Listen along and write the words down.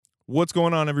What's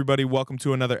going on, everybody? Welcome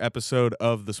to another episode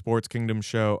of the Sports Kingdom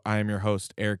Show. I am your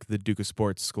host, Eric, the Duke of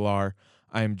Sports Sklar.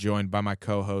 I am joined by my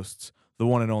co-hosts, the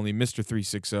one and only Mr.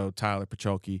 360, Tyler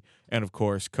Pacholke, and of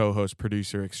course, co-host,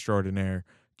 producer extraordinaire,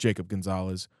 Jacob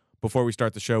Gonzalez. Before we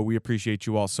start the show, we appreciate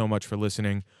you all so much for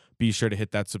listening. Be sure to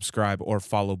hit that subscribe or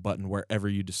follow button wherever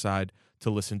you decide to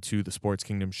listen to the Sports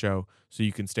Kingdom Show so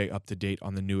you can stay up to date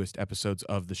on the newest episodes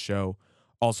of the show.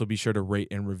 Also, be sure to rate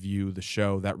and review the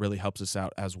show. That really helps us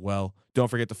out as well. Don't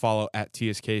forget to follow at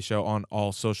TSK Show on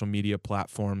all social media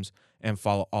platforms and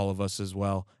follow all of us as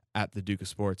well at the Duke of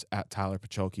Sports, at Tyler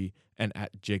Pacholke, and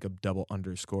at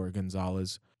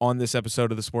Jacob_Gonzalez. On this episode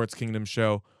of the Sports Kingdom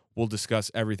Show, we'll discuss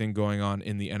everything going on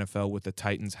in the NFL with the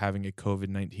Titans having a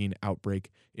COVID-19 outbreak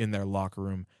in their locker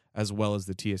room, as well as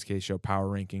the TSK Show power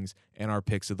rankings and our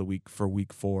picks of the week for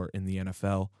Week 4 in the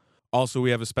NFL. Also,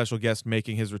 we have a special guest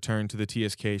making his return to the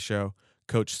TSK Show.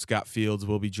 Coach Scott Fields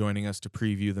will be joining us to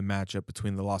preview the matchup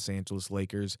between the Los Angeles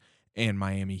Lakers and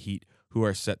Miami Heat, who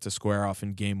are set to square off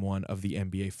in Game 1 of the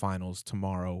NBA Finals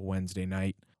tomorrow, Wednesday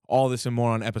night. All this and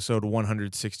more on episode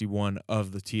 161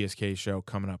 of the TSK Show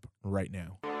coming up right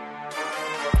now.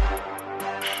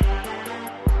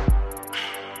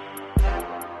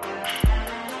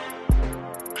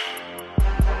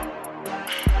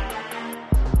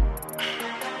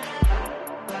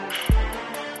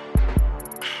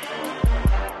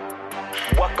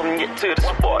 Welcome you to the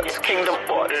Sports Kingdom.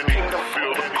 Welcome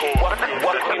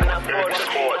now for the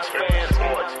sports fans.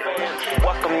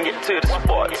 Welcome you to the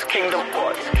Sports Kingdom.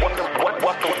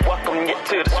 Welcome you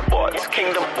to the Sports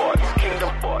Kingdom.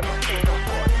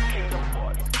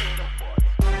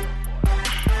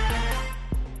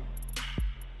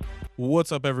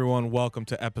 What's up, everyone? Welcome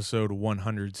to episode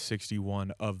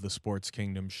 161 of the Sports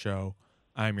Kingdom Show.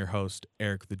 I'm your host,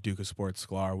 Eric, the Duke of Sports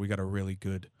Sklar. We got a really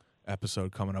good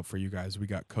episode coming up for you guys. We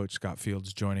got Coach Scott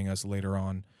Fields joining us later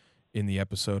on in the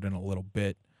episode in a little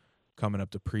bit, coming up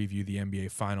to preview the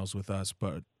NBA Finals with us.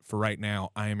 But for right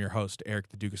now, I am your host, Eric,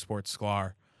 the Duke of Sports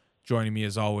Sklar. Joining me,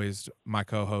 as always, my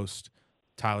co-host,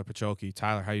 Tyler Pacholke.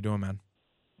 Tyler, how you doing, man?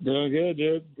 Doing good,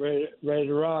 dude. Ready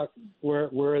to rock.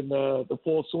 We're in the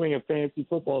full swing of fantasy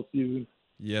football season.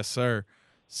 Yes, sir.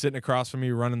 Sitting across from me,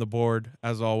 running the board,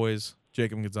 as always,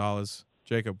 Jacob Gonzalez.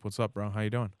 Jacob, what's up, bro? How you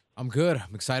doing? I'm good.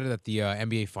 I'm excited that the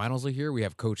NBA Finals are here. We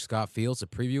have Coach Scott Fields to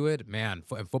preview it. Man,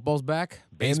 and football's back.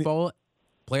 Baseball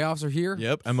playoffs are here.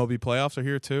 Yep, MLB playoffs are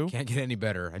here too. Can't get any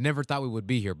better. I never thought we would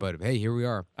be here, but hey, here we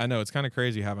are. I know, it's kind of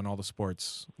crazy having all the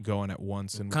sports going at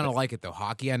once. And kind of like it though.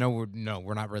 Hockey. I know we're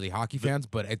not really hockey fans,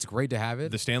 but it's great to have it.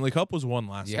 The Stanley Cup was won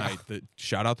last night.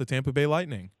 Shout out the Tampa Bay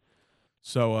Lightning.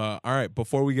 So, all right,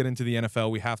 before we get into the NFL,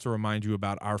 we have to remind you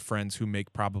about our friends who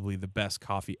make probably the best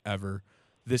coffee ever.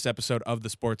 This episode of the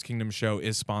Sports Kingdom Show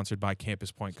is sponsored by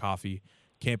Campus Point Coffee.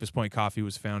 Campus Point Coffee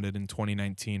was founded in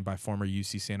 2019 by former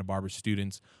UC Santa Barbara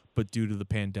students, but due to the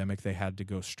pandemic, they had to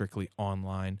go strictly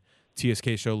online.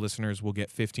 TSK Show listeners will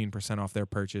get 15% off their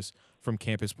purchase from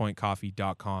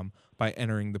campuspointcoffee.com by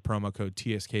entering the promo code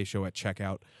TSK Show at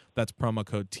checkout. That's promo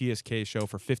code TSK Show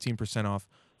for 15% off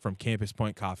from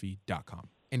campuspointcoffee.com.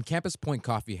 And Campus Point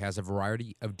Coffee has a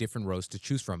variety of different roasts to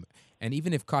choose from. And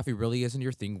even if coffee really isn't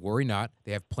your thing, worry not.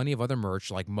 They have plenty of other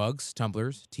merch like mugs,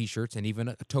 tumblers, T-shirts, and even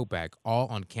a tote bag, all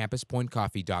on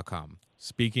campuspointcoffee.com.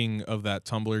 Speaking of that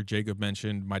tumbler Jacob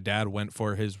mentioned, my dad went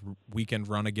for his weekend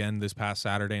run again this past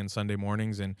Saturday and Sunday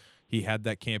mornings, and he had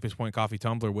that Campus Point Coffee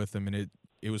tumbler with him, and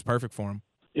it was perfect for him.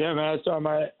 Yeah, man.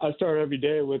 I start every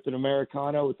day with an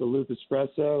Americano with the loop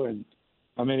espresso, and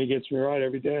it gets me right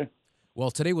every day. Well,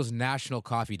 today was National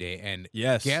Coffee Day, and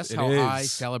yes, guess how I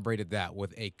celebrated that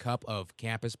with a cup of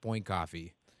Campus Point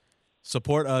Coffee.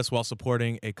 Support us while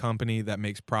supporting a company that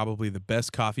makes probably the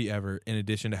best coffee ever, in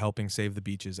addition to helping save the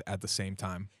beaches at the same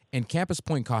time. And Campus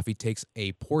Point Coffee takes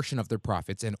a portion of their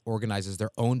profits and organizes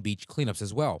their own beach cleanups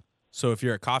as well. So if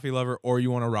you're a coffee lover or you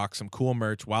want to rock some cool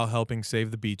merch while helping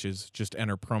save the beaches, just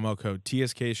enter promo code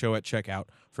TSK Show at checkout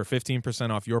for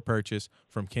 15% off your purchase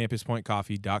from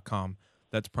campuspointcoffee.com.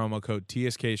 That's promo code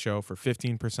TSK Show for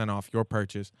 15% off your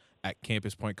purchase at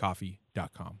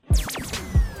campuspointcoffee.com.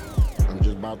 I'm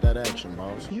just about that action,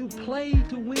 boss. You play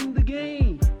to win the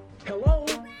game. Hello?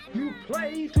 You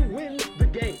play to win the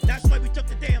game. That's why we took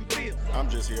the damn field. I'm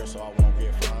just here so I won't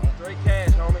get fined. Straight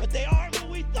cash, homie. But they are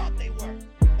who we thought they were.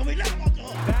 And we let them off the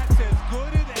hook. That's as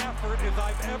good an effort as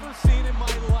I've ever seen in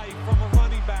my life from a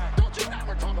running back. Don't you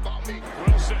ever talk about me.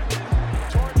 Wilson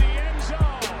toward the end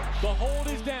zone. The hold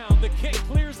is down. The kick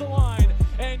clears the line.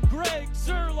 And Greg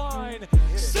Zuerlein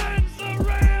sends the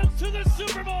Rams to the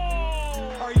Super Bowl.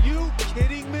 Are you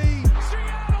kidding me?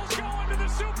 Seattle's going to the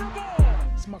Super Bowl.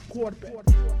 It's my quarterback.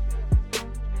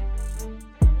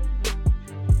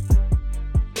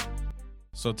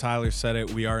 So Tyler said it.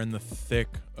 We are in the thick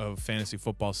of fantasy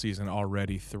football season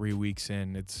already. 3 weeks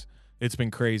in, it's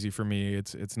been crazy for me.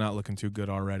 It's not looking too good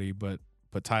already. But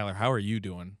Tyler, how are you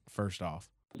doing? First off,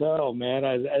 No, man,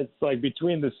 it's like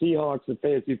between the Seahawks and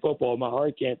fantasy football, my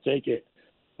heart can't take it.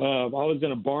 I was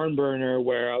in a barn burner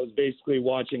where I was basically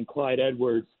watching Clyde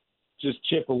Edwards just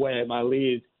chip away at my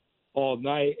lead all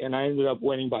night, and I ended up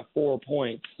winning by 4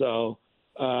 points. So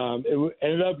it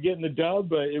ended up getting the dub,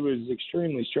 but it was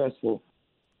extremely stressful.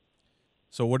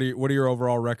 so what are your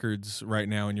overall records right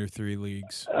now in your 3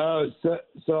 leagues? So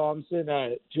I'm sitting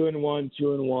at 2-1,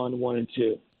 2-1,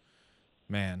 1-2.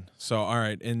 Man, so all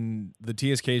right, in the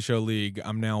TSK Show League,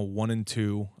 I'm now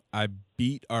 1-2. I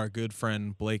beat our good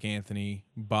friend Blake Anthony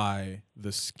by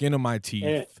the skin of my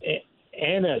teeth.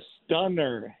 And a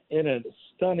stunner, in a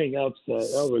stunning upset.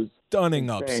 That was Stunning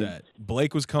insane. upset.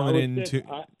 Blake was coming into.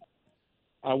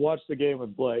 I watched the game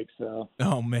with Blake, so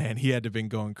Oh man, he had to have been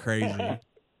going crazy.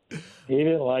 he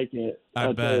didn't like it.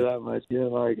 I'll tell you bet. that much. He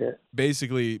didn't like it.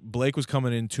 Basically, Blake was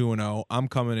coming in 2-0. I'm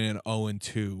coming in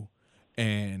 0-2,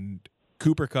 and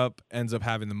Cooper Kupp ends up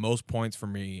having the most points for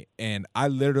me. And I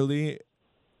literally,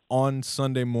 on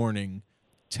Sunday morning,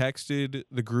 texted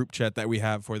the group chat that we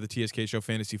have for the TSK Show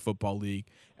Fantasy Football League,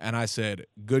 and I said,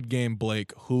 "Good game,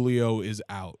 Blake. Julio is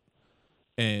out."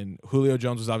 And Julio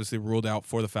Jones was obviously ruled out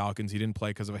for the Falcons. He didn't play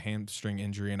because of a hamstring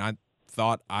injury, and I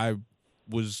thought I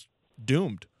was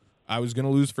doomed. I was going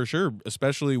to lose for sure,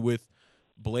 especially with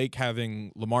Blake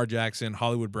having Lamar Jackson,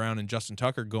 Hollywood Brown, and Justin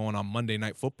Tucker going on Monday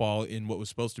Night Football in what was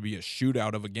supposed to be a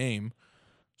shootout of a game.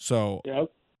 So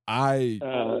Yep.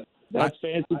 That's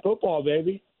fantasy football,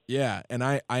 baby. Yeah, and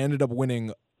I ended up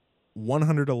winning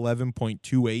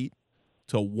 111.28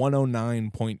 to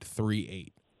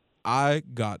 109.38. I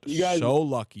got so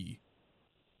lucky.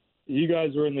 You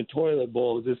guys were in the toilet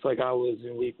bowl just like I was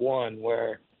in week 1,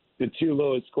 where the 2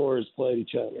 lowest scorers played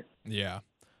each other. Yeah.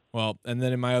 Well, and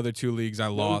then in my other 2 leagues, I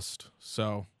lost.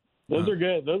 So Those are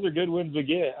good. Those are good wins to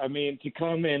get. I mean, to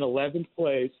come in 11th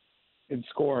place in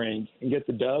scoring and get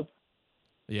the dub.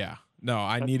 Yeah. No,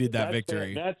 I needed that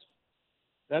victory.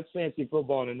 That's fantasy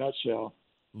football in a nutshell.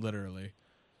 Literally.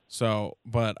 So,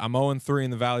 but I'm 0-3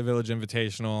 in the Valley Village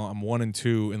Invitational. I'm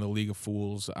 1-2 in the League of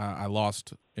Fools. I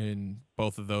lost in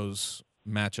both of those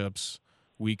matchups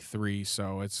week 3,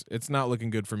 so it's not looking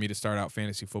good for me to start out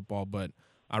fantasy football. But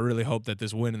I really hope that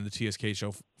this win in the TSK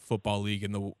Show Football League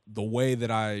and the way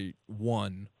that I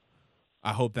won,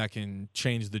 I hope that can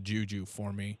change the juju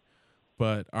for me.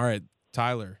 But all right,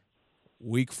 Tyler,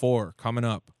 week 4 coming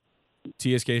up.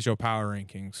 TSK Show Power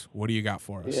Rankings. What do you got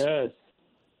for us? Yes.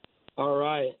 All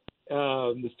right.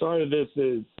 The start of this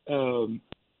is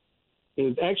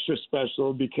extra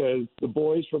special because the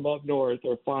boys from up north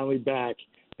are finally back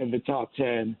in the top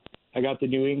 10. I got the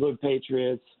New England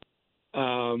Patriots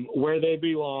where they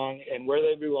belong, and where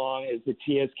they belong is the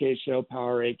TSK Show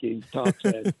Power Rankings top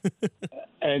 10.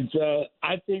 And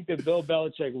I think that Bill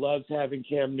Belichick loves having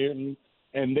Cam Newton,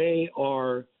 and they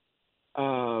are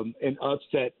an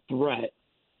upset threat,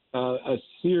 a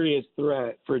serious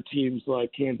threat for teams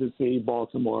like Kansas City,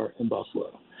 Baltimore, and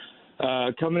Buffalo.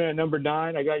 Coming in at number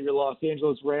 9, I got your Los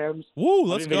Angeles Rams. Woo,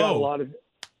 let's go. I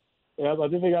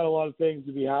think they got a lot of things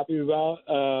to be happy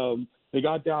about. They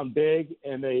got down big,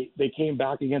 and they came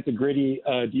back against a gritty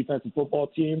defensive football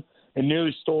team and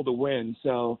nearly stole the win.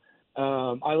 So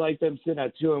I like them sitting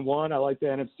at 2-1. I like the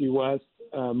NFC West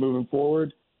moving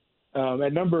forward.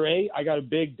 At number 8, I got a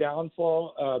big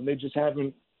downfall. They just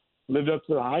haven't lived up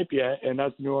to the hype yet, and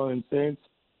that's the New Orleans Saints.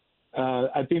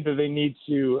 I think that they need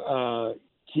to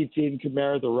keep feeding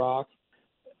Kamara the rock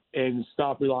and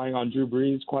stop relying on Drew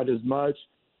Brees quite as much.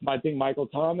 I think Michael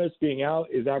Thomas being out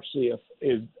is actually a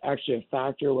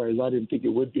factor, whereas I didn't think it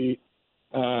would be.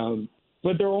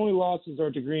 But their only losses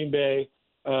are to Green Bay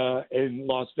and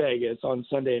Las Vegas on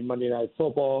Sunday and Monday Night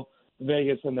Football.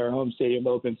 Vegas and their home stadium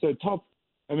open. So tough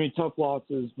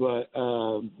losses, but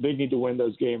they need to win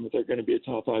those games if they're going to be a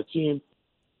top 5 team.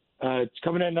 It's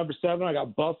coming in at number 7. I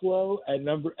got Buffalo at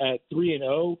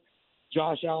 3-0.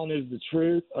 Josh Allen is the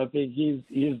truth. I think he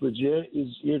is legit.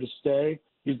 He's here to stay.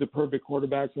 He's the perfect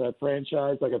quarterback for that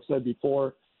franchise, like I've said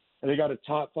before. And they got a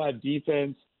top 5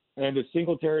 defense. And if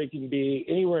Singletary can be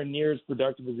anywhere near as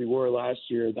productive as he were last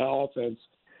year, that offense,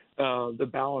 the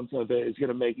balance of it is going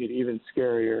to make it even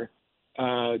scarier.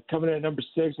 Coming in at number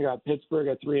 6, I got Pittsburgh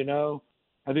at 3-0.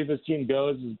 I think this team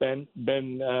goes as Ben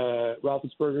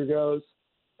Roethlisberger goes.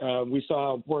 We saw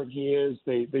how important he is.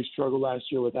 They struggled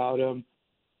last year without him.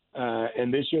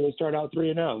 And this year they start out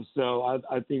 3-0. So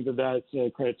I think that's a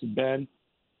credit to Ben.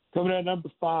 Coming in at number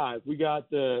 5, we got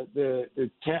the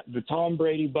Tom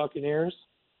Brady Buccaneers.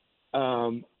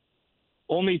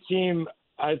 Only team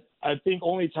I think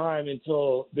only time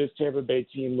until this Tampa Bay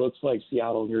team looks like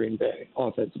Seattle and Green Bay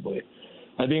offensively.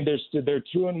 I think they're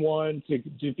 2-1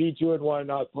 to be 2-1,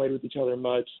 not played with each other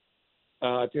much.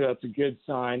 I think that's a good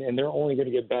sign, and they're only going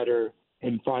to get better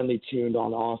and finely tuned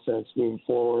on offense moving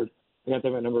forward. I got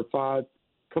them at number 5.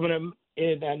 Coming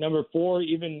in at number 4,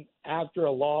 even after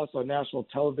a loss on national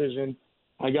television,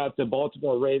 I got the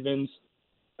Baltimore Ravens.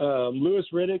 Louis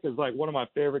Riddick is like one of my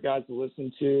favorite guys to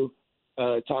listen to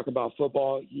talk about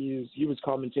football. He was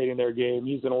commentating their game.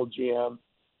 He's an old GM,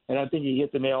 and I think he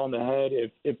hit the nail on the head.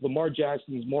 If Lamar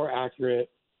Jackson is more accurate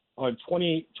on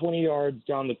 20 yards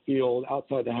down the field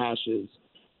outside the hashes,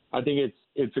 I think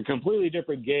it's a completely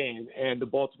different game, and the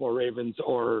Baltimore Ravens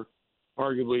are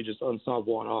arguably just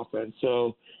unstoppable on offense.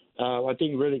 So I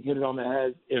think Riddick hit it on the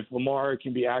head. If Lamar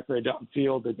can be accurate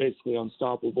downfield, they're basically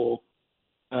unstoppable.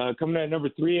 Coming in at number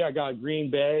 3, I got Green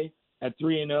Bay at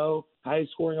 3-0,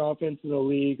 highest scoring offense in the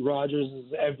league. Rodgers is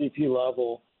MVP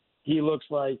level. He looks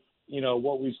like,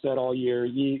 what we've said all year.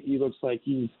 He looks like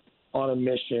he's on a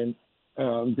mission.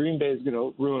 Green Bay is going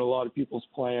to ruin a lot of people's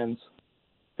plans.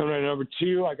 Coming in at number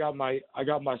 2, I got my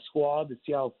squad, the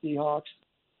Seattle Seahawks.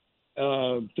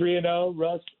 3-0.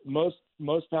 Russ, most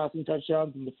passing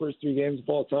touchdowns in the first 3 games of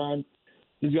all time.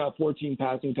 He's got 14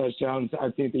 passing touchdowns.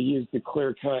 I think that he's the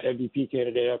clear-cut MVP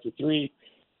candidate after 3.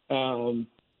 And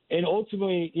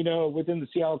ultimately, within the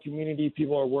Seattle community,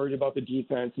 people are worried about the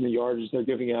defense and the yardage they're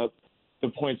giving up, the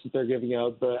points that they're giving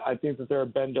up. But I think that they're a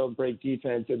bend-don't-break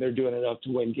defense, and they're doing enough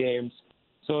to win games.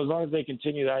 So as long as they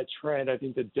continue that trend, I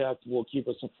think the depth will keep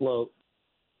us afloat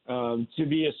to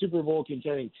be a Super Bowl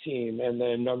contending team. And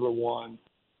then number 1,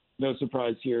 no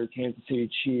surprise here, Kansas City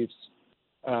Chiefs.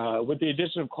 With the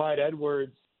addition of Clyde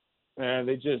Edwards,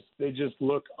 they just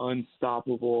look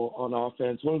unstoppable on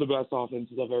offense. One of the best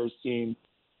offenses I've ever seen,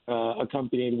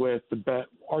 accompanied with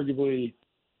arguably,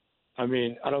 I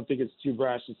don't think it's too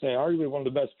brash to say, arguably one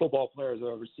of the best football players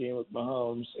I've ever seen with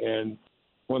Mahomes, and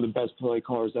one of the best play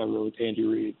callers ever with Andy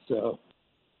Reid. So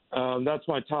that's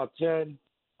my top 10.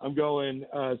 I'm going,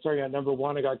 starting at number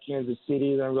 1, I got Kansas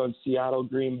City. Then I'm going Seattle,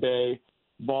 Green Bay,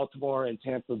 Baltimore, and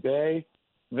Tampa Bay.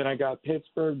 Then I got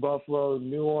Pittsburgh, Buffalo,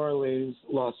 New Orleans,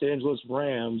 Los Angeles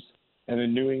Rams, and the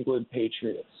New England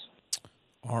Patriots.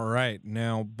 All right.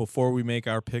 Now, before we make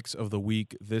our picks of the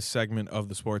week, this segment of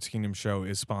the Sports Kingdom Show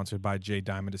is sponsored by J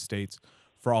Diamond Estates.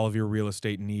 For all of your real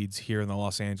estate needs here in the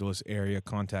Los Angeles area,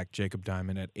 contact Jacob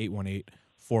Diamond at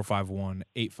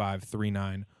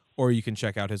 818-451-8539, or you can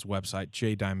check out his website,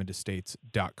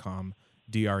 jdiamondestates.com,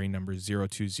 DRE number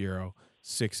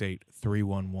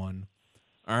 020-68311.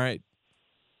 All right.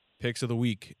 Picks of the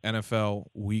week, NFL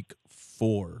Week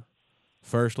 4.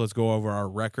 First, let's go over our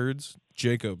records.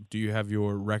 Jacob, do you have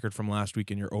your record from last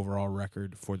week and your overall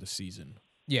record for the season?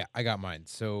 Yeah, I got mine.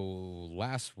 So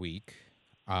last week,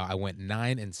 I went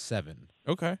 9-7.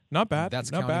 Okay, not bad.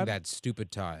 That's not counting bad. that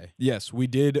stupid tie. Yes, we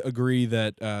did agree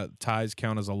that ties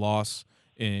count as a loss.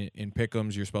 In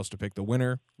pick'ems, you're supposed to pick the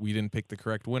winner. We didn't pick the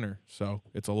correct winner, so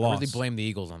it's a loss. I really blame the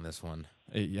Eagles on this one.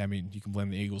 You can blame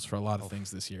the Eagles for a lot of things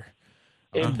this year.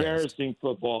 Embarrassing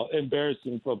football.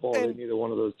 That neither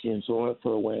one of those teams went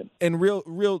for a win. And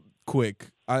real quick,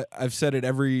 I've said it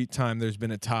every time there's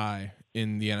been a tie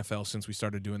in the NFL since we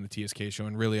started doing the TSK show,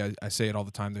 and really I say it all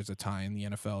the time, there's a tie in the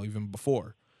NFL even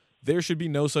before. There should be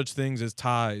no such things as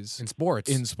ties in sports.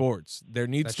 There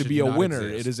needs to be a winner.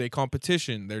 Exist. It is a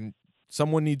competition.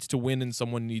 Someone needs to win and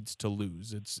someone needs to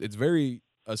lose. It's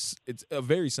a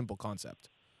very simple concept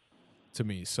to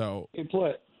me. So it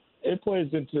plays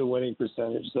into the winning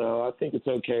percentage, so I think it's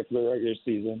okay for the regular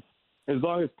season as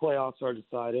long as playoffs are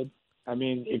decided.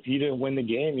 If you didn't win the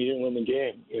game, you didn't win the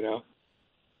game.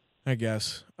 I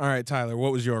guess. All right, Tyler,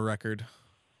 what was your record?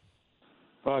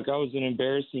 Fuck, I was an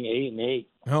embarrassing 8-8.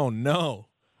 Oh no,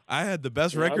 I had the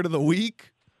best record of the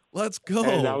week. Let's go.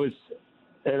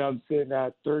 And I'm sitting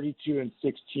at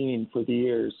 32-16 for the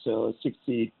year, so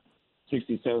 67%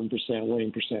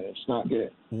 winning percentage. Not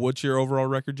good. What's your overall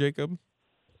record, Jacob?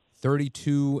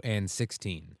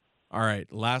 32-16. All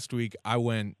right. Last week I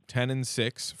went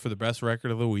 10-6 for the best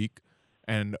record of the week,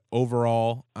 and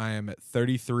overall I am at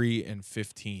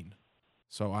 33-15.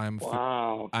 So I am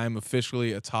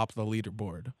officially atop the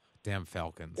leaderboard. Damn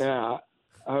Falcons. Yeah,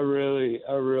 I really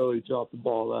dropped the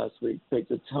ball last week.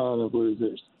 Picked a ton of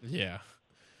losers. Yeah.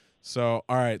 So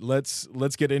all right, let's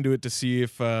get into it to see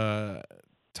if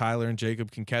Tyler and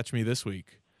Jacob can catch me this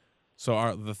week.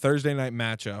 So the Thursday night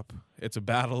matchup, it's a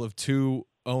battle of 2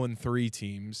 0-3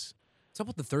 teams. What's up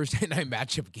with the Thursday night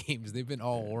matchup games? They've been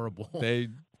all horrible. They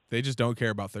just don't care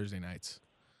about Thursday nights.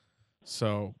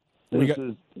 So This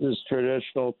is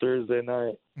traditional Thursday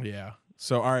night. Yeah.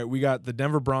 So, all right, we got the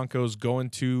Denver Broncos going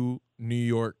to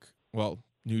New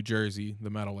Jersey, the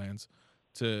Meadowlands,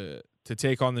 to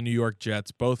take on the New York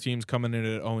Jets. Both teams coming in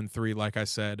at 0-3, like I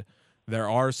said. There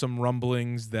are some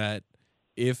rumblings that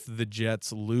if the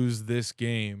Jets lose this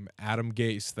game, Adam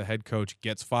Gase, the head coach,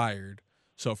 gets fired.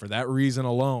 So for that reason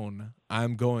alone,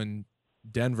 I'm going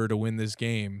Denver to win this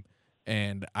game,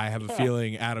 and I have a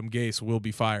feeling Adam Gase will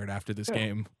be fired after this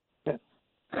game.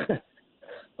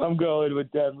 I'm going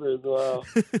with Denver as well.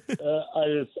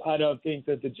 I don't think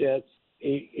that the Jets,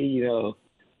 no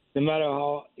matter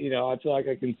how, I feel like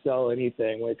I can sell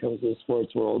anything when it comes to the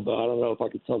sports world, but I don't know if I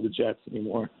could sell the Jets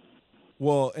anymore.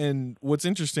 Well, and what's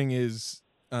interesting is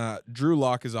Drew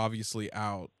Lock is obviously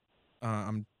out.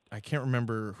 I can't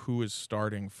remember who is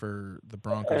starting for the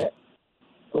Broncos.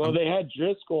 Well, they had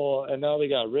Driscoll, and now they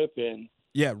got Rippon.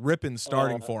 Yeah, Rippon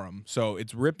starting for him. So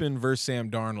it's Rippon versus Sam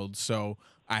Darnold. So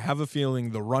I have a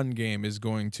feeling the run game is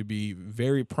going to be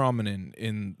very prominent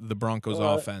in the Broncos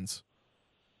offense.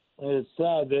 It's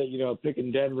sad that,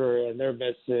 picking Denver, and they're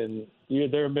missing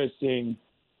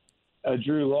a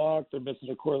Drew Lock, they're missing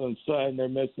a Cortland Sutton, they're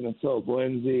missing a Philip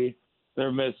Lindsay,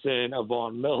 they're missing a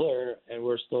Von Miller, and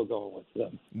we're still going with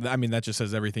them. I mean, that just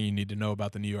says everything you need to know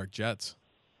about the New York Jets.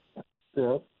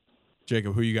 Yep.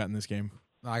 Jacob, who you got in this game?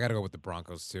 I got to go with the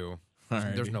Broncos, too.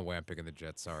 There's no way I'm picking the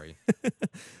Jets. Sorry.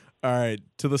 All right,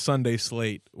 to the Sunday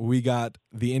slate. We got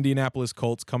the Indianapolis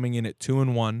Colts coming in at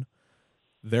 2-1.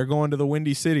 They're going to the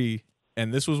Windy City,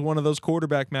 and this was one of those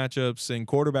quarterback matchups and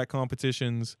quarterback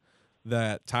competitions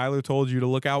that Tyler told you to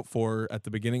look out for at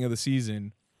the beginning of the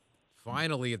season.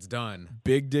 Finally, it's done.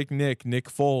 Big Dick Nick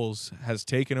Foles, has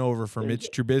taken over for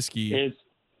Mitch Trubisky.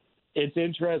 It's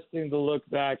interesting to look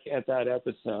back at that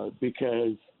episode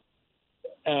because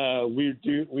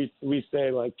we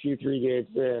say like 2-3 games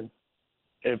in,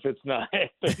 if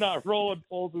they're not rolling,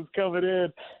 Foles is coming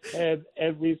in,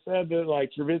 and we said that like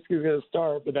Trubisky's going to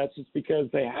start, but that's just because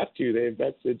they have to. They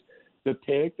invested the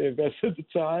pick, they invested the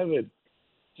time, and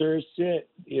sure as shit,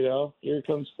 here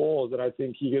comes Foles, and I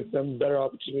think he gives them a better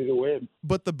opportunity to win.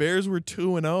 But the Bears were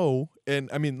 2-0, and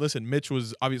I mean, listen, Mitch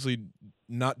was obviously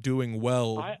not doing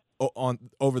well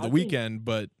over the weekend,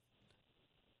 but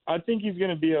I think he's going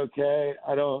to be okay.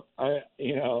 I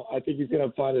think he's going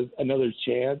to find another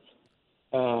chance.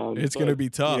 It's going to be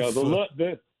tough.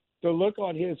 The look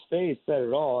on his face said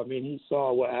it all. I mean, he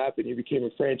saw what happened. He became a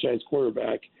franchise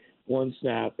quarterback one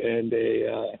snap, and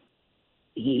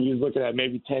he's looking at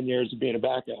maybe 10 years of being a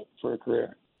backup for a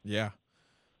career. Yeah.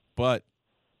 But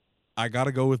I got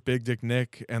to go with Big Dick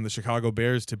Nick and the Chicago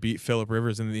Bears to beat Phillip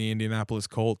Rivers and the Indianapolis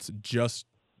Colts just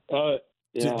to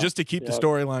keep the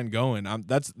storyline going.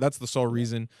 That's the sole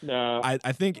reason. No.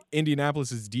 I think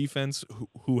Indianapolis's defense,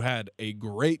 who had a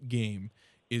great game,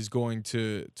 is going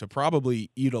to probably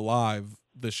eat alive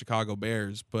the Chicago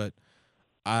Bears. But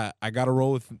I got to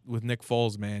roll with Nick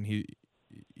Foles, man.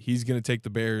 He's going to take the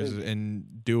Bears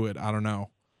and do it. I don't know.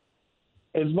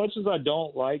 As much as I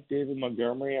don't like David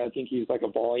Montgomery, I think he's like a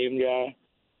volume guy,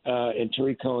 and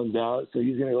Tariq Cohen's out, so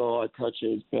he's going to get a lot of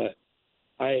touches. But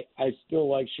I still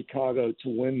like Chicago to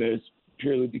win this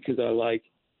purely because I like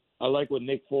what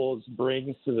Nick Foles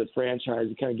brings to the franchise.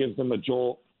 It kind of gives them a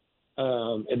jolt,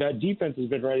 and that defense has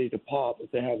been ready to pop if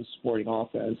they have a supporting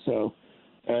offense. So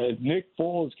if Nick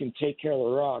Foles can take care of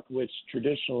the rock, which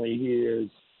traditionally he is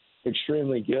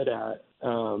extremely good at,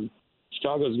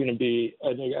 Chicago is going to be,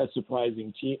 I think, a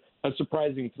surprising team, a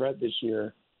surprising threat this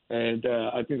year, and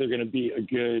I think they're going to be a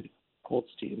good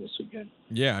Colts team this weekend.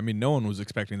 Yeah, I mean, no one was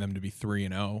expecting them to be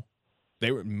 3-0.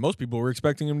 Most people were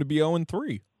expecting them to be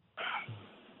 0-3.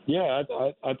 Yeah,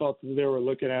 I thought they were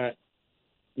looking at,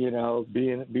 being on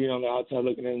the outside,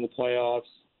 looking in the playoffs,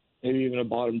 maybe even a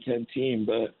bottom 10 team.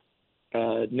 But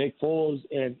Nick Foles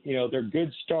and their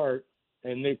good start.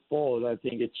 And Nick Foles, I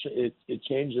think it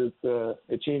changes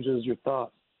your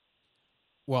thoughts.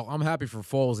 Well, I'm happy for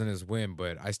Foles and his win,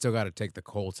 but I still got to take the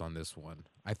Colts on this one.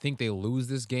 I think they lose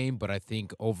this game, but I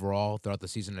think overall throughout the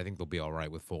season, I think they'll be all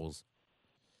right with Foles.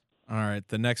 All right,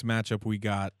 the next matchup we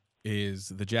got is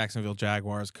the Jacksonville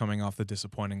Jaguars coming off the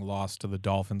disappointing loss to the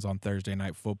Dolphins on Thursday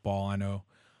Night Football. I know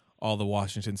all the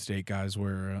Washington State guys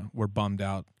were bummed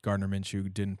out. Gardner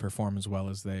Minshew didn't perform as well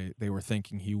as they were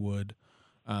thinking he would.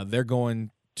 They're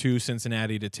going to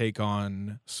Cincinnati to take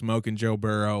on Smoke and Joe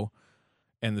Burrow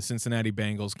and the Cincinnati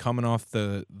Bengals coming off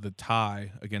the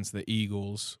tie against the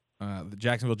Eagles. The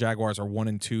Jacksonville Jaguars are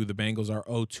 1-2. The Bengals are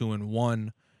 0-2-1.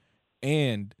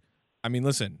 And, I mean,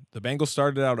 listen, the Bengals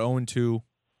started out 0-2.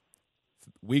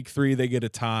 Week 3, they get a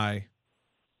tie.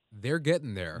 They're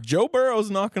getting there. Joe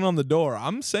Burrow's knocking on the door.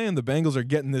 I'm saying the Bengals are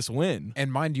getting this win.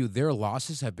 And mind you, their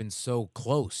losses have been so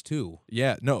close too.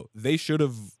 Yeah, no, they should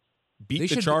have beat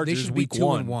the Chargers they should week be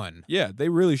 2-1. 1. Yeah, they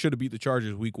really should have beat the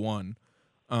Chargers week 1.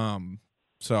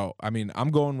 So, I mean, I'm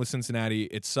going with Cincinnati.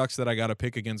 It sucks that I got to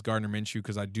pick against Gardner Minshew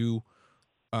because I do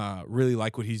really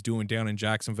like what he's doing down in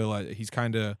Jacksonville. He's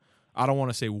kind of, I don't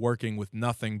want to say working with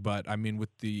nothing, but I mean, with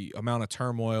the amount of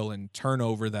turmoil and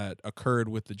turnover that occurred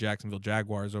with the Jacksonville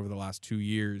Jaguars over the last 2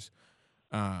 years,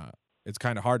 it's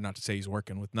kind of hard not to say he's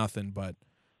working with nothing, but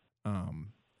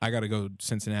I got to go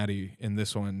Cincinnati in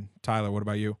this one. Tyler, what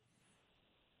about you?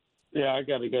 Yeah, I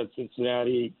got to go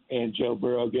Cincinnati and Joe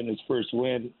Burrow getting his first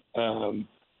win. I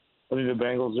think the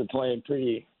Bengals are playing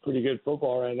pretty good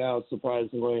football right now,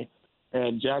 surprisingly.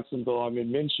 And Jacksonville, I mean,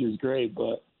 Minshew's great,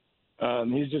 but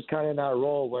he's just kind of in that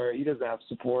role where he doesn't have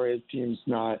support. His team's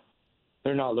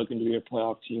they're not looking to be a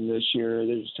playoff team this year.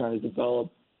 They're just trying to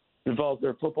develop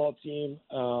their football team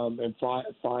and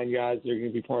find guys that are going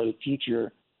to be part of the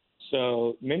future.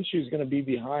 So Minshew's going to be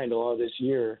behind a lot this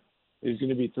year. He's going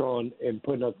to be throwing and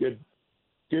putting up good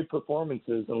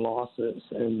performances and losses.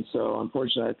 And so,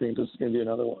 unfortunately, I think this is going to be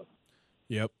another one.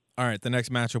 Yep. All right, the next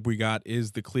matchup we got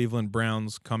is the Cleveland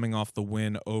Browns coming off the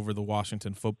win over the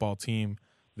Washington football team.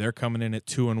 They're coming in at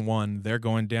 2-1. They're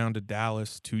going down to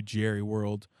Dallas to Jerry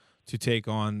World to take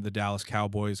on the Dallas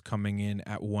Cowboys coming in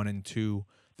at 1-2.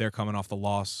 They're coming off the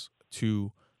loss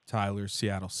to Tyler's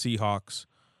Seattle Seahawks.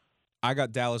 I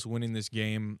got Dallas winning this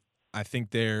game. I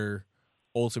think they're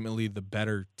ultimately the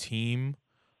better team,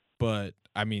 but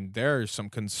I mean, there are some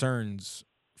concerns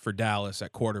for Dallas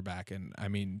at quarterback, and I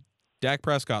mean, Dak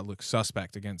Prescott looks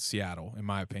suspect against Seattle, in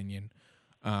my opinion.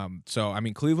 So, I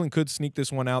mean, Cleveland could sneak this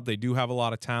one out. They do have a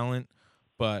lot of talent,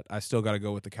 but I still got to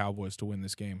go with the Cowboys to win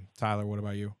this game. Tyler, what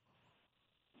about you?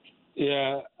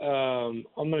 Yeah, I'm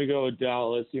going to go with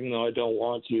Dallas, even though I don't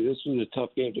want to. This was a tough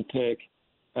game to pick.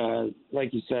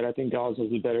 Like you said, I think Dallas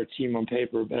is a better team on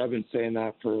paper, but I've been saying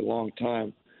that for a long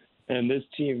time. And this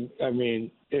team, I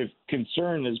mean, if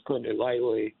concern is putting it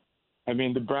lightly, I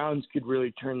mean, the Browns could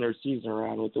really turn their season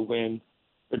around with the win,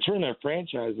 or turn their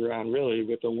franchise around, really,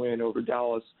 with the win over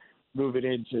Dallas, moving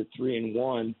into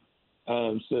 3-1.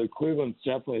 So Cleveland's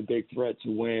definitely a big threat to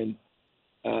win.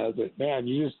 But, man,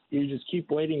 you just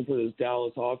keep waiting for this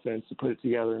Dallas offense to put it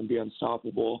together and be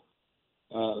unstoppable.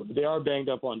 They are banged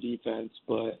up on defense,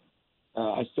 but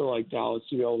I still like Dallas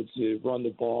to be able to run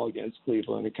the ball against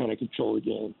Cleveland and kind of control the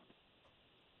game.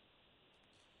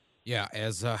 Yeah,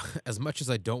 as much as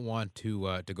I don't want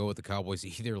to go with the Cowboys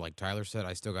either, like Tyler said,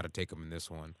 I still got to take them in this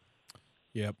one.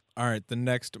 Yep. All right, the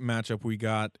next matchup we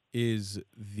got is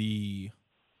the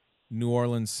New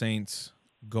Orleans Saints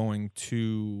going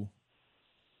to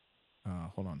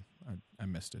hold on. I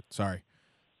missed it. Sorry.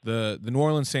 The New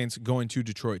Orleans Saints going to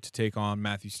Detroit to take on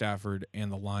Matthew Stafford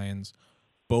and the Lions.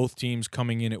 Both teams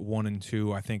coming in at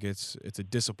 1-2. I think it's a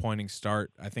disappointing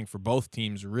start. I think for both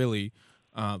teams, really.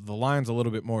 The Lions a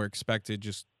little bit more expected,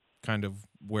 just kind of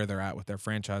where they're at with their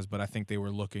franchise, but I think they were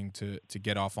looking to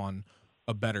get off on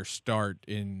a better start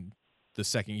in the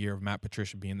second year of Matt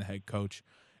Patricia being the head coach.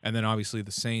 And then obviously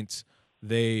the Saints,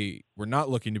 they were not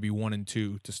looking to be 1-2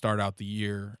 to start out the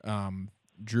year.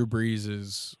 Drew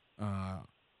Brees'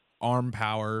 arm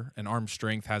power and arm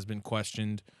strength has been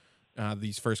questioned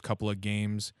these first couple of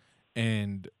games.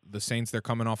 And the Saints, they're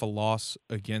coming off a loss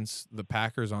against the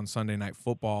Packers on Sunday Night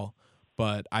Football,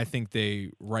 but I think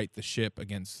they right the ship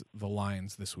against the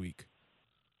Lions this week.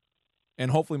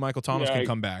 And hopefully Michael Thomas can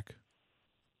come back.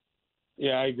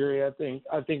 Yeah, I agree. I think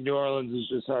New Orleans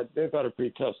they've had a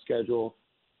pretty tough schedule.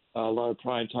 A lot of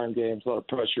primetime games, a lot of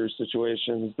pressure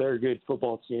situations. They're a good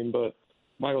football team, but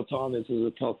Michael Thomas is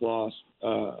a tough loss.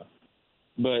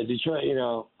 But Detroit,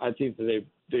 I think that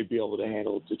they'd be able to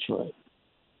handle Detroit.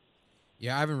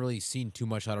 Yeah, I haven't really seen too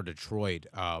much out of Detroit,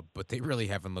 but they really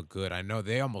haven't looked good. I know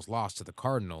they almost lost to the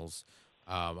Cardinals.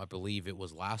 I believe it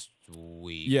was last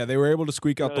week. Yeah, they were able to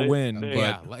squeak out the win.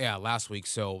 But yeah, last week.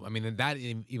 So, I mean, that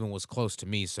even was close to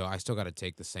me, so I still got to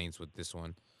take the Saints with this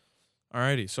one. All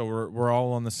righty, so we're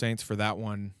all on the Saints for that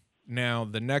one. Now,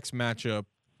 the next matchup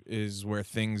is where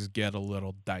things get a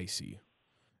little dicey.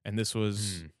 And this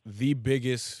was the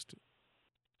biggest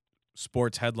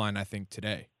sports headline, I think,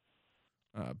 today.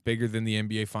 Bigger than the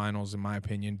NBA Finals, in my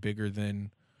opinion. Bigger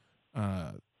than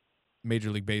Major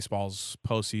League Baseball's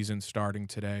postseason starting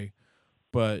today.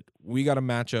 But we got a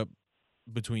matchup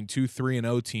between two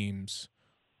 3-0 teams.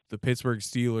 The Pittsburgh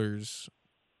Steelers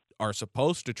are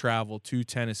supposed to travel to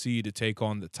Tennessee to take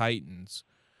on the Titans.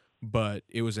 But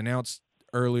it was announced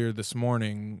earlier this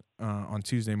morning, on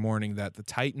Tuesday morning, that the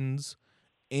Titans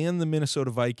and the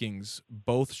Minnesota Vikings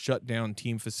both shut down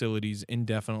team facilities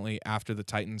indefinitely after the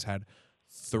Titans had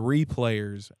 3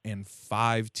 players and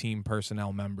 5 team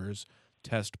personnel members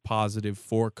test positive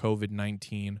for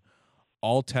COVID-19.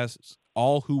 All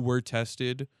who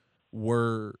tested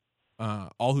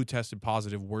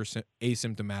positive were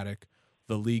asymptomatic.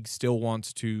 The league still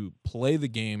wants to play the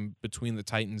game between the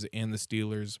Titans and the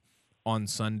Steelers on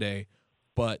Sunday,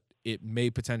 but it may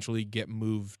potentially get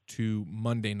moved to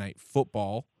Monday Night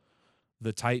Football.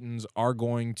 The Titans are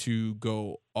going to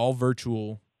go all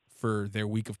virtual for their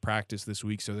week of practice this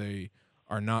week, so they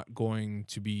are not going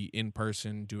to be in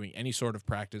person doing any sort of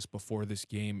practice before this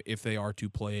game if they are to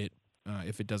play it,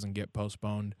 if it doesn't get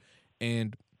postponed.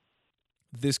 And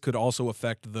this could also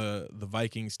affect the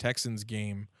Vikings-Texans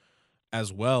game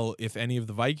as well if any of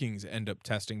the Vikings end up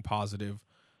testing positive.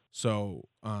 So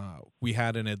we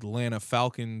had an Atlanta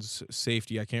Falcons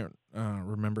safety. I can't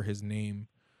remember his name,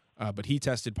 but he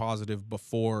tested positive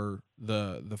before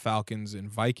the Falcons and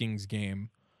Vikings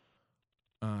game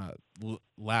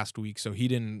last week. So he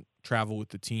didn't travel with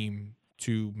the team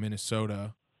to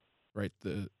Minnesota, right?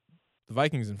 The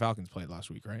Vikings and Falcons played last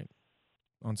week, right?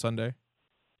 On Sunday?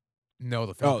 No,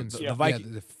 the Falcons. the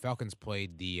Vikings. The Falcons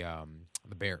played the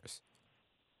Bears.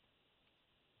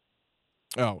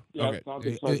 Oh, Yeah, okay.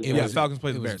 Falcons played the Yeah, Bears. Falcons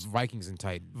played It the was Bears. Vikings and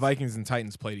Titans. Vikings and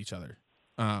Titans played each other.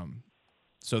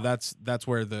 So that's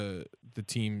where the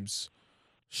teams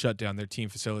shut down their team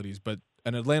facilities. But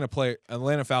an Atlanta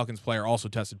Falcons player also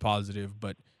tested positive,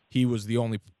 but he was the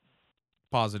only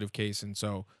positive case, and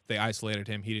so they isolated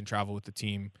him. He didn't travel with the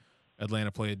team.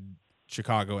 Atlanta played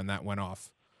Chicago, and that went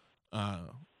off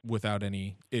without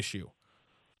any issue.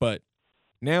 But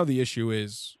now the issue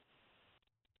is,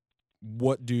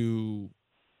 what do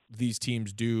these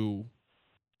teams do?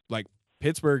 Like,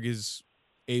 Pittsburgh is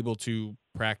able to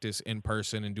practice in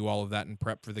person and do all of that and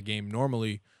prep for the game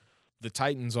normally. The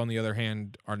Titans, on the other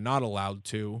hand, are not allowed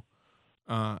to,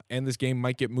 and this game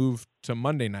might get moved to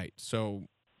Monday night. So,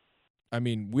 I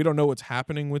mean, we don't know what's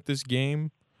happening with this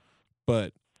game,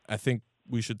 but I think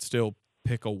we should still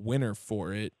pick a winner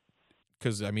for it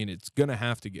because, I mean, it's going to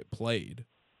have to get played.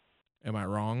 Am I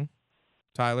wrong,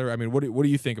 Tyler? I mean, what do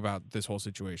you think about this whole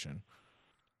situation?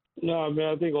 No, I mean,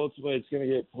 I think ultimately it's going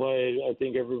to get played. I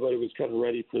think everybody was kind of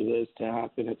ready for this to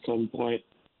happen at some point,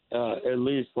 at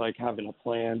least like having a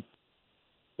plan.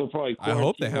 They'll probably I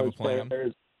hope they have a quarantine plan. those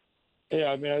players. Yeah,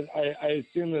 I mean, I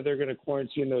assume that they're going to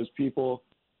quarantine those people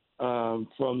from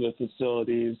the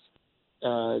facilities,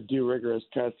 do rigorous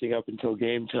testing up until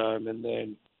game time, and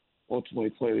then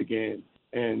ultimately play the game.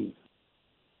 And,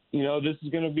 you know, this is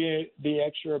going to be the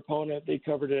extra opponent. They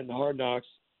covered it in Hard Knocks.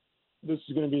 This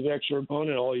is going to be the extra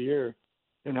opponent all year,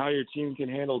 and how your team can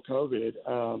handle COVID.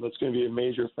 That's going to be a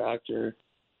major factor.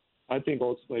 I think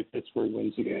ultimately Pittsburgh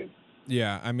wins the game.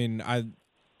 Yeah, I mean,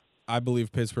 I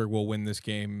believe Pittsburgh will win this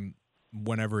game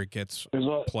whenever it gets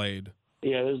played.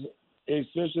 Yeah,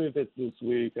 especially if it's this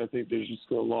week. I think there's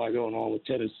just a lot going on with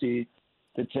Tennessee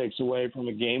that takes away from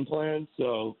a game plan.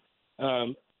 So,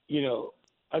 you know,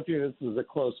 I think this is a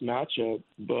close matchup,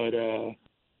 but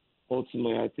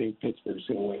ultimately I think Pittsburgh's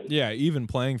going to win. Yeah, even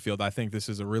playing field, I think this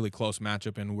is a really close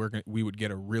matchup, and we would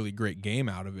get a really great game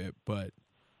out of it. But,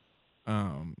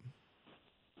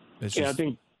 it's just, I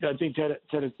think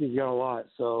Tennessee's got a lot,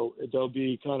 so they'll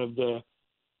be kind of them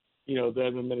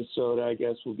in Minnesota, I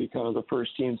guess, will be kind of the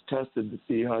first teams tested to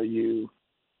see how you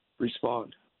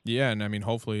respond. yeah, and I mean,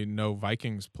 hopefully no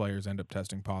Vikings players end up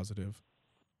testing positive.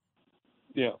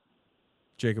 Yeah.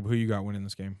 Jacob, who you got winning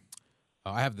this game?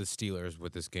 I have the Steelers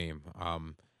with this game.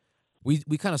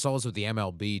 We kind of saw this with the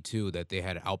MLB too, that they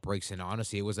had outbreaks, and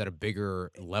honestly, it was at a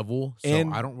bigger level. So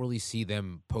And- I don't really see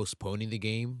them postponing the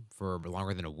game for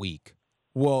longer than a week.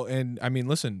 Well, and I mean,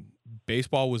 listen,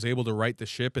 baseball was able to right the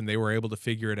ship, and they were able to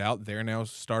figure it out. They're now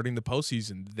starting the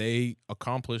postseason. They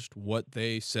accomplished what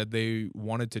they said they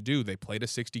wanted to do. They played a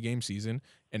 60-game season,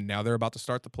 and now they're about to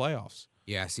start the playoffs.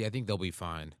 Yeah, see, I think they'll be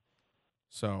fine.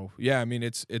 So yeah, I mean,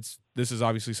 this is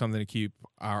obviously something to keep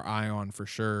our eye on for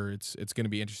sure. It's going to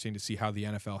be interesting to see how the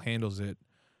NFL handles it.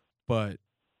 But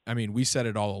I mean, we said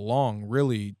it all along.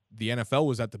 Really, the NFL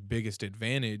was at the biggest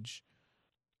advantage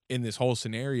in this whole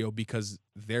scenario because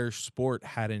their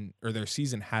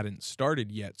season hadn't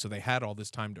started yet, so they had all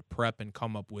this time to prep and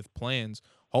come up with plans.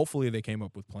 Hopefully, they came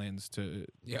up with plans to.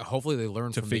 Yeah, hopefully they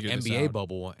learn to from the figure this NBA out.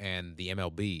 bubble and the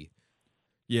MLB.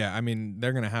 Yeah, I mean,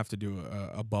 they're going to have to do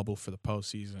a bubble for the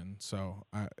postseason. So,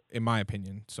 in my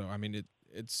opinion, I mean,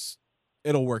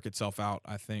 it'll work itself out,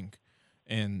 I think,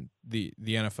 and the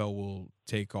NFL will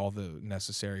take all the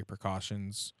necessary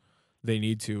precautions they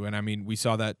need to. And I mean, we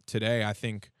saw that today. I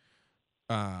think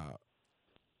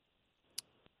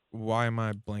why am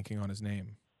I blanking on his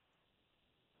name?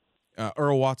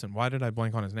 Earl Watson. Why did I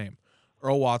blank on his name?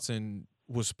 Earl Watson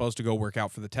was supposed to go work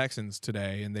out for the Texans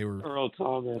today, and they were Earl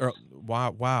Thomas.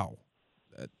 Wow.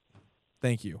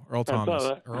 Thank you, Earl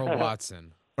Thomas. Earl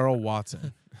Watson. Earl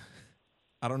Watson.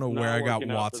 I don't know where I got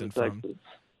Watson from.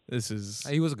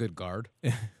 He was a good guard.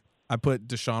 I put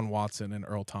Deshaun Watson and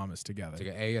Earl Thomas together.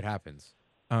 It happens.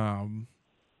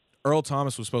 Earl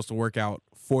Thomas was supposed to work out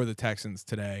for the Texans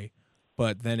today,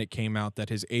 but then it came out that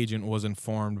his agent was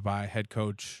informed by head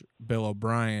coach Bill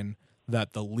O'Brien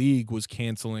that the league was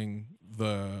canceling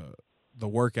the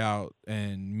workout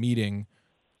and meeting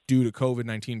due to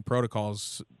COVID-19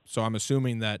 protocols. So I'm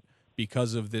assuming that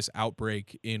because of this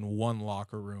outbreak in one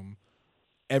locker room,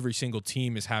 every single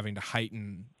team is having to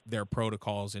heighten their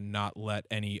protocols and not let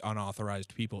any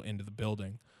unauthorized people into the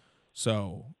building.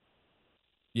 So,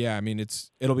 yeah, I mean,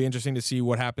 it'll be interesting to see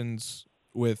what happens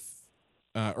with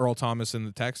Earl Thomas and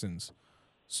the Texans.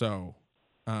 So,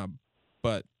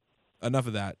 but enough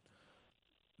of that.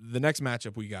 The next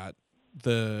matchup we got,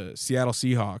 the Seattle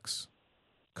Seahawks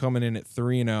coming in at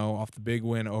 3-0 off the big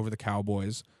win over the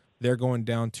Cowboys. They're going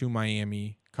down to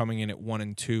Miami, coming in at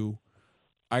 1-2.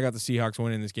 I got the Seahawks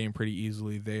winning this game pretty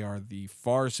easily. They are the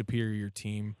far superior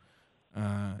team,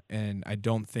 and I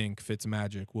don't think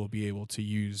Fitzmagic will be able to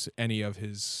use any of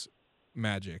his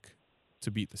magic to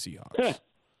beat the Seahawks.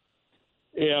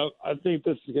 Yeah, I think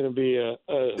this is going to be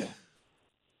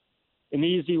an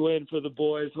easy win for the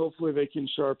boys. Hopefully they can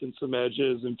sharpen some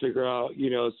edges and figure out,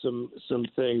 some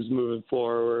things moving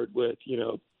forward with,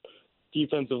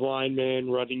 defensive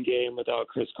linemen, running game without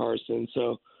Chris Carson.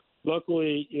 So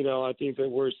luckily, I think that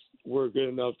we're good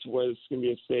enough to where it's going to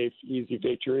be a safe, easy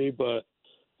victory, but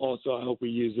also I hope we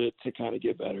use it to kind of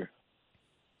get better.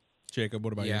 Jacob,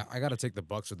 what about you? Yeah, I got to take the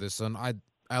Bucs with this one.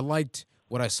 I liked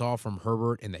what I saw from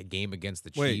Herbert in that game against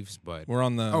the Chiefs, but we're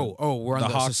on the we're on the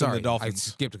Hawks sorry, and the Dolphins.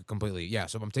 I skipped it completely. Yeah,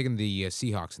 so I'm taking the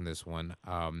Seahawks in this one.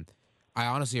 I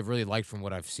honestly have really liked from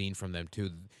what I've seen from them too.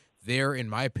 They're, in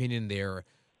my opinion, they're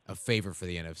a favorite for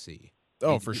the NFC.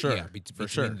 Oh, for sure. Yeah,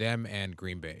 between them and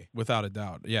Green Bay. Without a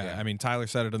doubt. Yeah, I mean, Tyler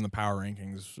said it in the power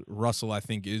rankings. Russell, I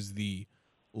think, is the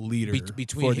leader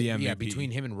for the MVP. Yeah,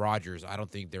 between him and Rodgers, I don't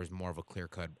think there's more of a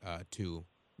clear-cut two.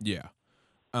 Yeah.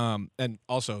 And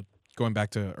also, going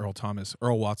back to Earl Thomas,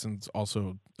 Earl Watson's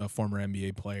also a former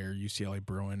NBA player, UCLA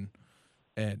Bruin,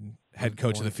 and head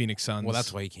coach of the Phoenix Suns. Well,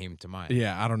 that's why he came to mind.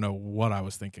 Yeah, I don't know what I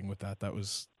was thinking with that.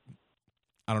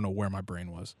 I don't know where my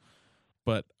brain was.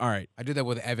 But, all right. I did that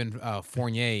with Evan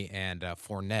Fournier and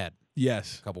Fournette.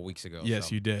 Yes. A couple weeks ago.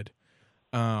 Yes, you did.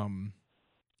 So,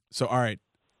 all right.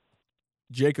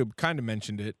 Jacob kind of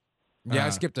mentioned it. Yeah,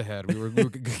 I skipped ahead. We were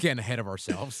getting ahead of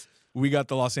ourselves. We got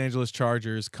the Los Angeles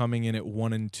Chargers coming in at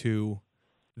 1-2.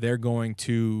 They're going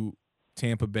to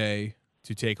Tampa Bay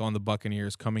to take on the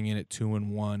Buccaneers, coming in at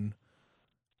 2-1.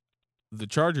 The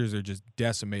Chargers are just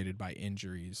decimated by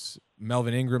injuries.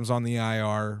 Melvin Ingram's on the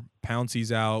IR.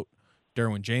 Pouncey's out.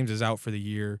 Derwin James is out for the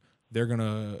year. They're going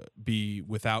to be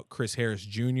without Chris Harris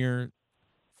Jr.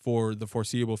 for the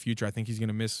foreseeable future. I think he's going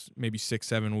to miss maybe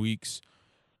 6-7 weeks.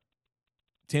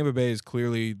 Tampa Bay is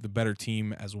clearly the better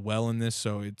team as well in this,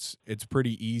 so it's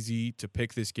pretty easy to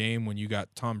pick this game when you got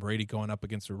Tom Brady going up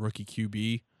against a rookie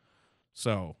QB.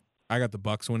 So I got the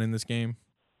Bucs winning this game.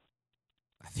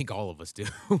 I think all of us do.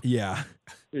 Yeah.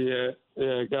 Yeah,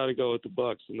 got to go with the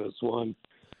Bucs in this one.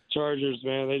 Chargers,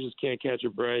 man, they just can't catch a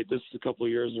break. This is a couple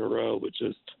of years in a row, but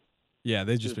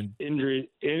they've just been injuries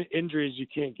you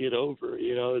can't get over.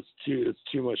 It's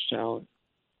too much talent.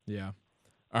 Yeah.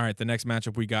 All right, the next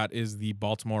matchup we got is the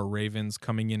Baltimore Ravens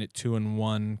coming in at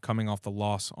 2-1, coming off the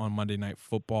loss on Monday Night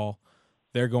Football.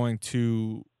 They're going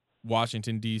to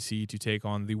Washington, D.C. to take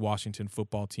on the Washington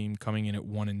football team, coming in at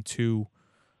 1-2.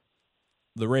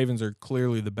 The Ravens are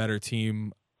clearly the better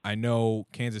team. I know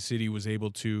Kansas City was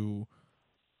able to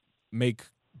make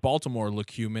Baltimore look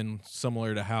human,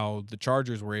 similar to how the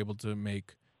Chargers were able to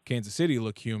make Kansas City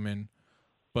look human,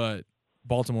 but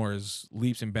Baltimore is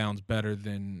leaps and bounds better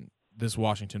than this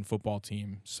Washington football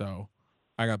team. So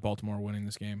I got Baltimore winning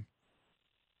this game.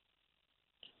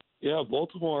 Yeah,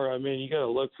 Baltimore, I mean, you got to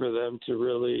look for them to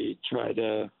really try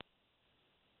to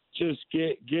just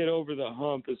get over the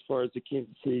hump as far as the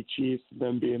Kansas City Chiefs,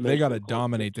 them being. They got to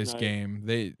dominate this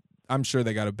game. I'm sure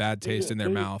they got a bad taste in their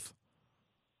mouth.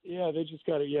 Yeah, they just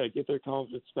got to get their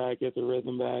confidence back, get their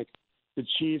rhythm back. The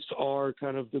Chiefs are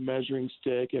kind of the measuring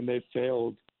stick, and they've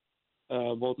failed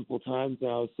multiple times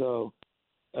now. So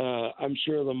I'm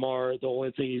sure Lamar, the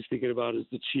only thing he's thinking about is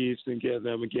the Chiefs and getting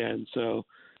them again. So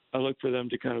I look for them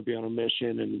to kind of be on a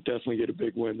mission and definitely get a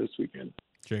big win this weekend.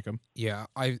 Jacob. Yeah,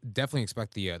 I definitely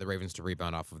expect the Ravens to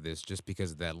rebound off of this just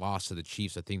because of that loss to the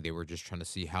Chiefs. I think they were just trying to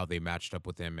see how they matched up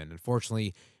with them, and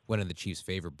unfortunately went in the Chiefs'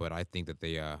 favor. But I think that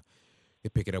they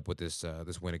pick it up with this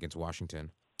win against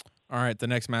Washington. All right, the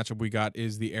next matchup we got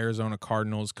is the Arizona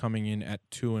Cardinals coming in at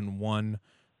 2-1.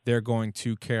 They're going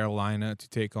to Carolina to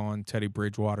take on Teddy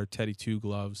Bridgewater, Teddy Two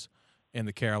Gloves, and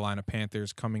the Carolina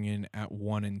Panthers coming in at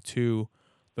 1-2.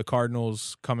 The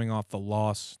Cardinals coming off the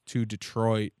loss to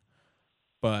Detroit.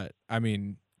 But, I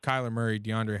mean, Kyler Murray,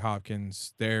 DeAndre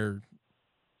Hopkins, I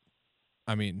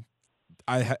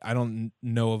don't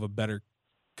know of a better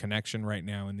connection right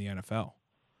now in the NFL.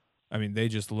 I mean, they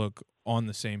just look on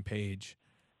the same page.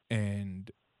 And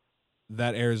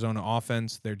that Arizona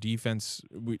offense, their defense,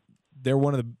 they're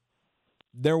one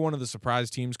of the surprise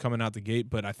teams coming out the gate,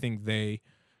 but I think they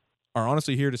are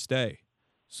honestly here to stay.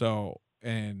 So,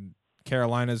 and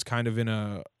Carolina's kind of in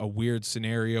a weird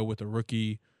scenario with a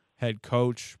rookie head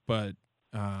coach, but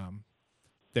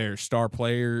their star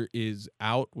player is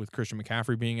out with Christian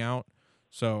McCaffrey being out.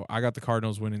 So I got the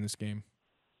Cardinals winning this game.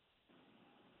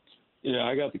 Yeah,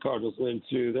 I got the Cardinals win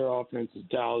too. Their offense is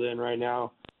dialed in right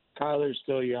now. Kyler's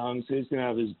still young, so he's gonna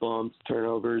have his bumps,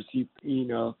 turnovers. He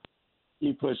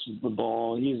pushes the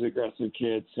ball. He's an aggressive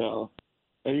kid, so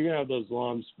and you're gonna have those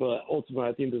lumps. But ultimately,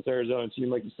 I think this Arizona team,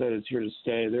 like you said, is here to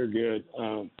stay. They're good.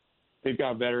 They've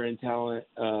got veteran talent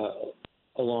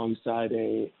alongside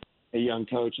a young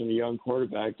coach and a young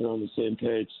quarterback. They're on the same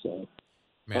page. So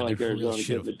Man, I like Arizona to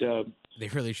get the dub. They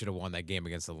really should have won that game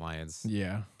against the Lions.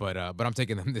 Yeah. But I'm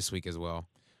taking them this week as well.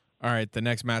 All right, the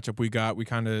next matchup we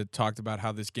kind of talked about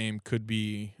how this game could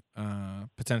be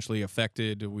potentially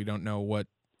affected. We don't know what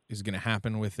is going to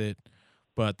happen with it,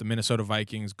 but the Minnesota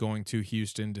Vikings going to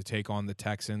Houston to take on the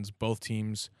Texans. Both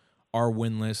teams are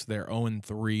winless. They're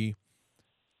 0-3.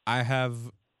 I have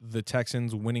the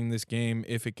Texans winning this game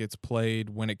if it gets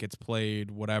played, when it gets played,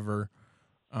 whatever.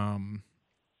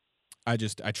 I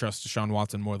trust Deshaun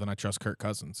Watson more than I trust Kirk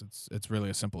Cousins. It's really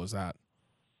as simple as that.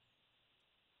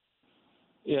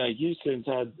 Yeah, Houston's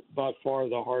had by far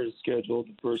the hardest schedule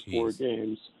the first four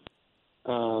games.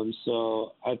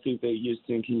 So I think that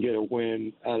Houston can get a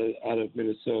win out of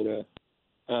Minnesota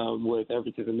with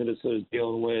everything that Minnesota's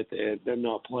dealing with and them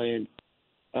not playing,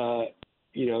 to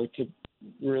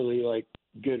really like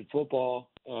good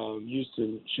football.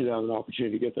 Houston should have an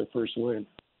opportunity to get their first win.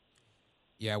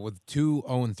 Yeah, with two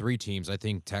 0-3 teams, I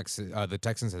think the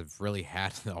Texans have really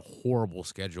had a horrible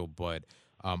schedule, but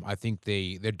I think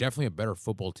they're definitely a better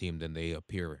football team than they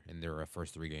appear in their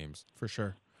first three games. For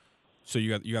sure. So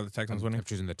you got the Texans winning? I'm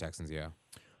choosing the Texans, yeah.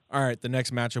 All right, the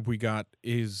next matchup we got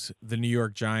is the New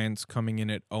York Giants coming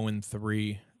in at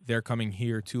 0-3. They're coming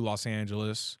here to Los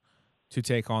Angeles to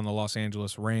take on the Los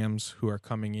Angeles Rams, who are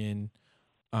coming in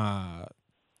at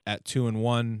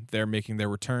 2-1. They're making their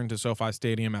return to SoFi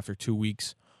Stadium after 2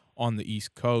 weeks on the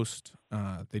East Coast.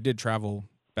 They did travel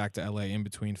back to LA in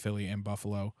between Philly and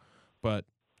Buffalo. But,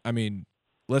 I mean,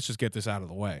 let's just get this out of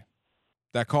the way.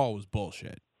 That call was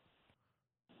bullshit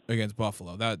against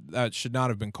Buffalo. That should not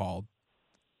have been called.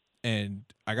 And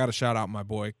I got to shout out my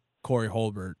boy, Corey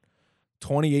Holbert.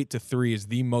 28-3 is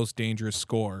the most dangerous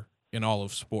score in all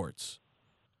of sports.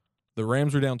 The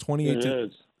Rams were down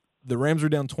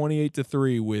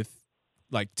 28-3 with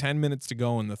like 10 minutes to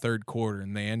go in the third quarter,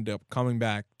 and they end up coming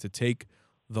back to take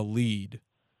the lead.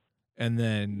 And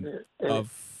then a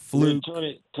fluke.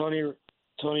 Tony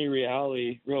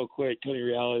Reale, real quick, Tony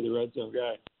Reale, the red zone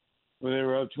guy, when they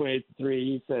were up 28-3,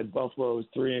 he said Buffalo was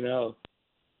 3-0.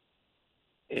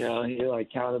 He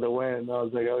like counted the win. I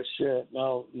was like, oh shit,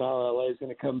 no, LA's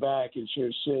gonna come back, and sure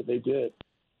as shit, they did.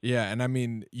 Yeah, and I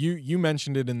mean, you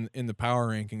mentioned it in the power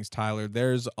rankings, Tyler.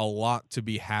 There's a lot to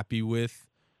be happy with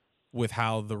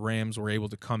how the Rams were able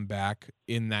to come back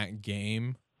in that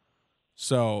game.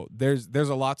 So there's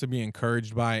a lot to be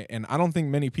encouraged by, and I don't think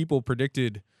many people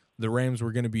predicted the Rams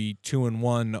were going to be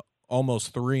 2-1,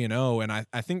 almost 3-0, and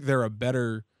I think they're a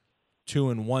better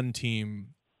 2-1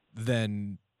 team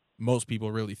than most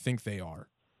people really think they are.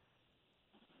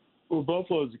 Well,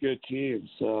 Buffalo's a good team,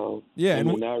 so yeah, I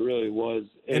mean, that really was.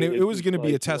 And it was going to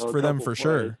be a test for them for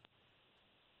sure.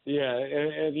 Yeah,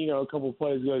 and a couple of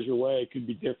plays goes your way, it could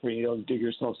be different. You don't dig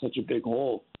yourself such a big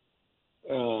hole.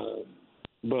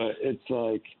 But it's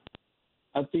like,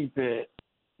 I think that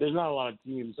there's not a lot of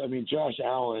teams. I mean, Josh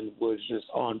Allen was just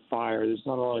on fire. There's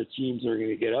not a lot of teams that are going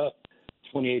to get up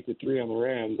 28-3 on the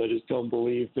Rams. I just don't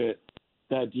believe that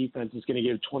defense is going to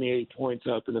give 28 points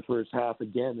up in the first half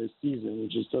again this season.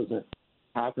 It just doesn't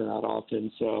happen that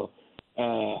often. So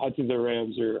I think the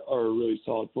Rams are a really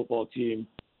solid football team.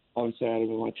 obviously I had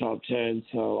them in my top 10,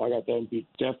 so I got them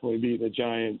definitely beating the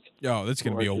Giants. Oh, that's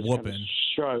going to be a whooping.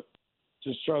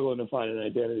 Just struggling to find an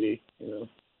identity,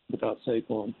 without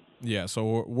Saquon. Yeah,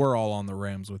 so we're all on the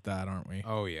Rams with that, aren't we?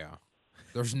 Oh, yeah.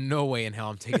 There's no way in hell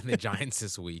I'm taking the Giants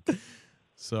this week.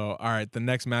 So, all right, the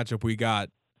next matchup we got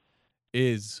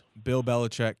is Bill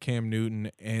Belichick, Cam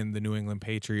Newton, and the New England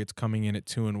Patriots coming in at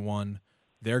 2-1.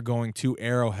 They're going to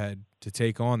Arrowhead to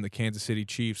take on the Kansas City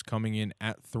Chiefs coming in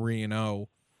at 3-0.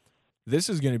 This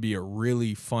is going to be a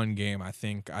really fun game, I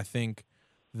think. I think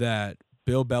that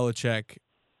Bill Belichick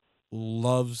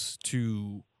loves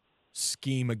to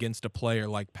scheme against a player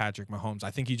like Patrick Mahomes.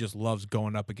 I think he just loves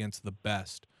going up against the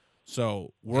best.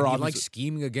 So we're he likes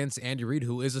scheming against Andy Reid,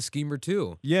 who is a schemer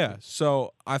too. Yeah,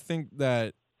 so I think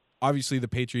that obviously the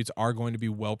Patriots are going to be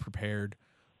well prepared,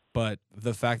 but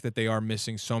the fact that they are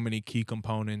missing so many key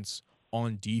components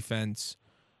on defense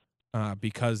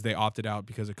because they opted out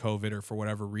because of COVID or for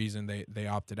whatever reason they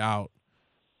opted out,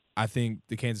 I think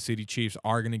the Kansas City Chiefs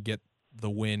are going to get the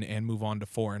win and move on to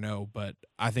 4-0, but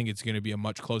I think it's going to be a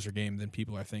much closer game than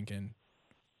people are thinking.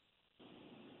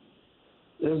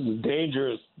 This is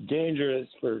dangerous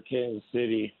for Kansas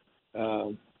City.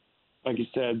 Like you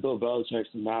said, Bill Belichick's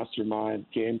a mastermind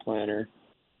game planner.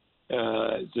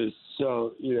 Just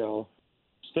so,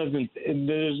 and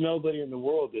there's nobody in the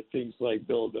world that thinks like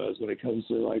Bill does when it comes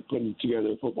to like putting together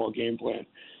a football game plan.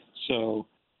 So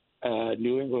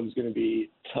New England's going to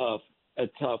be a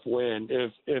tough win.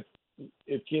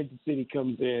 If Kansas City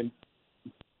comes in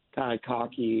kind of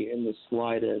cocky in the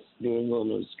slightest, New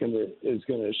England is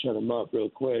gonna shut them up real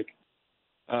quick.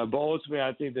 But ultimately,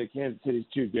 I think that Kansas City's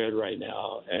too good right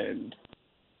now, and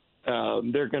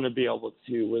they're going to be able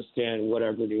to withstand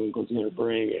whatever New England's going to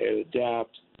bring and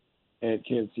adapt, and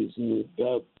Kansas City's moved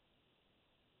up.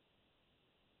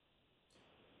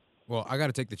 Well, I got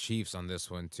to take the Chiefs on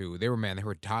this one too. They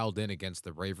were dialed in against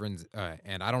the Ravens,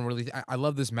 and I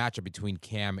love this matchup between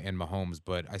Cam and Mahomes,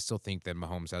 but I still think that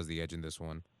Mahomes has the edge in this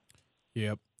one.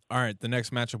 Yep. All right, the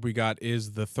next matchup we got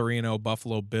is the 3-0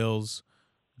 Buffalo Bills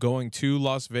going to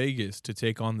Las Vegas to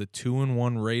take on the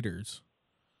 2-1 Raiders.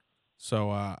 So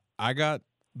I got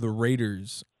the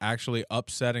Raiders actually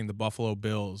upsetting the Buffalo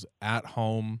Bills at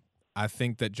home. I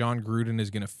think that John Gruden is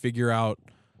going to figure out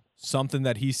something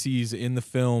that he sees in the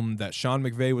film that Sean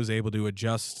McVay was able to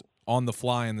adjust on the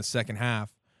fly in the second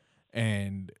half,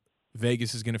 and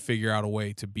Vegas is going to figure out a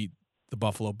way to beat the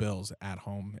Buffalo Bills at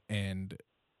home, and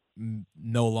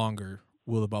no longer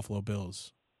will the Buffalo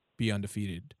Bills be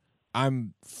undefeated.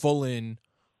 I'm full in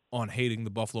on hating the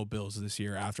Buffalo Bills this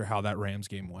year after how that Rams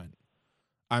game went.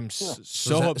 I'm so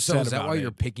upset So is that about why it.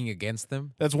 you're picking against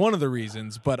them? That's one of the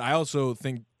reasons, but I also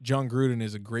think John Gruden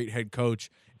is a great head coach,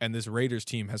 and this Raiders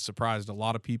team has surprised a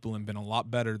lot of people and been a lot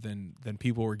better than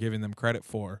people were giving them credit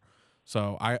for.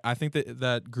 So I think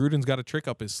that Gruden's got a trick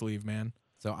up his sleeve, man.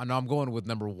 So I know I'm going with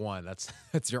number one.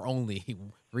 That's your only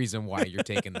reason why you're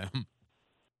taking them.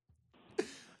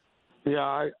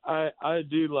 Yeah, I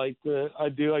do like the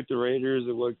Raiders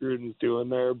and what Gruden's doing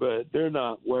there, but they're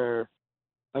not where.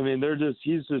 I mean,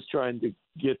 he's just trying to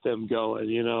get them going.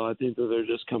 I think that they're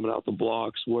just coming out the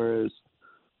blocks, whereas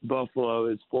Buffalo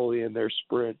is fully in their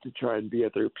sprint to try and be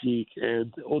at their peak.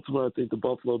 And ultimately, I think the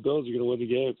Buffalo Bills are going to win the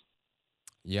game.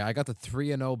 Yeah, I got the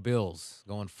 3-0 Bills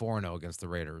going 4-0 against the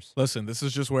Raiders. Listen, this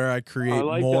is just where I create I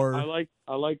like more. I like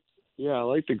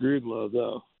the Gruden love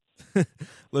though.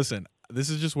 Listen, this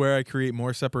is just where I create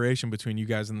more separation between you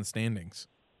guys in the standings.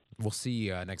 We'll see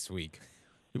next week.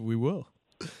 We will.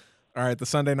 All right, the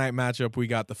Sunday night matchup, we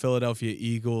got the Philadelphia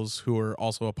Eagles, who are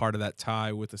also a part of that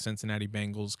tie with the Cincinnati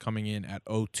Bengals, coming in at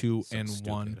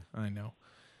 0-2-1. I know.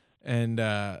 And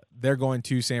they're going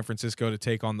to San Francisco to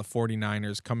take on the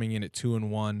 49ers, coming in at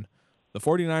 2-1. The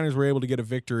 49ers were able to get a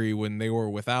victory when they were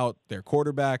without their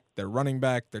quarterback, their running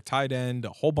back, their tight end,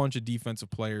 a whole bunch of defensive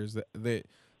players. The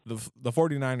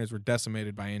 49ers were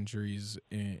decimated by injuries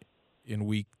in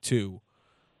week 2.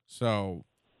 So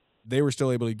they were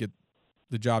still able to get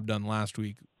the job done last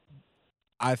week.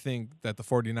 I think that the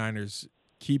 49ers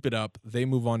keep it up. They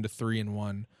move on to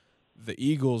 3-1. The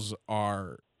Eagles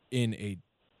are in a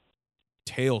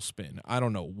tailspin. I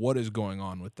don't know what is going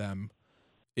on with them.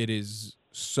 It is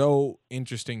so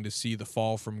interesting to see the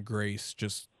fall from grace.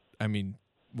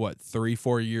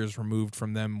 3-4 years removed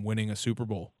from them winning a Super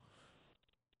Bowl.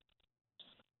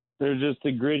 They're just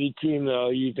a gritty team, though.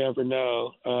 You never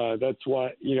know. That's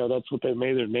why that's what they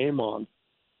made their name on,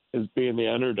 is being the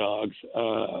underdogs.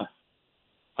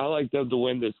 I like them to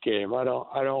win this game. I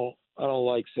don't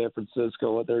like San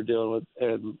Francisco, what they're dealing with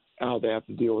and how they have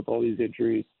to deal with all these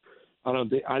injuries. I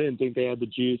didn't think they had the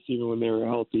juice even when they were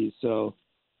healthy. So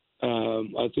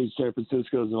I think San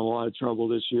Francisco's in a lot of trouble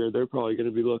this year. They're probably going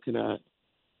to be looking at,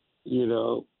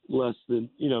 less than,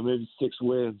 maybe 6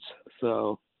 wins.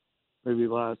 So maybe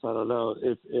less. I don't know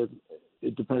if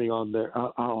depending on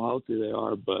how healthy they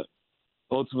are. But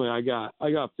ultimately, I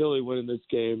got Philly winning this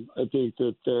game. I think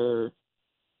that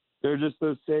they're just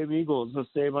those same Eagles, the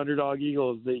same underdog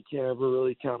Eagles. They can't ever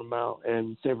really count them out.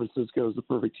 And San Francisco is the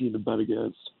perfect team to bet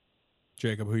against.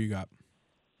 Jacob, who you got?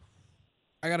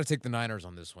 I got to take the Niners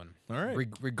on this one. All right.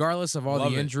 Regardless of all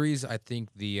Love the it. injuries, I think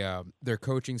their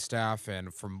coaching staff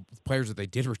and from players that they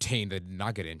did retain that did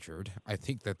not get injured, I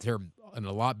think that they're in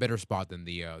a lot better spot than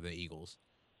the Eagles.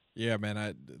 Yeah, man.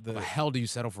 How the hell do you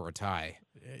settle for a tie?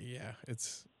 Yeah,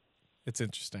 it's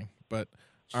interesting. But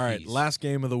all right, Jeez. last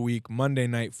game of the week, Monday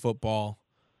Night Football.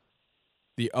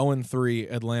 The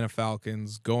 0-3 Atlanta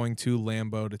Falcons going to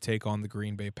Lambeau to take on the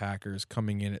Green Bay Packers,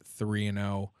 coming in at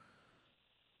 3-0.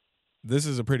 This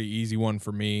is a pretty easy one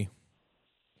for me.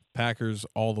 Packers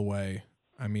all the way.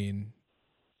 I mean,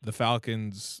 the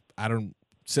Falcons,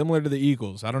 similar to the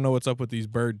Eagles, I don't know what's up with these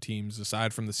bird teams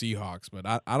aside from the Seahawks, but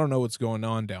I don't know what's going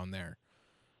on down there.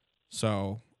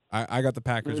 So I got the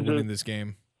Packers winning this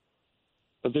game.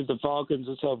 I think the Falcons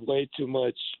just have way too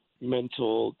much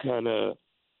mental kind of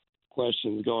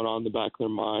questions going on in the back of their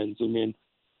minds. I mean,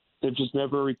 they've just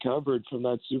never recovered from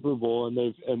that Super Bowl, and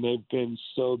they've been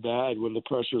so bad when the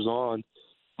pressure's on,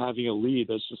 having a lead.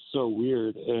 That's just so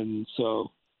weird. And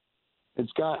so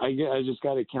I just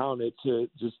got to count it to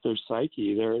just their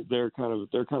psyche. They're kind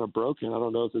of broken. I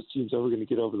don't know if this team's ever going to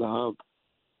get over the hump.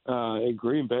 And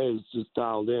Green Bay is just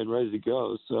dialed in, ready to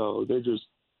go. So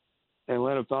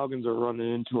Atlanta Falcons are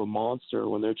running into a monster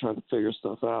when they're trying to figure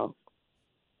stuff out.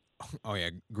 Oh, yeah,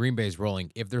 Green Bay's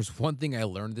rolling. If there's one thing I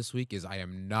learned this week is I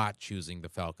am not choosing the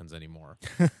Falcons anymore.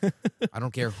 I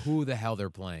don't care who the hell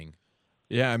they're playing.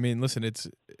 Yeah, I mean, listen,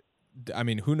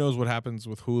 who knows what happens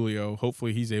with Julio?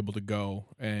 Hopefully he's able to go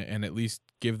and at least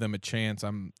give them a chance.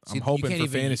 I'm hoping for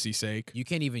fantasy sake. You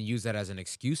can't even use that as an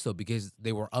excuse, though, because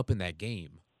they were up in that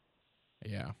game.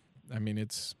 Yeah, I mean,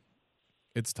 it's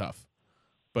tough.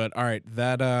 But all right,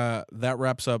 that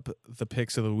wraps up the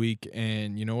picks of the week,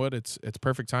 and you know what? It's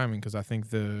perfect timing because I think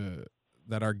that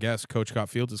our guest, Coach Scott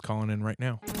Fields, is calling in right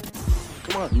now.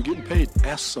 Come on, you're getting paid.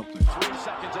 Ask something. 3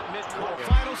 seconds at midcourt.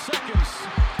 Final seconds.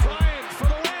 Bryant for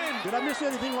the win. Did I miss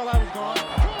anything while I was gone?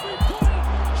 Kobe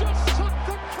Bryant just sucked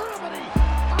the gravity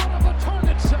out of the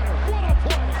target center. What a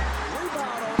play.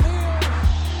 Rebound O'Neal.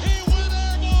 He went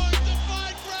airborne,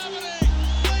 defied gravity,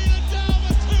 laid it down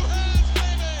with 2 hands,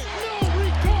 baby. No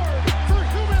regard for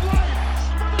human life.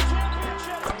 For the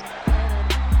championship. And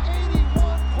an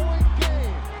 81-point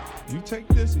game. You take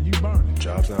this and you burn it.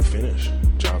 Job's not finished.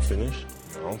 Job finished?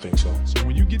 I don't think so. So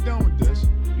when you get done with this,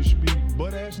 you should be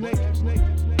butt-ass naked.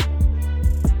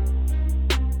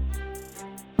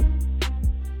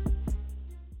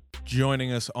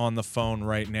 Joining us on the phone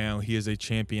right now, he is a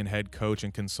champion head coach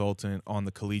and consultant on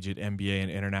the collegiate, NBA, and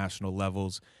international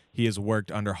levels. He has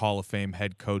worked under Hall of Fame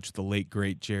head coach, the late,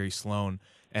 great Jerry Sloan,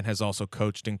 and has also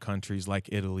coached in countries like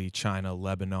Italy, China,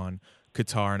 Lebanon,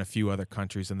 Qatar, and a few other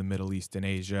countries in the Middle East and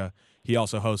Asia. He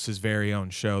also hosts his very own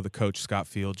show, the Coach Scott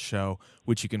Fields Show,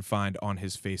 which you can find on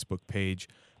his Facebook page.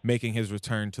 Making his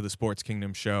return to the Sports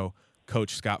Kingdom show,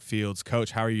 Coach Scott Fields.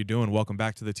 Coach, how are you doing? Welcome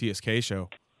back to the TSK show.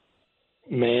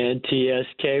 Man,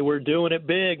 TSK, we're doing it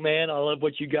big, man. I love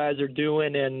what you guys are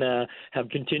doing and have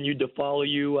continued to follow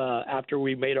you after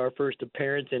we made our first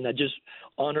appearance, and I'm just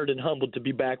honored and humbled to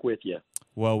be back with you.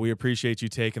 Well, we appreciate you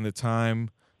taking the time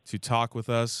to talk with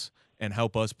us and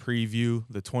help us preview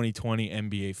the 2020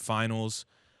 NBA Finals.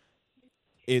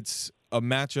 It's a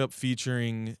matchup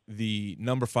featuring the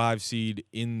number 5 seed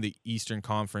in the Eastern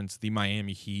Conference, the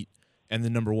Miami Heat, and the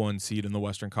number 1 seed in the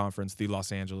Western Conference, the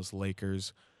Los Angeles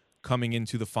Lakers. Coming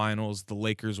into the finals, the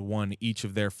Lakers won each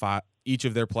of their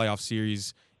playoff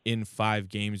series in 5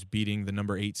 games, beating the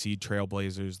number 8 seed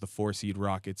Trailblazers, the 4 seed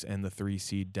Rockets, and the 3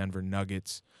 seed Denver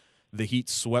Nuggets. The Heat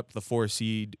swept the 4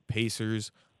 seed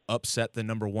Pacers, upset the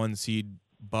number 1 seed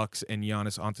Bucks and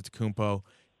Giannis Antetokounmpo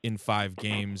in 5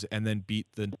 games, and then beat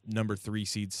the number 3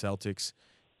 seed Celtics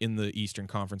in the Eastern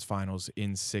Conference Finals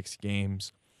in 6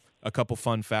 games. A couple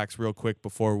fun facts real quick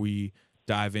before we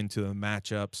dive into the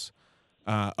matchups.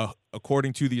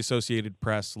 According to the Associated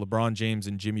Press, LeBron James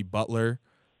and Jimmy Butler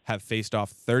have faced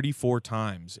off 34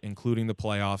 times, including the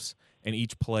playoffs, and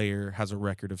each player has a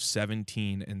record of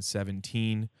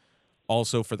 17-17.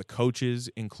 Also, for the coaches,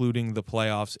 including the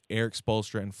playoffs, Eric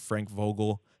Spoelstra and Frank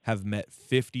Vogel have met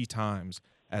 50 times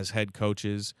as head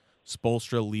coaches.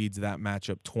 Spoelstra leads that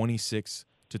matchup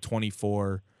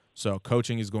 26-24. So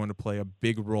coaching is going to play a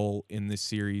big role in this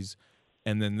series.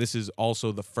 And then this is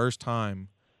also the first time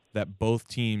that both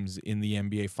teams in the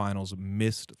NBA Finals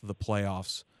missed the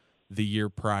playoffs the year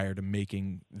prior to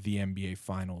making the NBA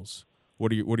Finals.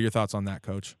 What are your thoughts on that,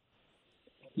 Coach?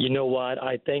 You know what?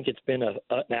 I think it's been an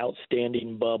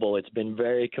outstanding bubble. It's been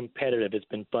very competitive. It's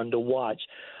been fun to watch.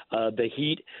 The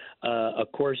Heat, of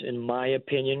course, in my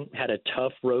opinion, had a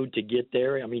tough road to get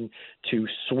there. I mean, to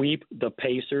sweep the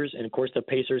Pacers, and of course the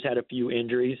Pacers had a few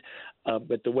injuries,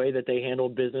 but the way that they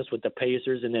handled business with the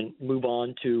Pacers and then move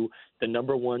on to the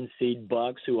number 1 seed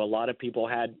Bucks, who a lot of people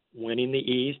had winning the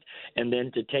East, and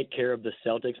then to take care of the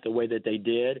Celtics the way that they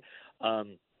did,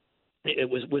 it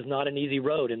was not an easy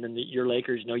road. And then your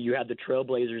Lakers, you had the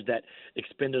Trailblazers that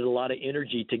expended a lot of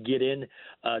energy to get in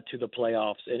to the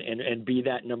playoffs and be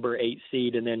that number 8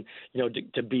 seed. And then,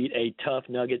 to beat a tough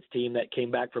Nuggets team that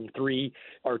came back from 3-1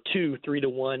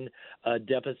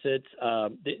 deficits,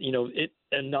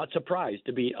 and not surprised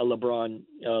to be a LeBron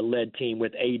led team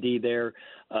with AD there,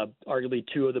 arguably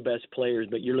 2 of the best players,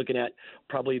 but you're looking at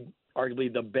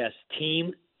arguably the best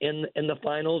team in the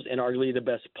finals and arguably the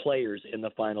best players in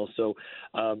the finals. So,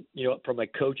 from a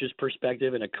coach's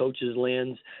perspective and a coach's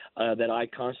lens that I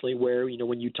constantly wear,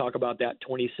 when you talk about that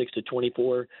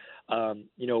 26-24,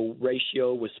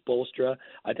 ratio with Spoelstra,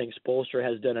 I think Spoelstra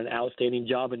has done an outstanding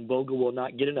job, and Vogel will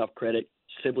not get enough credit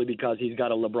simply because he's got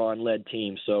a LeBron-led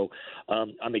team. So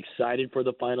I'm excited for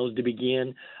the finals to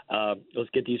begin. Let's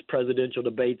get these presidential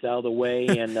debates out of the way,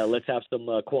 and let's have some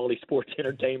quality sports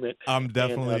entertainment. I'm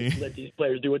definitely and, let these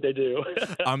players do what they do.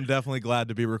 I'm definitely glad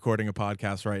to be recording a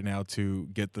podcast right now to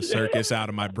get the circus out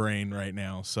of my brain right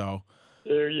now. So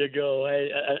there you go.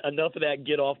 Hey, enough of that.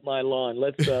 Get off my lawn.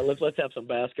 Let's have some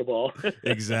basketball.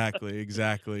 Exactly.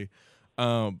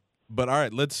 But all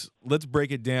right, let's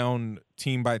break it down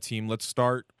team by team. Let's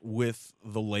start with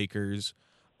the Lakers.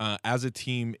 As a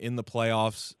team in the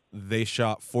playoffs, they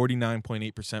shot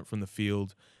 49.8% from the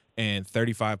field and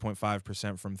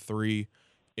 35.5% from 3.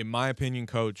 In my opinion,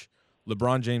 Coach,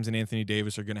 LeBron James and Anthony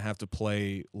Davis are going to have to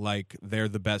play like they're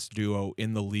the best duo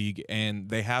in the league, and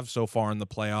they have so far in the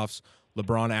playoffs.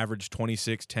 LeBron averaged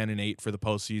 26, 10, and 8 for the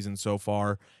postseason so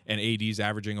far, and AD's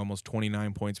averaging almost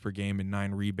 29 points per game and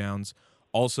 9 rebounds.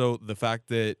 Also, the fact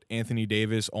that Anthony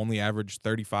Davis only averaged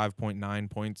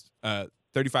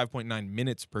 35.9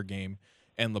 minutes per game,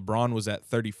 and LeBron was at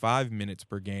 35 minutes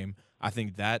per game, I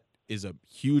think that is a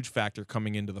huge factor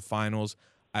coming into the finals.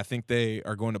 I think they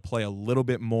are going to play a little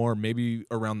bit more, maybe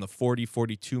around the 40,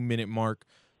 42-minute mark,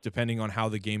 depending on how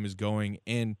the game is going.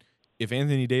 And if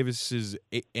Anthony Davis's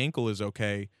ankle is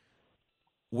okay,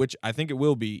 which I think it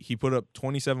will be, he put up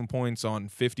 27 points on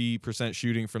 50%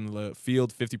 shooting from the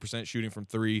field, 50% shooting from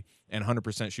 3, and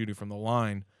 100% shooting from the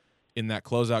line in that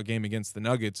closeout game against the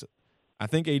Nuggets. I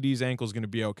think AD's ankle is going to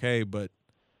be okay, but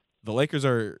the Lakers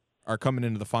are coming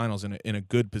into the finals in a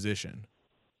good position.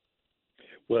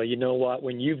 Well, you know what?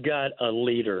 When you've got a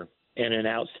leader and an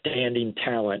outstanding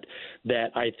talent that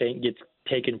I think gets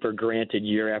taken for granted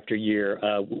year after year,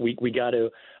 we got to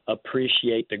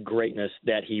appreciate the greatness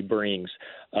that he brings.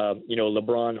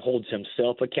 LeBron holds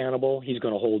himself accountable. He's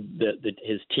going to hold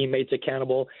his teammates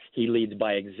accountable. He leads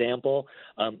by example.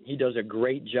 He does a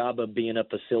great job of being a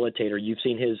facilitator. You've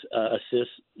seen his assist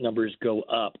numbers go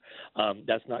up.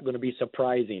 That's not going to be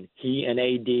surprising. He and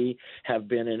AD have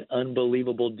been an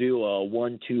unbelievable duo, a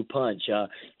 1-2 punch.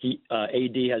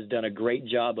 AD has done a great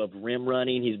job of rim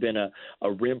running. He's been a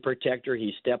rim protector.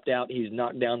 He's stepped out. He's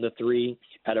knocked down the 3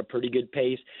 at a pretty good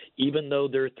pace. Even though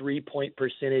their 3-point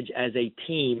percentage as a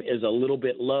team is a little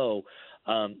bit low,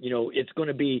 it's going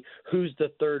to be who's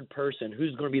the third person,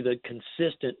 who's going to be the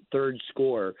consistent third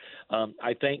scorer.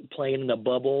 I think playing in the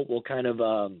bubble will kind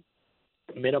of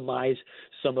minimize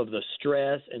some of the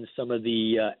stress and some of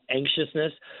the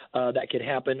anxiousness that could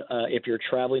happen if you're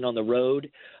traveling on the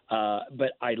road.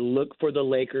 But I look for the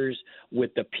Lakers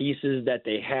with the pieces that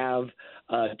they have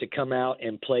to come out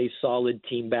and play solid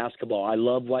team basketball. I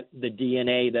love what the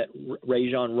DNA that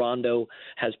Rajon Rondo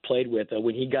has played with.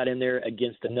 When he got in there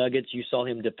against the Nuggets, you saw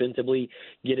him defensively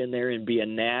get in there and be a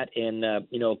gnat and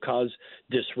cause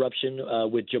disruption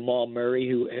with Jamal Murray,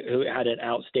 who had an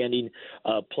outstanding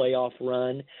playoff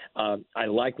run. I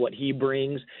like what he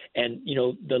brings, and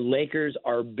the Lakers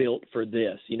are built for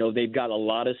this. They've got a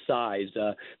lot of size.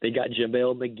 They got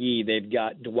JaVale McGee. They've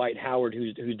got Dwight Howard,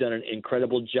 who's done an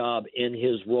incredible job in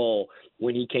his role.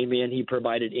 When he came in, he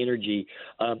provided energy.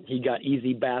 He got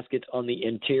easy baskets on the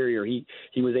interior. He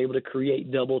was able to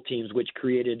create double teams, which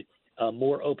created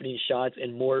more opening shots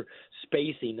and more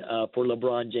spacing for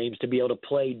LeBron James to be able to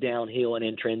play downhill and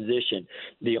in transition.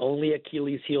 The only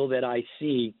Achilles heel that I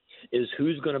see is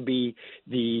who's going to be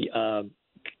the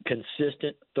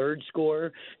consistent third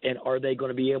scorer, and are they going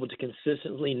to be able to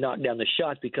consistently knock down the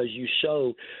shots? Because you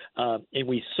show, and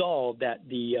we saw that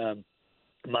the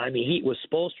Miami Heat with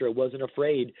Spoelstra wasn't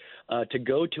afraid to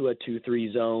go to a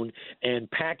 2-3 zone and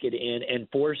pack it in and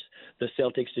force the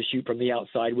Celtics to shoot from the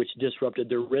outside, which disrupted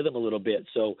their rhythm a little bit.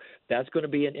 So that's going to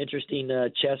be an interesting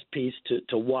chess piece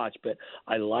to watch. But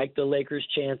I like the Lakers'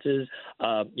 chances.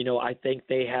 I think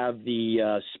they have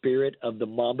the spirit of the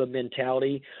Mamba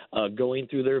mentality going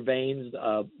through their veins.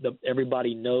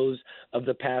 Everybody knows of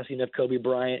the passing of Kobe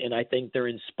Bryant, and I think they're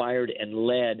inspired and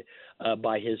led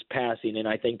by his passing, and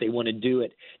I think they want to do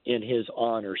it in his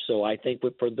honor. So I think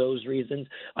for those reasons,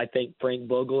 I think Frank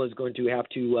Vogel is going to have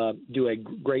to do a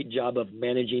great job of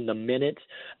managing the minutes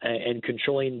and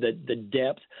controlling the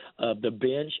depth of the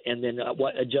bench, and then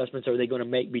what adjustments are they going to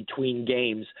make between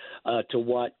games to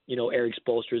what Eric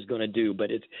Spoelstra is going to do. But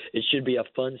it should be a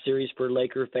fun series for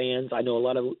Laker fans. I know a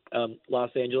lot of Los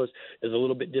Angeles is a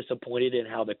little bit disappointed in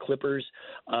how the Clippers,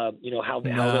 how they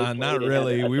not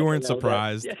really. We weren't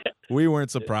surprised. We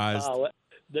weren't surprised.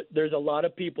 There's a lot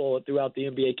of people throughout the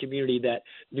NBA community that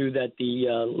knew that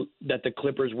the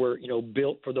Clippers were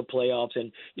built for the playoffs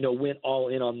and went all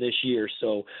in on this year.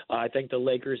 So I think the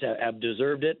Lakers have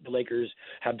deserved it. The Lakers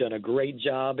have done a great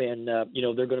job, and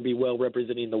they're going to be well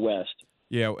representing the West.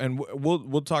 Yeah, and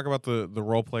we'll talk about the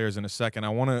role players in a second. I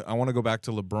want to go back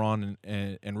to LeBron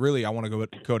and really I want to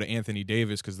go to Anthony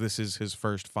Davis, because this is his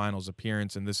first finals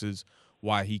appearance, and this is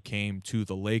why he came to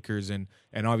the Lakers. And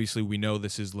obviously we know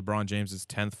this is LeBron James's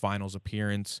 10th finals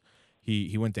appearance.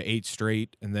 He went to 8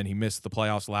 straight, and then he missed the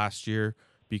playoffs last year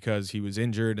because he was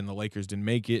injured and the Lakers didn't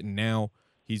make it, and now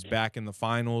he's back in the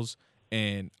finals.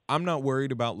 And I'm not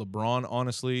worried about LeBron,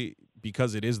 honestly,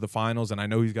 because it is the finals, and I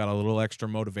know he's got a little extra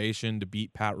motivation to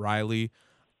beat Pat Riley.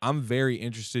 I'm very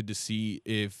interested to see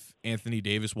if Anthony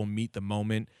Davis will meet the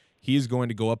moment. He is going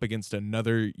to go up against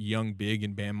another young big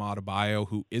in Bam Adebayo,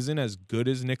 who isn't as good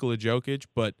as Nikola Jokic,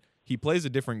 but he plays a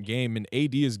different game, and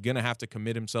AD is going to have to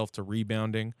commit himself to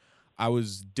rebounding. I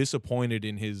was disappointed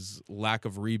in his lack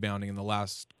of rebounding in the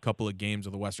last couple of games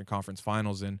of the Western Conference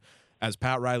Finals, and as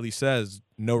Pat Riley says,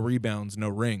 no rebounds, no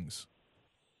rings.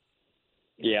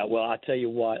 Yeah, well, I tell you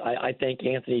what, I think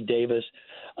Anthony Davis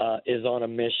is on a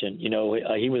mission.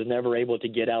 He was never able to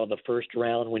get out of the first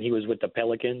round when he was with the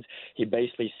Pelicans. He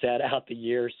basically sat out the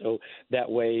year, so that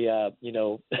way,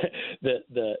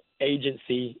 the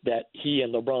agency that he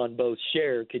and LeBron both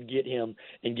share could get him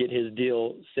and get his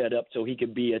deal set up so he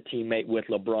could be a teammate with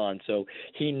LeBron. So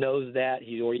he knows that.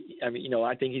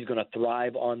 I think he's going to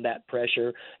thrive on that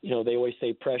pressure. They always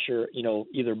say pressure,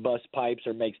 either busts pipes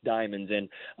or makes diamonds, and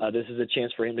this is a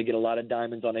chance for him to get a lot of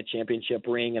diamonds on a championship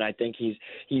ring, and I think he's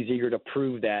eager to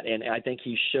prove that, and I think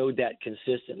he showed that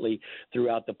consistently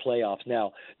throughout the playoffs.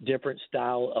 Now, different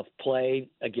style of play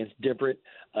against different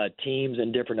teams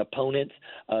and different opponents.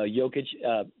 Jokic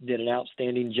did an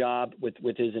outstanding job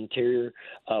with his interior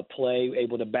play,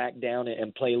 able to back down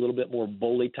and play a little bit more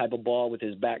bully type of ball with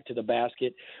his back to the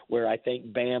basket, where I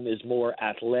think Bam is more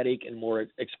athletic and more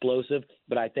explosive.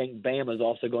 But I think Bam is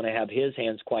also going to have his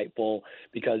hands quite full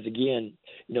because, again,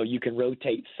 you can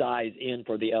rotate size in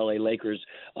for the LA Lakers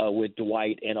with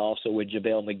Dwight and also with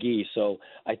JaVale McGee. So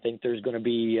I think there's going to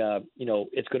be,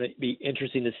 it's going to be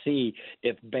interesting to see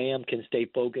if Bam can stay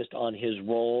focused on his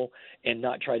role and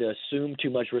not try to assume too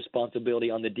much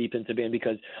responsibility on the defensive end,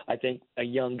 because I think a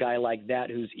young guy like that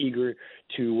who's eager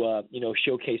to,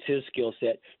 showcase his skill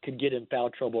set could get in foul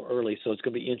trouble early. So it's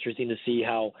going to be interesting to see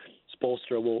how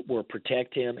Spoelstra will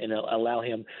protect him and allow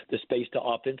him the space to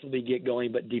offensively get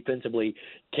going, but defensively,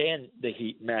 can the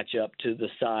Heat match up to the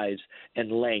size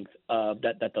and length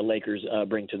that the Lakers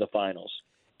bring to the finals?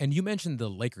 And you mentioned the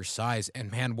Lakers' size, and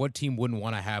man, what team wouldn't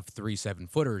want to have 3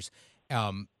 7-footers?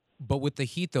 But with the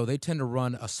Heat, though, they tend to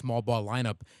run a small ball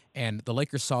lineup, and the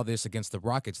Lakers saw this against the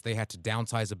Rockets. They had to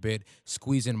downsize a bit,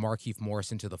 squeeze in Markieff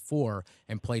Morris into the 4,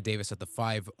 and play Davis at the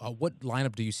 5. What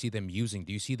lineup do you see them using?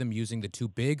 Do you see them using the 2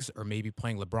 bigs, or maybe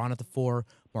playing LeBron at the 4,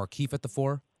 Markieff at the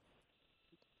 4?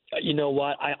 You know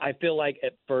what? I feel like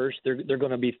at first they're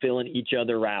going to be filling each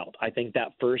other out. I think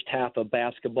that first half of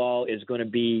basketball is going to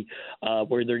be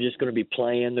where they're just going to be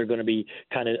playing. They're going to be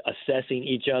kind of assessing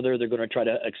each other. They're going to try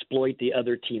to exploit the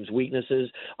other team's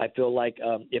weaknesses. I feel like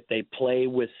if they play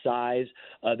with size,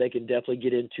 they can definitely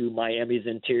get into Miami's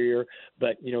interior.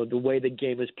 But, the way the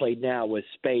game is played now with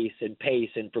space and pace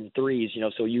and from threes,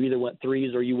 so you either want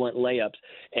threes or you want layups.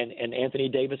 And Anthony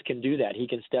Davis can do that. He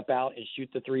can step out and shoot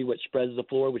the 3, which spreads the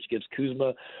floor, which gives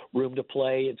Kuzma room to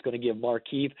play. It's going to give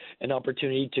Markieff an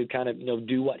opportunity to kind of,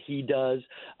 do what he does.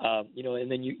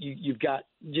 And then you've got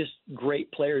just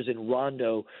great players in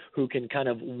Rondo who can kind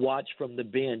of watch from the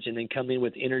bench and then come in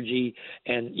with energy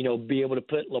and, be able to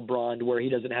put LeBron where he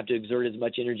doesn't have to exert as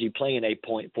much energy playing a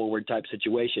point forward type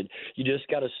situation. You just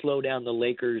got to slow down the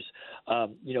Lakers,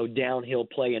 downhill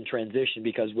play and transition,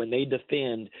 because when they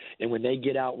defend and when they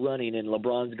get out running and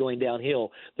LeBron's going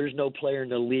downhill, there's no player in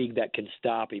the league that can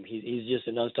stop him. He's just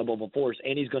an unstoppable force,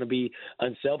 and he's going to be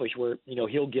unselfish where,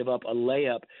 he'll give up a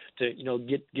layup to,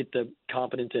 get the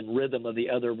confidence and rhythm of the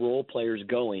other role players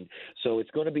going. So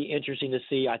it's going to be interesting to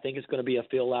see. I think it's going to be a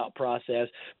fill-out process,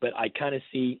 but I kind of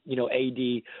see,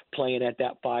 AD playing at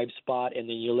that 5 spot, and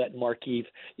then you let Markieff,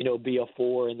 be a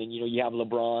 4, and then, you have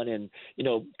LeBron and,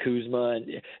 Kuzma. And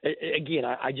again,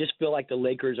 I just feel like the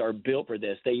Lakers are built for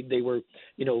this. They were,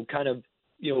 kind of,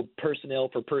 personnel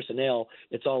for personnel.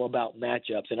 It's all about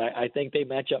matchups. And I think they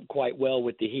match up quite well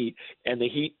with the Heat. And the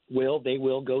Heat will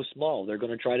go small. They're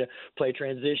going to try to play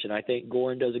transition. I think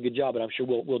Goran does a good job, and I'm sure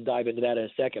we'll dive into that in a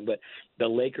second. But the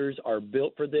Lakers are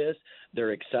built for this.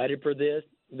 They're excited for this.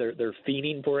 They're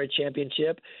fiending for a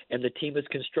championship, and the team is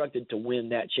constructed to win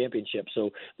that championship. So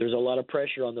there's a lot of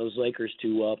pressure on those Lakers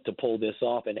to pull this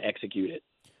off and execute it.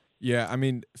 Yeah, I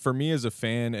mean, for me as a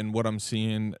fan and what I'm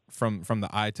seeing from the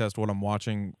eye test, what I'm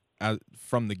watching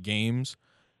from the games,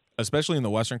 especially in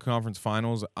the Western Conference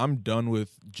Finals, I'm done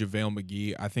with JaVale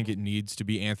McGee. I think it needs to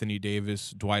be Anthony Davis,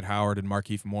 Dwight Howard, and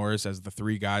Markieff Morris as the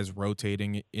 3 guys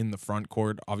rotating in the front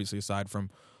court, obviously aside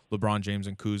from LeBron James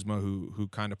and Kuzma, who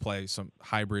kind of play some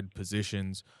hybrid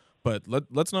positions. But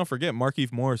let's not forget,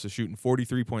 Markieff Morris is shooting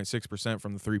 43.6%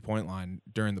 from the three-point line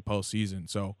during the postseason.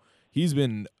 So he's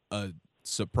been a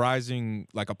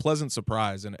pleasant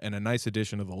surprise and a nice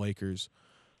addition to the Lakers.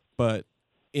 But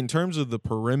in terms of the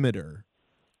perimeter,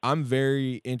 I'm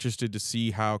very interested to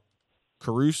see how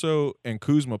Caruso and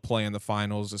Kuzma play in the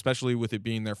finals, especially with it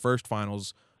being their first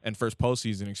finals and first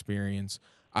postseason experience.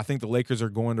 I think the Lakers are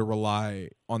going to rely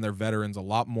on their veterans a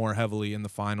lot more heavily in the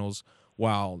finals,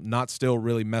 while not still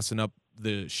really messing up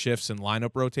the shifts and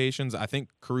lineup rotations. I think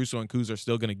Caruso and Kuz are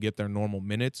still going to get their normal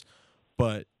minutes,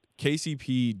 but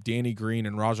KCP, Danny Green,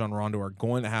 and Rajon Rondo are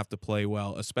going to have to play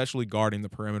well, especially guarding the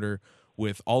perimeter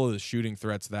with all of the shooting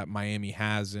threats that Miami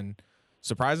has. And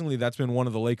surprisingly, that's been one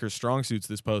of the Lakers' strong suits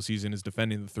this postseason, is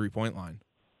defending the three-point line.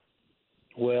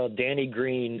 Well, Danny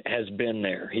Green has been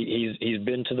there. He's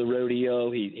been to the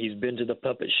rodeo. He's been to the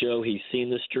puppet show. He's seen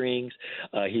the strings.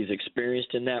 He's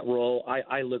experienced in that role.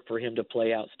 I look for him to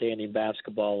play outstanding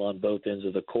basketball on both ends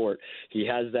of the court. He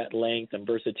has that length and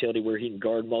versatility where he can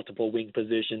guard multiple wing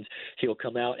positions. He'll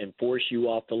come out and force you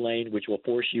off the lane, which will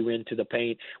force you into the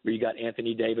paint where you got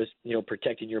Anthony Davis,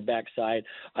 protecting your backside.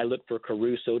 I look for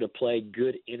Caruso to play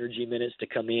good energy minutes to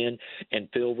come in and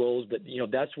fill roles. But,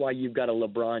 that's why you've got a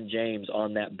LeBron James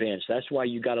on that bench. That's why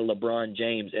you got a LeBron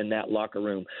James in that locker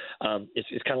room.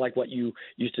 It's kind of like what you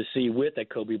used to see with a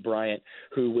Kobe Bryant,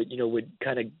 who would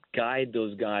kind of guide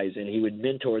those guys, and he would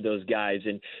mentor those guys,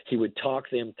 and he would talk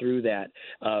them through that.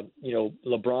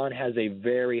 LeBron has a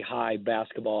very high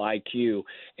basketball IQ,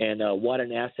 and what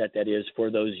an asset that is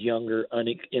for those younger,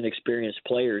 inexperienced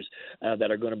players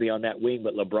that are going to be on that wing.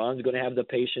 But LeBron's going to have the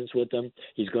patience with them.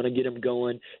 He's going to get them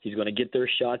going. He's going to get their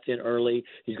shots in early.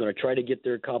 He's going to try to get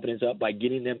their confidence up by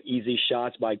getting them easy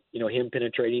shots, by him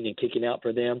penetrating and kicking out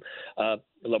for them.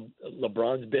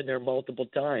 LeBron's been there multiple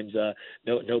times.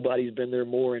 Nobody's been there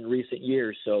more in recent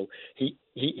years. So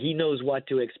he knows what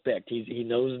to expect. He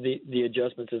knows the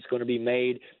adjustments that's going to be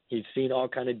made. He's seen all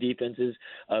kind of defenses.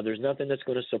 There's nothing that's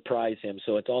going to surprise him.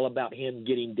 So it's all about him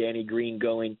getting Danny Green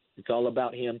going. It's all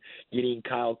about him getting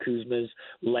Kyle Kuzma's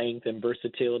length and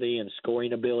versatility and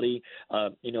scoring ability,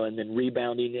 and then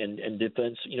rebounding and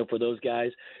defense, for those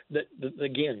guys.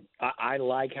 Again, I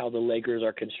like how the Lakers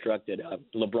are constructed.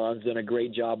 LeBron's done a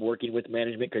great job working with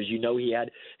management because he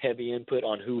had heavy input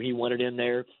on who he wanted in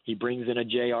there. He brings in a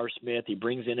J.R. Smith. He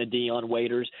brings in a Dion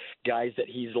Waiters, guys that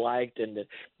he's liked and the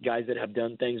guys that have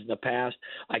done things in the past.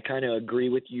 I kind of agree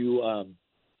with you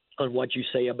on what you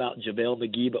say about JaVale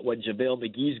McGee, but what JaVale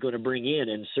McGee is going to bring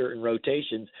in certain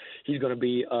rotations, he's going to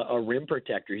be a rim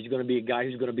protector. He's going to be a guy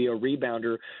who's going to be a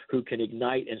rebounder who can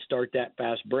ignite and start that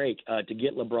fast break to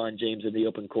get LeBron James in the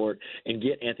open court and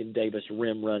get Anthony Davis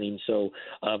rim running. So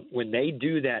when they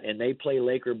do that and they play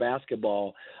Laker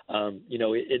basketball,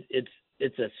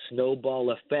 it's a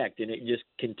snowball effect, and it just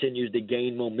continues to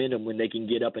gain momentum when they can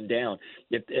get up and down.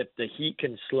 If the Heat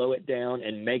can slow it down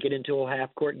and make it into a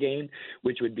half-court game,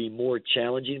 which would be more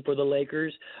challenging for the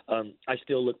Lakers, I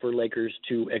still look for Lakers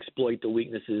to exploit the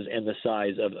weaknesses and the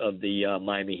size of the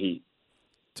Miami Heat.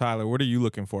 Tyler, what are you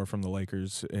looking for from the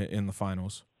Lakers in the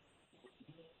finals?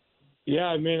 Yeah,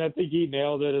 I mean, I think he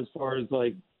nailed it as far as,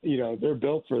 they're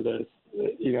built for this.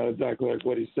 exactly like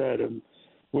what he said. And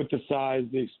with the size,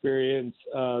 the experience,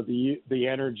 the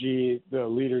energy, the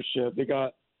leadership,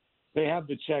 they have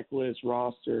the checklist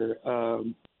roster.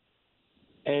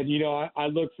 I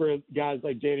look for guys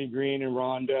like Danny Green and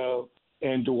Rondo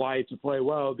and Dwight to play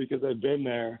well because I've been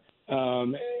there.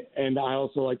 And I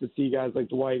also like to see guys like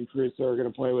Dwight and Caruso are going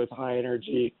to play with high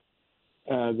energy.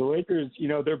 The Lakers,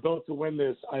 they're built to win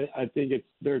this. I think it's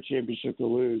their championship to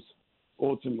lose,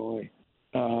 ultimately.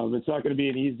 It's not going to be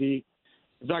an easy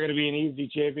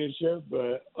championship,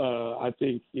 but I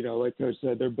think, like Coach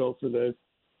said, they're built for this.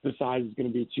 The size is going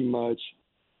to be too much.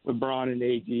 LeBron and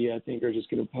AD, I think, are just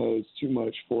going to pose too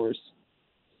much force.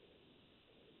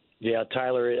 Yeah,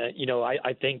 Tyler,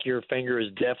 I think your finger is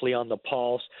definitely on the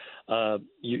pulse.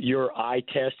 Your eye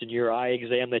test and your eye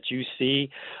exam that you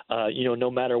see, no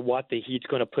matter what the Heat's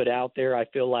going to put out there, I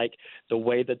feel like the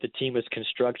way that the team is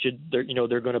constructed,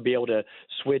 they're going to be able to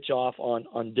switch off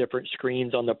on different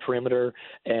screens on the perimeter.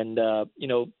 And,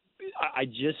 I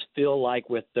just feel like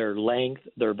with their length,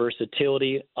 their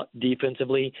versatility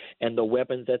defensively, and the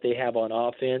weapons that they have on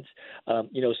offense,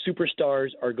 superstars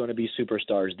are going to be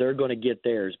superstars. They're going to get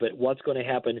theirs. But what's going to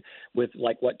happen with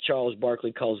like what Charles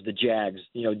Barkley calls the Jags,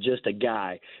 just a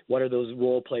guy? What are those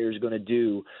role players going to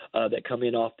do that come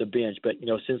in off the bench? But,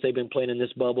 since they've been playing in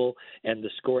this bubble and the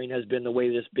scoring has been the way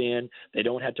it's been, they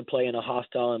don't have to play in a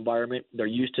hostile environment. They're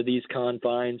used to these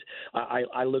confines.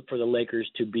 I look for the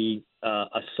Lakers to be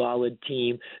a solid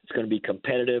team. It's going to be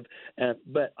competitive,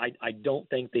 but I don't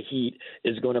think the Heat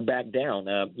is going to back down.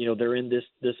 They're in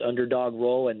this underdog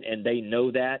role, and they know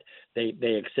that.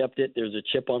 They accept it. There's a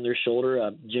chip on their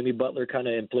shoulder. Jimmy Butler kind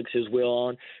of inflicts his will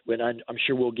on, but I'm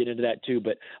sure we'll get into that too.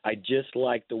 But I just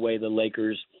like the way the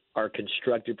Lakers are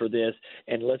constructed for this.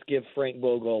 And let's give Frank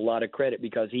Vogel a lot of credit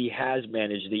because he has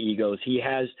managed the egos. He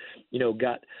has,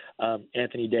 got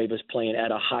Anthony Davis playing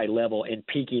at a high level and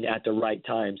peaking at the right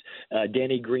times.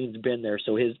 Danny Green's been there,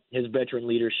 so his veteran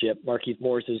leadership. Markieff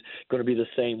Morris is going to be the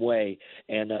same way.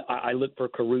 And I look for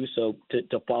Caruso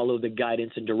to follow the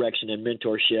guidance and direction and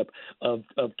mentorship of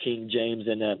King James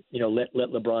and, let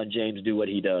LeBron James do what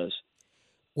he does.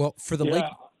 Well, for the Go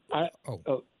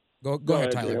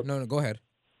ahead, Tyler. Jacob. No, go ahead.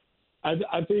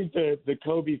 I think that the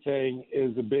Kobe thing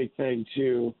is a big thing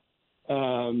too.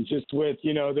 Just with,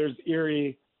 there's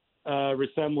eerie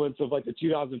resemblance of like the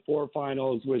 2004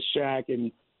 finals with Shaq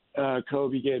and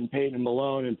Kobe getting Peyton and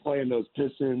Malone and playing those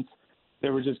Pistons.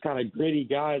 They were just kind of gritty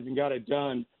guys and got it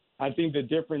done. I think the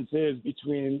difference is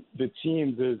between the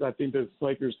teams is I think this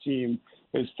Lakers team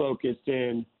is focused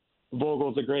in.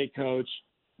 Vogel's a great coach.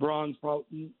 Braun's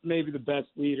probably maybe the best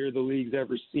leader the league's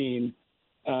ever seen.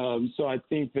 So I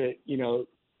think that,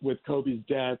 with Kobe's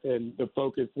death and the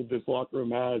focus that this locker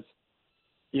room has,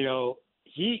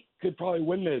 he could probably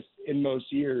win this in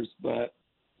most years, but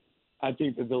I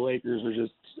think that the Lakers are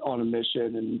just on a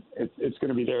mission and it's going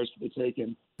to be theirs for the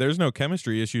taking. There's no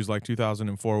chemistry issues like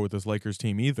 2004 with this Lakers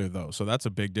team either, though. So that's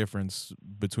a big difference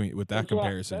with that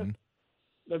comparison.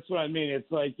 That's what I mean.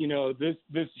 It's like,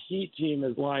 this Heat team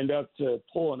is lined up to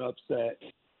pull an upset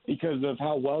because of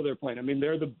how well they're playing. I mean,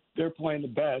 they're playing the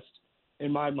best,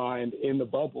 in my mind, in the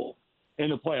bubble, in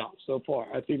the playoffs so far.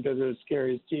 I think they're the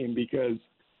scariest team because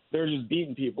they're just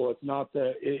beating people. It's not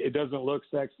that it doesn't look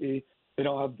sexy. They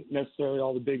don't have necessarily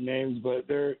all the big names, but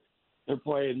they're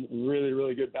playing really,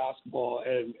 really good basketball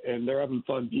and they're having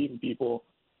fun beating people.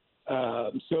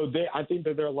 So I think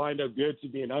that they're lined up good to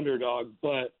be an underdog,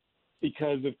 but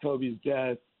because of Kobe's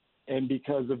death and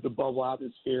because of the bubble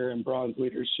atmosphere and Braun's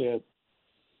leadership,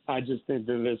 I just think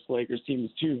that this Lakers team is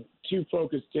too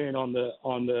focused in on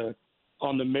the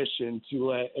mission to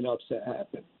let an upset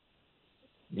happen.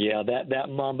 Yeah, that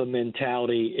Mamba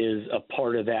mentality is a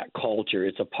part of that culture.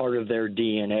 It's a part of their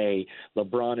DNA.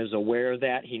 LeBron is aware of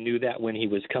that. He knew that when he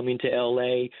was coming to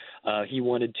L.A. He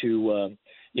wanted to,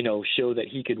 show that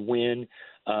he could win.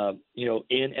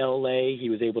 In L.A., he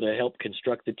was able to help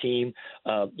construct the team,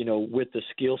 with the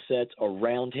skill sets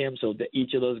around him so that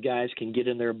each of those guys can get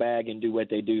in their bag and do what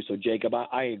they do. So, Jacob,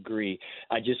 I agree.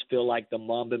 I just feel like the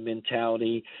Mamba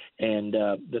mentality and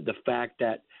the fact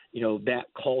that, that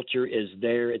culture is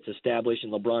there, it's established,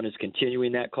 and LeBron is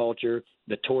continuing that culture.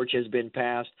 The torch has been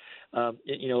passed,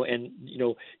 even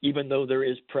though there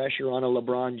is pressure on a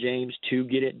LeBron James to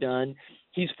get it done,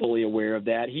 he's fully aware of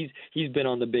that. He's been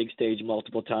on the big stage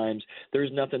multiple times.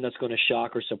 There's nothing that's going to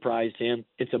shock or surprise him.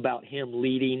 It's about him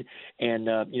leading and,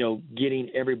 getting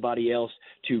everybody else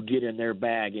to get in their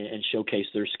bag and showcase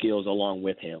their skills along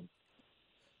with him.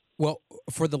 Well,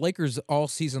 for the Lakers all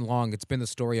season long, it's been the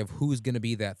story of who's going to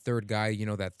be that third guy,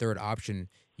 that third option.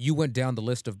 You went down the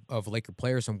list of Laker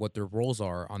players and what their roles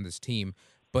are on this team,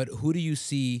 but who do you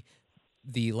see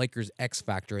the Lakers' X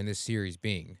factor in this series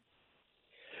being?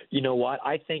 You know what?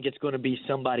 I think it's going to be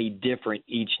somebody different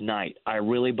each night. I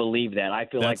really believe that. I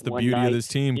feel That's like the one beauty night, of this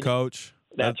team, Coach.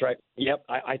 That's right. Yep.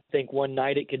 I think one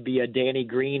night it could be a Danny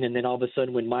Green, and then all of a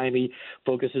sudden when Miami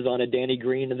focuses on a Danny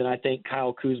Green, and then I think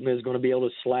Kyle Kuzma is going to be able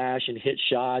to slash and hit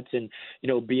shots and,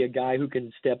 be a guy who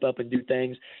can step up and do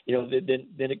things.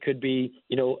 Then it could be,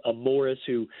 a Morris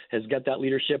who has got that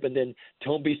leadership. And then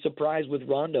don't be surprised with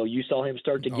Rondo. You saw him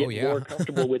start to get more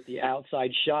comfortable with the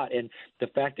outside shot. And the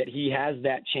fact that he has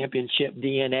that championship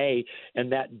DNA and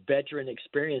that veteran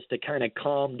experience to kind of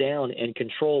calm down and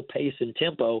control pace and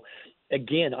tempo.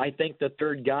 Again, I think the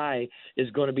third guy is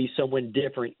going to be someone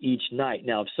different each night.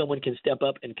 Now, if someone can step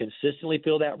up and consistently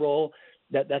fill that role,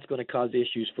 that's going to cause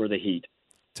issues for the Heat.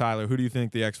 Tyler, who do you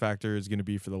think the X factor is going to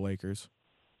be for the Lakers?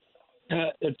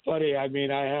 It's funny. I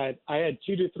mean, I had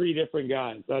 2 to 3 different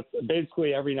guys. That's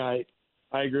basically every night.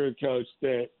 I agree with Coach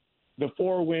that the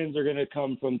 4 wins are going to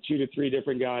come from 2 to 3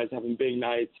 different guys having big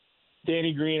nights.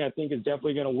 Danny Green, I think, is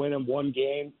definitely going to win him one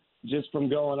game just from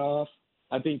going off.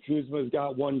 I think Kuzma's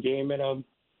got one game in him.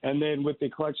 And then with the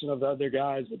collection of the other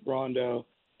guys with Rondo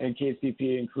and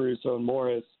KCP and Caruso and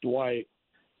Morris, Dwight,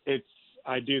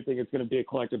 I do think it's going to be a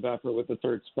collective effort with the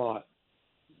third spot.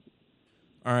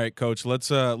 All right, Coach, let's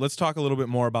talk a little bit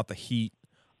more about the Heat.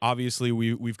 Obviously,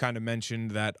 we've kind of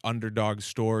mentioned that underdog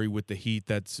story with the Heat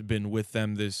that's been with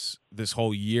them this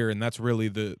whole year, and that's really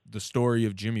the story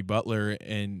of Jimmy Butler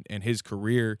and his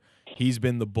career. He's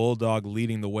been the bulldog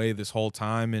leading the way this whole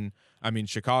time, and I mean,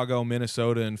 Chicago,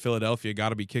 Minnesota, and Philadelphia got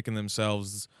to be kicking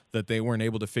themselves that they weren't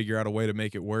able to figure out a way to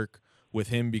make it work with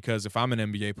him, because if I'm an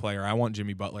NBA player, I want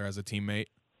Jimmy Butler as a teammate.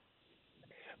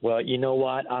 Well, you know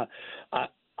what?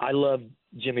 I love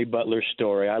Jimmy Butler's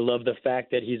story. I love the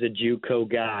fact that he's a JUCO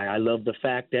guy. I love the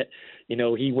fact that,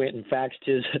 he went and faxed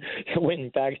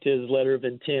his letter of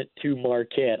intent to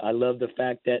Marquette. I love the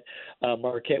fact that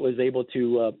Marquette was able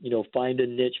to, find a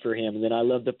niche for him. And then I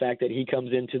love the fact that he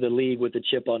comes into the league with a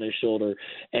chip on his shoulder.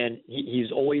 And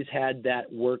he's always had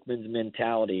that workman's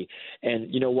mentality.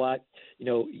 And you know what?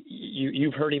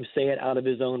 You've heard him say it out of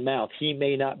his own mouth. He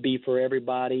may not be for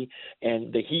everybody,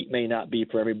 and the Heat may not be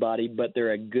for everybody, but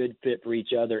they're a good fit for each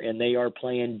other, and they are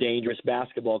playing dangerous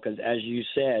basketball because, as you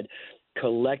said,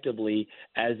 collectively,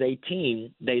 as a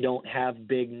team, they don't have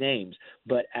big names,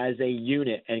 but as a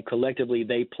unit and collectively,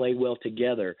 they play well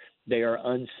together. They are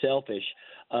unselfish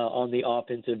on the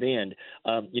offensive end.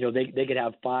 They could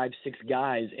have 5-6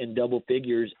 guys in double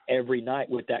figures every night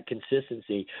with that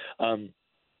consistency.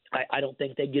 I don't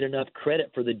think they get enough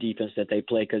credit for the defense that they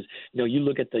play because, you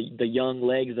look at the young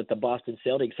legs that the Boston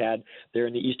Celtics had there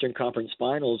in the Eastern Conference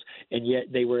Finals, and yet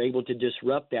they were able to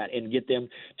disrupt that and get them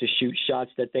to shoot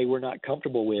shots that they were not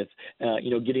comfortable with,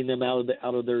 getting them out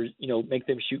of their, make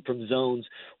them shoot from zones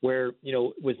where,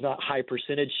 was not high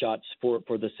percentage shots for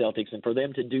the Celtics. And for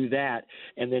them to do that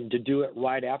and then to do it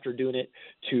right after doing it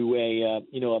to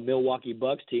a Milwaukee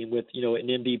Bucks team with, an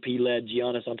MVP-led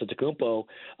Giannis Antetokounmpo,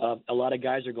 a lot of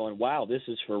guys are going, wow, this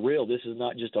is for real. This is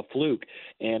not just a fluke.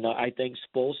 And I think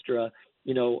Spoelstra,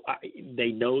 they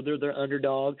know they're the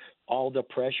underdog. All the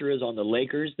pressure is on the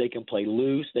Lakers. They can play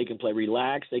loose. They can play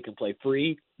relaxed. They can play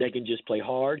free. They can just play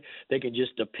hard. They can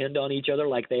just depend on each other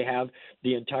like they have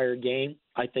the entire game.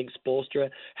 I think Spoelstra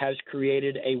has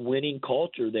created a winning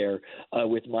culture there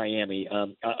with Miami.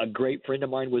 A great friend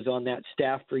of mine was on that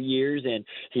staff for years, and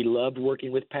he loved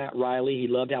working with Pat Riley. He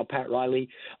loved how Pat Riley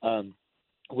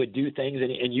would do things,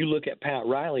 and you look at Pat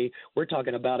Riley, we're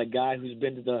talking about a guy who's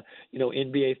been to the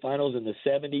NBA Finals in the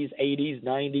 70s, 80s,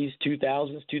 90s,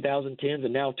 2000s, 2010s,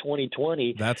 and now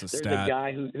 2020. That's a There's stat. a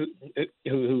guy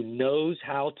who knows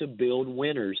how to build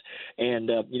winners,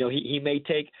 and he may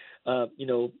take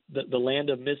the land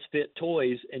of misfit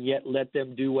toys and yet let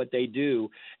them do what they do.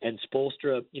 And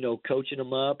Spoelstra, coaching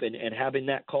them up and having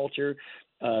that culture.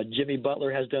 Jimmy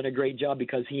Butler has done a great job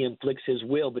because he inflicts his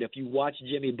will. But if you watch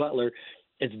Jimmy Butler,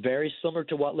 it's very similar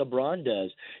to what LeBron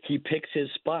does. He picks his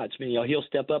spots. He'll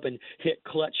step up and hit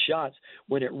clutch shots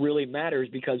when it really matters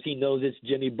because he knows it's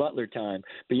Jimmy Butler time.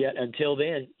 But yet until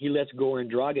then, he lets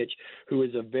Goran Dragic, who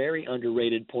is a very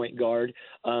underrated point guard,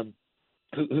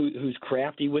 who's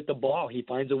crafty with the ball. He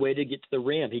finds a way to get to the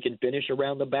rim. He can finish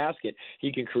around the basket.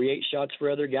 He can create shots for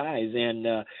other guys. And,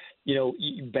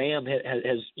 Bam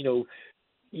has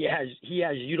he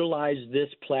has utilized this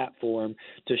platform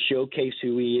to showcase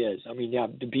who he is. I mean, now,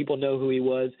 do people know who he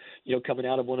was, coming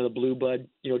out of one of the Blue Bud,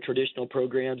 traditional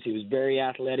programs? He was very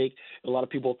athletic. A lot of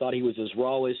people thought he was as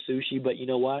raw as sushi, but you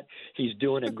know what? He's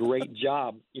doing a great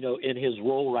job, in his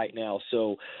role right now.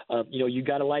 So, you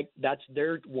got to that's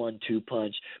their 1-2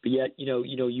 punch. But yet,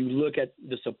 you look at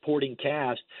the supporting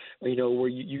cast, where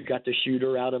you got the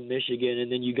shooter out of Michigan, and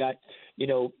then you got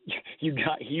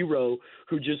Hero,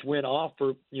 who just went off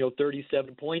for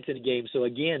 37 points in a game. So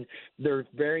again, they're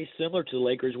very similar to the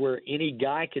Lakers, where any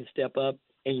guy can step up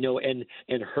and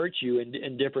and hurt you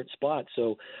in different spots.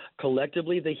 So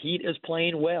collectively, the Heat is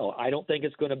playing well. I don't think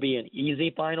it's going to be an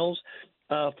easy finals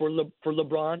for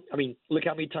LeBron. I mean, look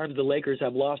how many times the Lakers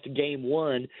have lost game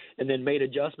one and then made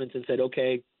adjustments and said,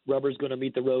 okay, rubber's going to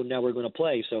meet the road. Now we're going to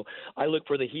play. So I look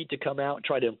for the Heat to come out and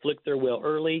try to inflict their will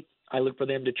early. I look for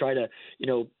them to try to,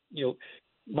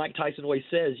 Mike Tyson always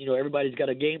says, everybody's got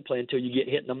a game plan until you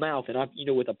get hit in the mouth. And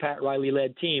with a Pat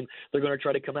Riley-led team, they're going to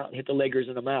try to come out and hit the Lakers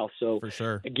in the mouth. So for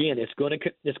sure, again, it's going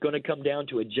to come down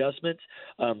to adjustments.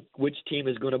 Which team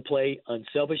is going to play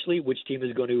unselfishly? Which team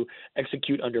is going to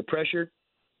execute under pressure?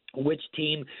 Which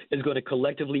team is going to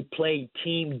collectively play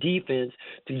team defense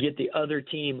to get the other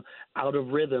team out of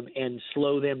rhythm and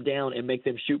slow them down and make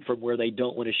them shoot from where they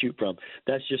don't want to shoot from.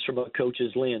 That's just from a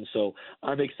coach's lens. So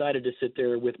I'm excited to sit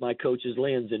there with my coach's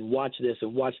lens and watch this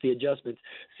and watch the adjustments,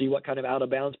 see what kind of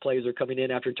out-of-bounds plays are coming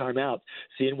in after timeout,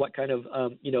 seeing what kind of,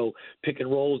 pick and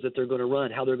rolls that they're going to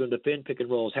run, how they're going to defend pick and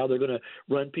rolls, how they're going to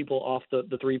run people off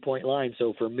the three-point line.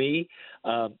 So for me,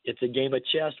 it's a game of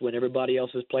chess when everybody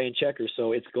else is playing checkers.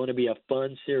 So it's going to be a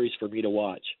fun series for me to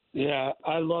watch. Yeah,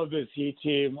 I love this Heat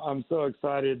team. I'm so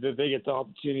excited that they get the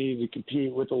opportunity to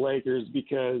compete with the Lakers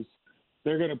because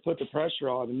they're going to put the pressure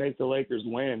on and make the Lakers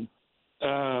win.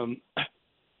 I've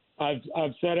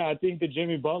said I think that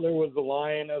Jimmy Butler was the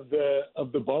lion of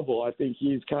the bubble. I think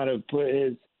he's kind of put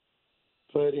his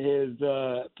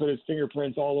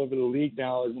fingerprints all over the league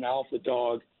now as an alpha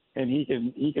dog, and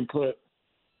he can put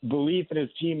belief in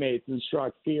his teammates and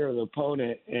strike fear of the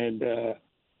opponent. And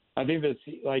I think this,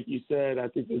 like you said, I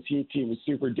think this Heat team is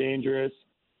super dangerous.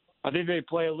 I think they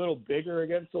play a little bigger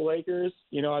against the Lakers.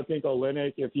 I think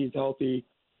Olynyk, if he's healthy,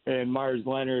 and Myers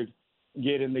Leonard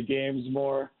get in the games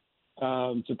more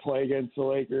to play against the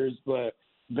Lakers. But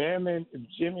Bam and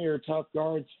Jimmy are tough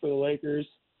guards for the Lakers.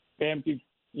 Bam,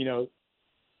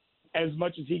 as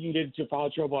much as he can get into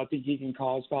foul trouble, I think he can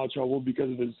cause foul trouble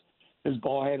because of his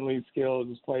ball handling skills,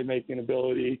 his playmaking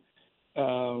ability.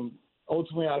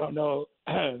 Ultimately, I don't know.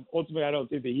 Ultimately, I don't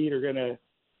think the Heat are going to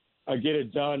get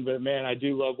it done. But, man, I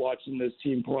do love watching this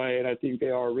team play, and I think they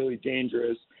are really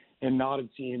dangerous and not a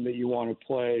team that you want to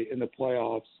play in the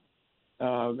playoffs.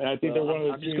 And I think they're one of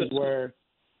those teams where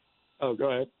 – oh,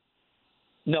 go ahead.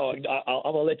 No, I'm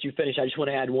going to let you finish. I just want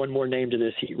to add one more name to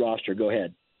this Heat roster. Go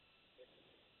ahead.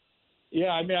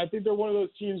 Yeah, I mean, I think they're one of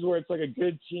those teams where it's like a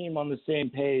good team on the same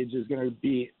page is going to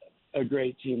beat a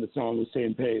great team that's not on the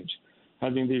same page. I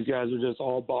think these guys are just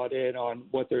all bought in on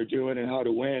what they're doing and how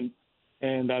to win,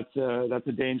 and that's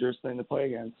a dangerous thing to play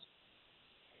against.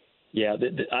 Yeah,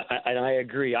 I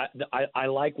agree. I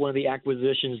like one of the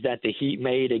acquisitions that the Heat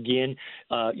made. Again,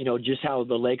 just how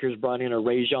the Lakers brought in a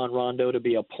Rajon Rondo to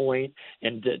be a point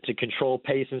and to control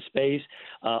pace and space.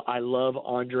 I love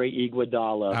Andre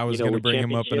Iguodala. I was going to bring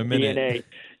him up in a minute. DNA,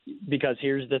 because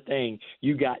here's the thing.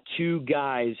 You got two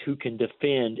guys who can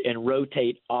defend and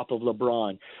rotate off of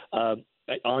LeBron.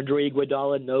 Andre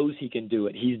Iguodala knows he can do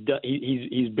it. He's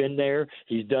been there.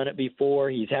 He's done it before.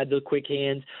 He's had the quick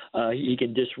hands. He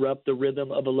can disrupt the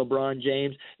rhythm of a LeBron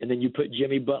James, and then you put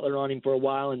Jimmy Butler on him for a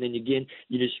while, and then again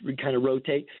you just kind of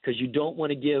rotate because you don't want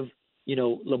to give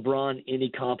LeBron any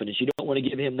confidence. You don't want to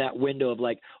give him that window of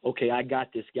like, okay, I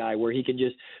got this guy, where he can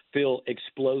just feel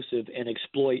explosive and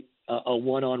exploit a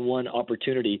one-on-one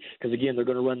opportunity, because again, they're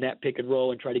going to run that pick and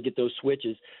roll and try to get those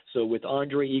switches. So with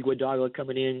Andre Iguodala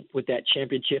coming in with that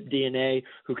championship DNA,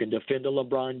 who can defend a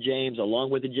LeBron James,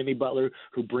 along with the Jimmy Butler,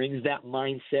 who brings that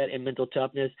mindset and mental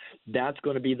toughness, that's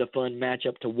going to be the fun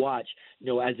matchup to watch,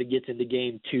 as it gets into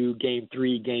game 2, game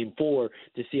 3, game 4,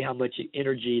 to see how much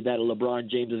energy that a LeBron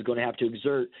James is going to have to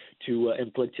exert to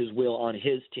inflict his will on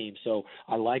his team. So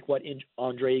I like what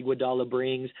Andre Iguodala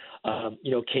brings.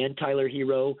 Can Tyler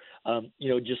Hero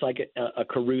Just like a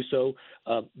Caruso,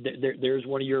 there's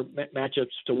one of your matchups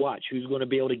to watch. Who's going to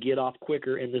be able to get off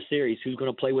quicker in the series? Who's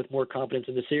going to play with more confidence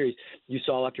in the series? You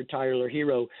saw after Tyler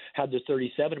Hero had the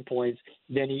 37 points,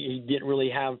 then he didn't really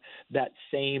have that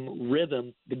same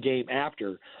rhythm the game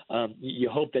after. You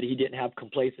hope that he didn't have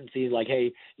complacency, like,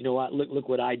 hey, you know what, look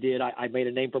what I did. I made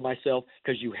a name for myself,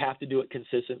 because you have to do it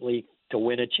consistently to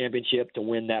win a championship, to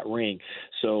win that ring.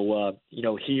 So,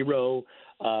 Hero,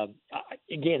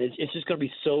 again, it's just going to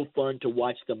be so fun to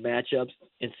watch the matchups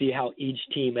and see how each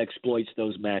team exploits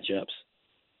those matchups.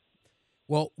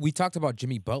 Well, we talked about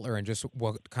Jimmy Butler and just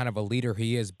what kind of a leader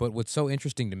he is, but what's so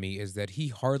interesting to me is that he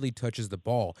hardly touches the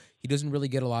ball. He doesn't really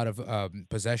get a lot of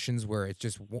possessions where it's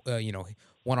just,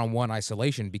 one-on-one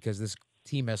isolation, because this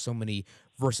team has so many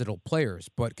versatile players.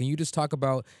 But can you just talk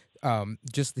about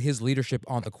just his leadership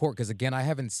on the court? Because, again, I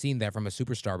haven't seen that from a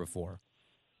superstar before.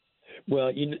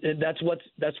 Well,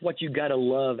 that's what you got to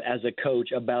love as a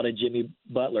coach about a Jimmy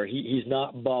Butler. He's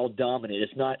not ball dominant.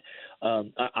 It's not.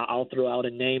 I'll throw out a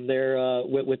name there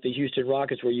with the Houston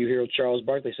Rockets, where you hear Charles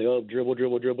Barkley say, "Oh, dribble,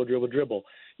 dribble, dribble, dribble, dribble."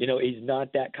 He's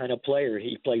not that kind of player.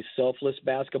 He plays selfless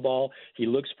basketball. He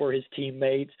looks for his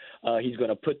teammates. He's going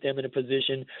to put them in a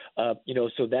position,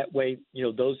 so that way,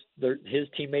 his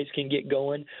teammates can get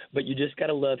going. But you just got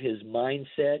to love his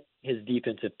mindset, his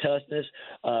defensive toughness,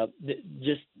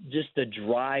 just the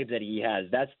drive that he has.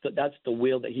 That's the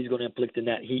will that he's going to inflict in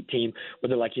that Heat team, where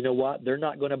they're like, you know what, they're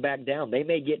not going to back down. They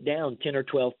may get down 10 or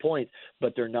 12 points,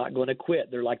 but they're not going to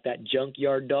quit. They're like that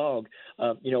junkyard dog,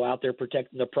 out there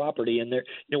protecting the property, and they're,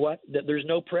 you know what, there's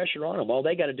no pressure on them. All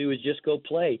they got to do is just go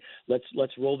play. Let's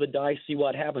roll the dice, see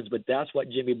what happens. But that's what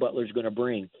Jimmy Butler's going to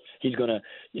bring. He's going to,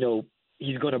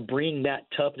 he's going to bring that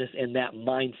toughness and that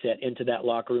mindset into that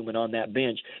locker room and on that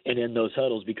bench and in those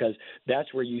huddles, because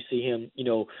that's where you see him,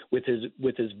 with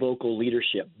his vocal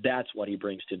leadership. That's what he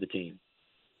brings to the team.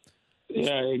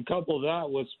 Yeah, and couple that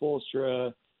with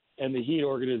Spoelstra and the Heat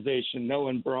organization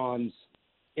knowing Braun's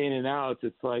in and out.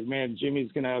 It's like, man,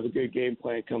 Jimmy's going to have a good game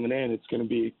plan coming in. It's going to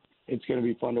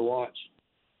be fun to watch.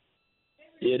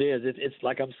 It is. It's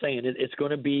like I'm saying, it's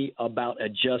going to be about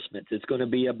adjustments. It's going to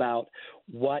be about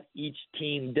what each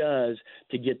team does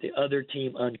to get the other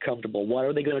team uncomfortable. What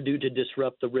are they going to do to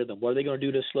disrupt the rhythm? What are they going to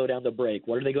do to slow down the break?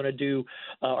 What are they going to do?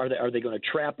 Are they going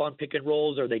to trap on pick and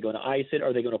rolls? Are they going to ice it?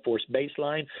 Are they going to force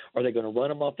baseline? Are they going to run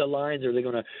them off the lines? Are they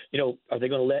going to, are they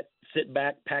going to sit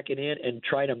back, pack it in, and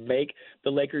try to make the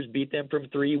Lakers beat them from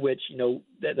three, which,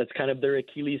 that's kind of their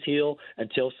Achilles heel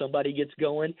until somebody gets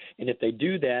going. And if they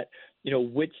do that,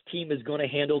 which team is going to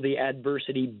handle the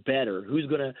adversity better? Who's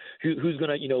going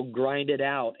to grind it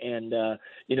out and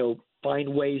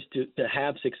find ways to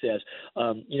have success?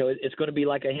 It's going to be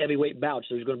like a heavyweight bout.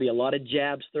 There's going to be a lot of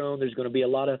jabs thrown. There's going to be a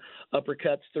lot of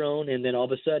uppercuts thrown. And then all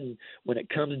of a sudden, when it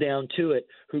comes down to it,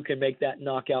 who can make that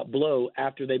knockout blow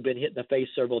after they've been hit in the face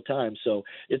several times? So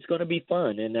it's going to be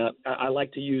fun. And I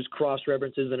like to use cross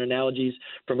references and analogies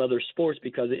from other sports,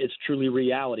 because it's truly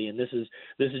reality. And this is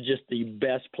just the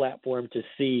best platform to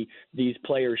see these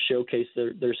players showcase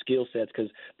their skill sets,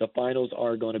 because the finals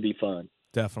are going to be fun.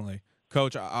 Definitely.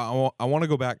 Coach, I want to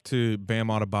go back to Bam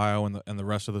Adebayo and the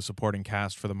rest of the supporting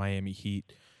cast for the Miami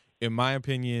Heat. In my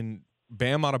opinion,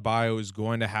 Bam Adebayo is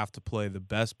going to have to play the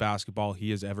best basketball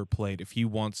he has ever played if he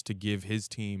wants to give his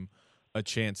team a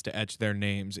chance to etch their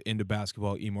names into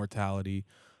basketball immortality.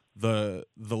 The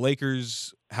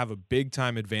Lakers have a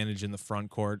big-time advantage in the front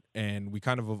court, and we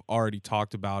kind of have already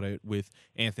talked about it with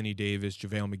Anthony Davis,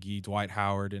 JaVale McGee, Dwight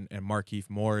Howard, and Markieff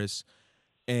Morris.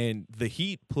 And the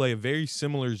Heat play a very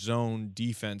similar zone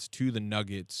defense to the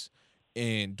Nuggets,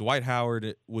 and Dwight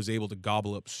Howard was able to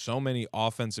gobble up so many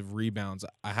offensive rebounds.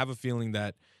 I have a feeling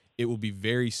that it will be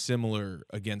very similar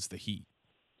against the Heat.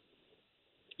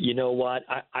 You know what?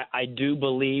 I do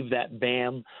believe that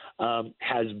Bam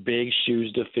has big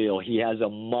shoes to fill. He has a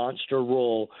monster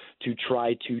role to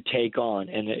try to take on.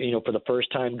 And, for the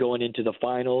first time going into the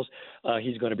finals,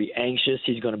 he's going to be anxious.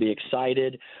 He's going to be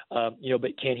excited. But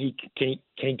can he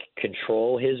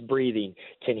control his breathing?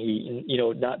 Can he,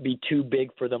 not be too big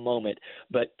for the moment?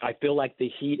 But I feel like the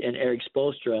Heat and Eric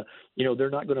Spoelstra, they're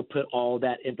not going to put all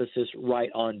that emphasis right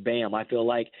on Bam. I feel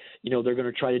like, they're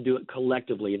going to try to do it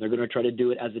collectively, and they're going to try to do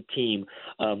it as a team.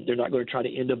 They're not going to try to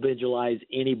individualize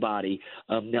anybody.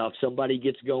 Now, if somebody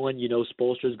gets going,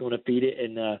 Spoelstra is going to feed it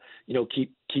and,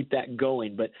 keep that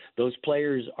going. But those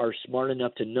players are smart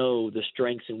enough to know the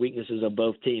strengths and weaknesses of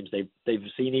both teams. They've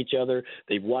seen each other,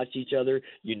 they've watched each other.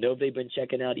 They've been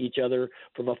checking out each other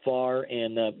from afar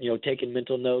and taking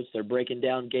mental notes. They're breaking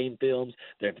down game films.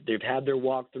 They've had their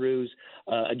walkthroughs.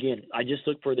 Again, I just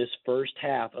look for this first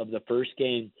half of the first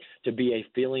game to be a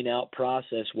feeling out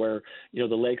process where the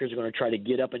Lakers are going to try to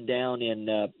get up and down and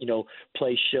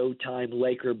play Showtime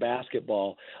Laker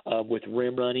basketball with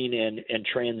rim running and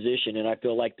transition. And I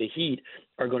feel like the Heat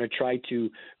are going to try to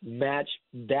match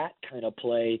that kind of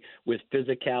play with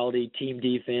physicality, team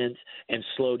defense, and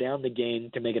slow down the game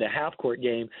to make it a half-court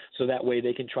game so that way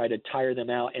they can try to tire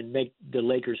them out and make the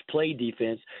Lakers play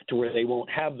defense to where they won't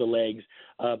have the legs,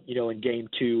 in Game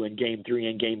 2 and Game 3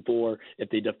 and Game 4. If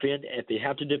they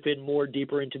have to defend more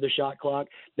deeper into the shot clock,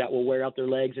 that will wear out their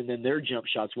legs, and then their jump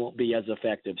shots won't be as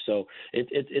effective. So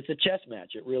it's a chess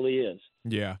match. It really is.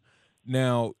 Yeah.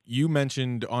 Now, you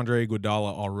mentioned Andre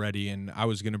Iguodala already, and I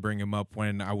was going to bring him up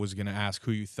when I was going to ask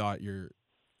who you thought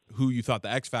the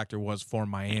X factor was for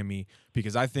Miami,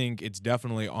 because I think it's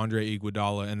definitely Andre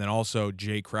Iguodala and then also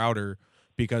Jay Crowder,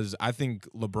 because I think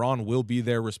LeBron will be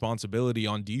their responsibility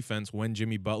on defense when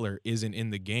Jimmy Butler isn't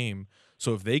in the game.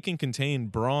 So if they can contain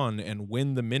Bron and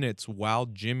win the minutes while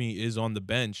Jimmy is on the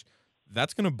bench,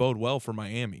 that's going to bode well for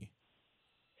Miami.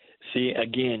 See,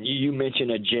 again, you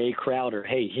mentioned a Jay Crowder.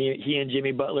 Hey, he and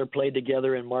Jimmy Butler played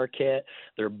together in Marquette.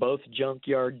 They're both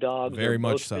junkyard dogs. Very They're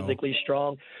much both so. Physically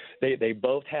strong. They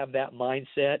both have that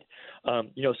mindset.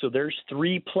 So there's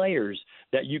three players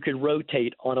that you could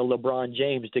rotate on a LeBron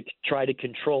James to try to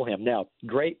control him. Now,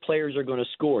 great players are going to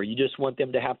score. You just want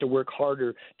them to have to work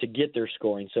harder to get their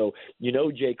scoring. So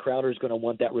Jay Crowder is going to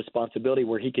want that responsibility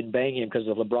where he can bang him, because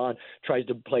if LeBron tries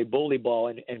to play bully ball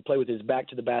and play with his back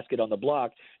to the basket on the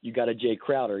block, you got a Jay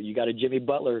Crowder. You got a Jimmy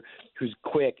Butler who's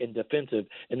quick and defensive.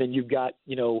 And then you've got,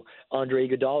 Andre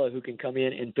Iguodala who can come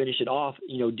in and finish it off,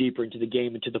 deeper into the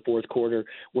game, into the fourth quarter,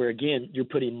 where, again, you're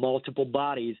putting multiple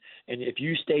bodies. And if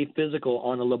you stay physical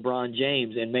on a LeBron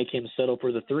James and make him settle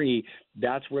for the three,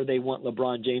 that's where they want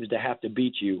LeBron James to have to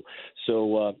beat you.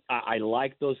 So I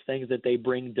like those things that they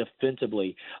bring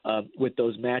defensively with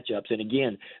those matchups. And,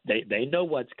 again, they know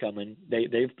what's coming.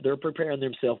 They're preparing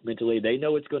themselves mentally. They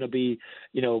know it's going to be,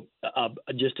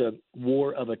 just a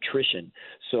war of attrition.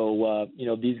 So,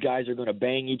 these guys are going to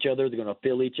bang each other. They're going to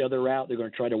fill each other out. They're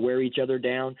going to try to wear each other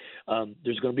down.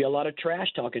 There's going to be a lot of trash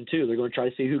talking, too. They're going to try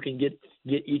to see who can get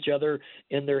each other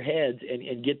in their heads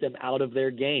and get them out of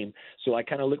their game. So I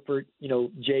kind of look for,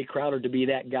 Jay Crowder to be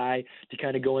that guy to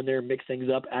kind of go in there and mix things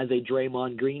up as a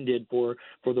Draymond Green did for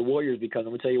the Warriors, because I'm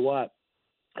going to tell you what,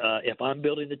 if I'm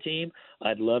building the team,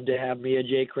 I'd love to have me a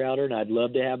Jay Crowder and I'd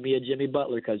love to have me a Jimmy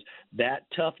Butler, because that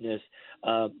toughness,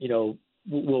 will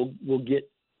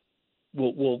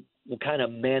kind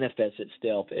of manifest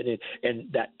itself,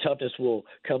 and that toughness will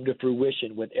come to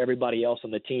fruition with everybody else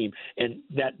on the team. And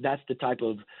that's the type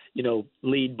of,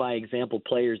 lead by example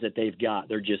players that they've got.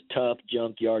 They're just tough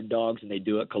junkyard dogs, and they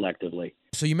do it collectively.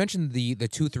 So you mentioned the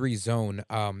 2-3 zone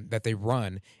that they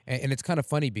run, and it's kind of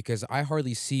funny because I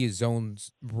hardly see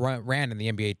zones ran in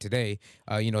the NBA today.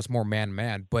 It's more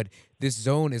man-man, but this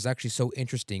zone is actually so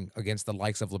interesting against the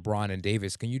likes of LeBron and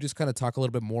Davis. Can you just kind of talk a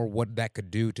little bit more what that could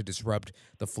do to disrupt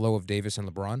the flow of Davis and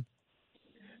LeBron?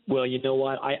 Well, you know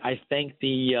what? I think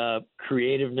the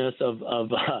creativeness of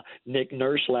Nick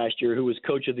Nurse last year, who was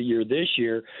Coach of the Year this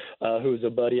year, who was a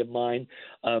buddy of mine.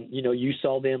 You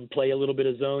saw them play a little bit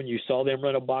of zone. You saw them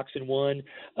run a box and one,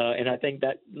 and I think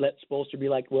that's supposed to be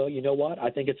like, well, you know what? I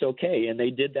think it's okay, and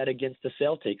they did that against the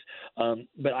Celtics.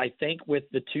 But I think with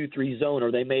the 2-3 zone,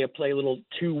 or they may have played a little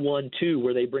 2-1-2,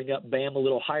 where they bring up Bam a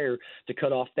little higher to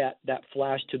cut off that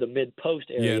flash to the mid post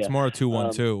area. Yeah, it's more a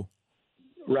 2-1-2.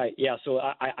 Right, yeah. So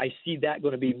I see that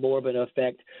going to be more of an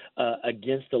effect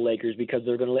against the Lakers, because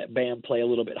they're going to let Bam play a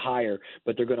little bit higher,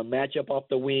 but they're going to match up off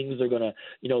the wings. They're going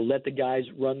to, let the guys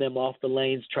run them off the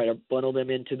lanes, try to funnel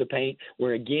them into the paint,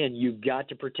 where, again, you've got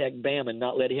to protect Bam and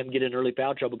not let him get in early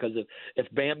foul trouble, because if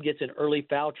Bam gets in early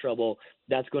foul trouble,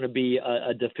 that's going to be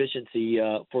a deficiency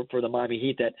for the Miami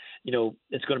Heat that,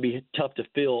 it's going to be tough to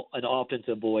fill an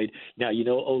offensive void. Now,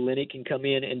 Olynyk can come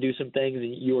in and do some things,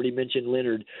 and you already mentioned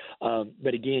Leonard.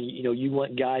 But again, you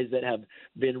want guys that have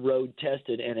been road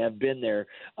tested and have been there.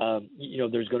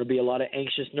 There's going to be a lot of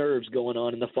anxious nerves going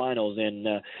on in the finals. And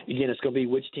again, it's going to be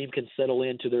which team can settle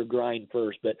into their grind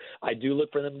first. But I do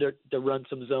look for them to run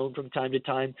some zone from time to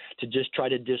time to just try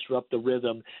to disrupt the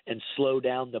rhythm and slow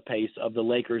down the pace of the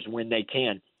Lakers when they can.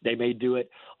 They may do it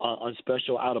on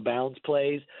special out-of-bounds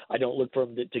plays. I don't look for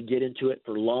them to get into it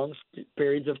for long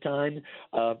periods of time.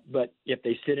 But if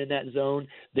they sit in that zone,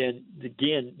 then,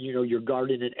 again, you're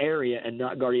guarding an area and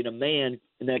not guarding a man,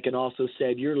 and that can also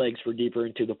save your legs for deeper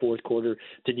into the fourth quarter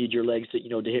to need your legs to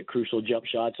hit crucial jump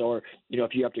shots, or,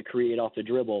 if you have to create off the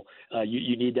dribble,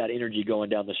 you need that energy going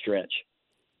down the stretch.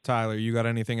 Tyler, you got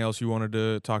anything else you wanted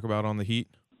to talk about on the Heat?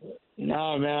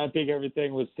 No, man, I think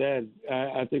everything was said.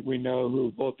 I think we know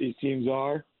who both these teams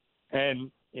are, and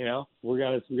we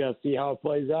gotta see how it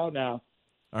plays out now.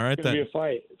 All right, it's gonna be a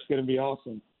fight. It's gonna be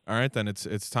awesome. All right, then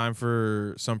it's time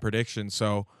for some predictions.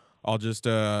 So I'll just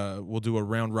we'll do a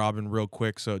round robin real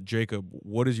quick. So Jacob,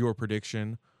 what is your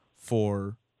prediction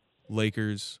for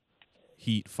Lakers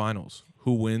Heat finals?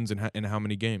 Who wins and in how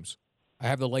many games? I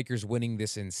have the Lakers winning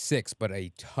this in 6, but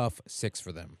a tough 6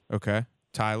 for them. Okay,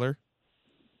 Tyler.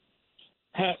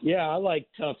 Yeah, I like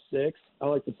tough 6. I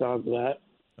like the sound of that.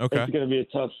 Okay. It's going to be a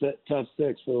tough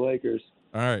 6 for the Lakers.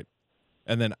 All right.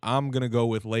 And then I'm going to go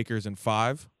with Lakers in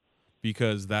 5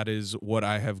 because that is what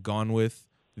I have gone with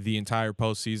the entire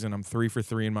postseason. I'm 3 for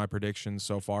 3 in my predictions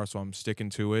so far, so I'm sticking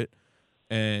to it.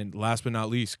 And last but not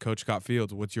least, Coach Scott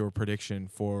Fields, what's your prediction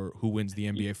for who wins the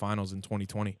NBA Finals in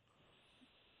 2020?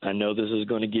 I know this is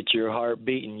going to get your heart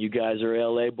beating. You guys are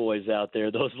LA boys out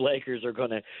there. Those Lakers are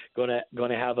going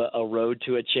to have a road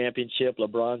to a championship.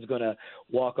 LeBron's going to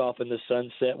walk off in the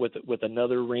sunset with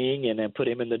another ring, and then put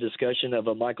him in the discussion of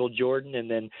a Michael Jordan, and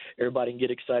then everybody can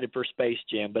get excited for Space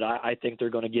Jam. But I think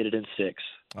they're going to get it in 6.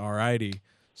 All righty.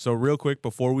 So real quick,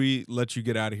 before we let you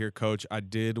get out of here, Coach, I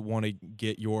did want to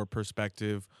get your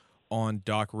perspective on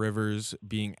Doc Rivers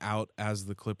being out as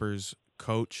the Clippers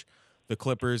coach. The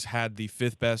Clippers had the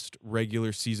 5th best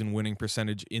regular season winning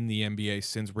percentage in the NBA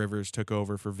since Rivers took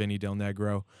over for Vinny Del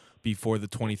Negro before the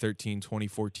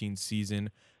 2013-2014 season.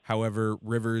 However,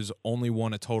 Rivers only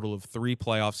won a total of 3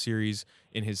 playoff series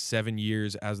in his 7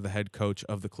 years as the head coach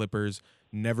of the Clippers,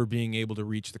 never being able to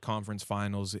reach the conference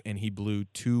finals, and he blew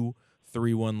 2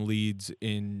 3-1 leads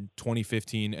in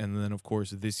 2015 and then, of course,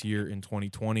 this year in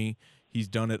 2020. He's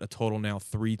done it a total now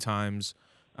 3 times.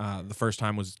 The first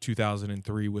time was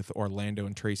 2003 with Orlando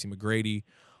and Tracy McGrady.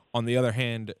 On the other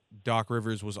hand, Doc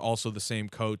Rivers was also the same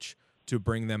coach to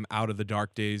bring them out of the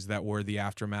dark days that were the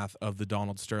aftermath of the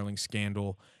Donald Sterling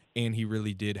scandal, and he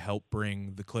really did help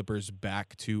bring the Clippers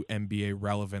back to NBA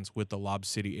relevance with the Lob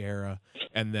City era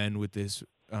and then with this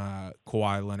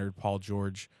Kawhi Leonard, Paul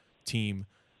George team.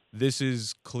 This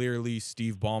is clearly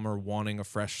Steve Ballmer wanting a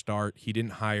fresh start. He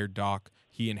didn't hire Doc.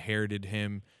 He inherited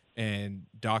him. And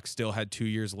Doc still had 2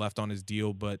 years left on his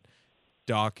deal, but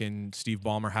Doc and Steve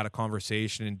Ballmer had a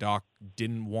conversation, and Doc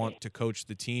didn't want to coach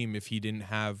the team if he didn't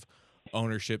have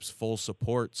ownership's full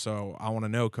support. So I want to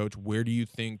know, Coach, where do you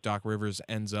think Doc Rivers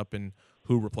ends up and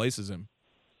who replaces him?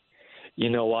 You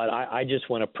know what? I just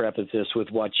want to preface this with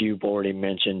what you've already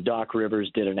mentioned. Doc Rivers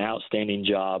did an outstanding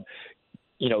job,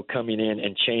 coming in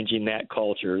and changing that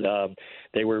culture.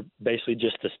 They were basically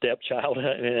just a stepchild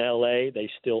in L.A. They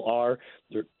still are.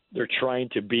 They're trying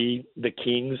to be the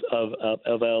kings of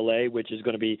L.A., which is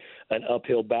going to be an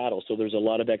uphill battle. So there's a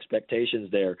lot of expectations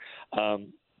there.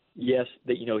 Yes,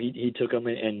 that he took them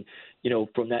and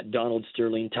from that Donald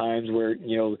Sterling times where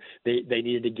they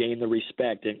needed to gain the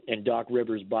respect, and Doc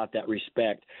Rivers bought that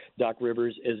respect. Doc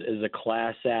Rivers is a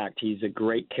class act. He's a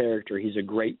great character. He's a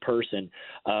great person.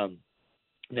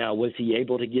 Now, was he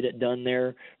able to get it done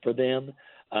there for them?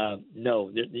 No,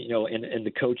 and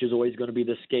the coach is always going to be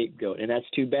the scapegoat, and that's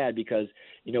too bad because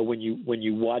when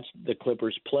you watch the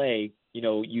Clippers play,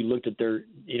 you looked at their,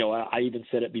 I even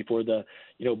said it before the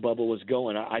bubble was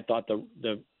going. I thought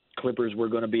the Clippers were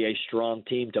going to be a strong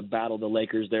team to battle the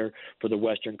Lakers there for the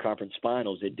Western Conference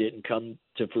Finals. It didn't come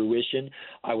to fruition.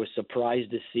 I was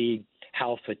surprised to see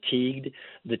how fatigued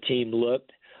the team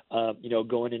looked.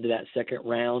 Going into that second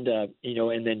round, and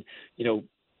then,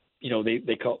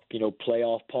 they call,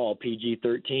 playoff Paul,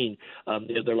 PG-13.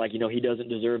 They're like, he doesn't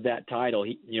deserve that title.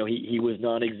 He was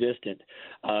non-existent.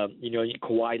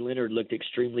 Kawhi Leonard looked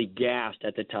extremely gassed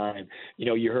at the time.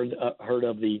 You heard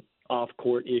of the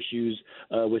off-court issues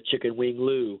with Chicken Wing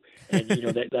Lou, and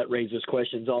that raises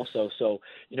questions also. So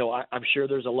I'm sure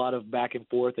there's a lot of back and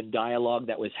forth and dialogue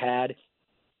that was had.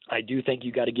 I do think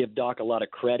you got to give Doc a lot of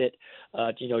credit,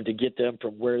 to get them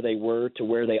from where they were to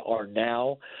where they are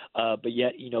now. But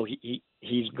yet, he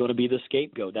he's going to be the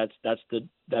scapegoat.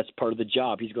 That's part of the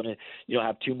job. He's going to,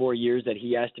 have 2 more years that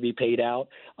he has to be paid out.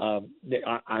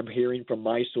 I'm hearing from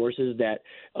my sources that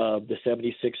the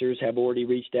 76ers have already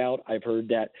reached out. I've heard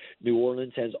that New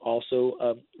Orleans has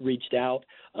also reached out.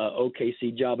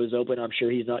 OKC job is open. I'm sure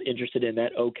he's not interested in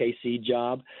that OKC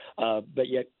job. But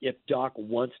yet, if Doc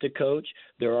wants to coach,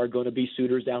 there are going to be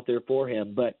suitors out there for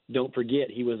him. But don't forget,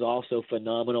 he was also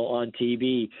phenomenal on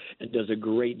TV and does a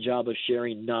great job of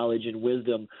sharing knowledge and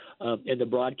wisdom in the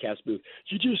broadcast booth.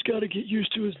 You just got to get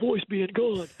used to his voice being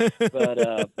gone.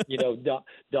 But,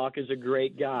 Doc is a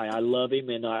great guy. I love him,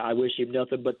 and I wish him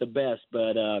nothing but the best.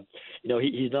 But,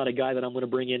 he's not a guy that I'm going to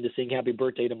bring in to sing happy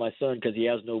birthday to my son because he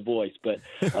has no voice. But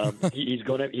he's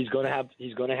going to have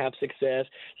success.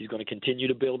 He's going to continue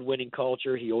to build winning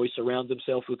culture. He always surrounds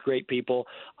himself with great people.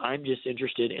 I'm just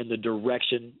interested in the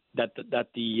direction that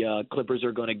the Clippers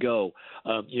are going to go.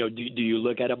 Do you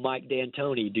look at a Mike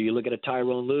D'Antoni? Do you look at a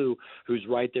Tyronn Lue who's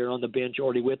right there on the bench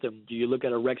already with him? Do you look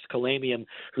at a Rex Kalamian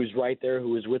who's right there,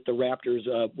 who was with the Raptors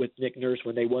with Nick Nurse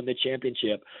when they won the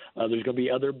championship? There's going to be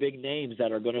other big names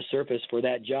that are going to surface for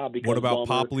that job. Because what about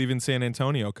Pop leaving San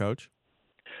Antonio, Coach?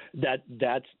 That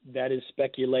is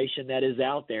speculation that is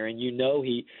out there, and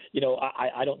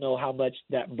I don't know how much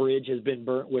that bridge has been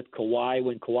burnt with Kawhi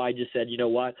when Kawhi just said, you know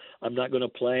what, I'm not going to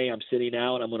play, I'm sitting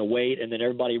out, I'm going to wait, and then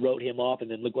everybody wrote him off, and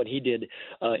then look what he did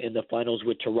in the finals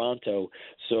with Toronto.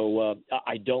 So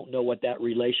I don't know what that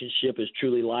relationship is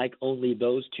truly like. Only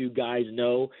those two guys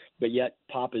know, but yet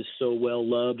Pop is so well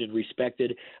loved and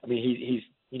respected. I mean, he's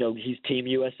Team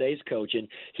USA's coach, and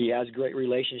he has great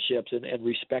relationships and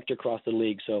respect across the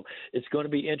league. So it's going to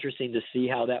be interesting to see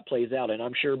how that plays out. And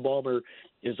I'm sure Ballmer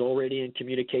is already in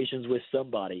communications with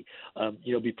somebody.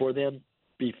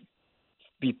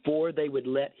 Before they would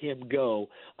let him go,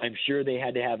 I'm sure they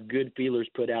had to have good feelers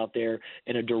put out there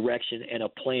in a direction and a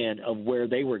plan of where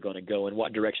they were going to go and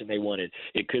what direction they wanted.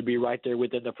 It could be right there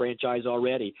within the franchise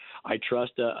already. I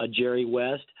trust a Jerry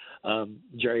West.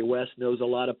 Jerry West knows a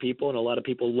lot of people, and a lot of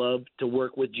people love to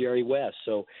work with Jerry West.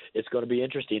 So it's going to be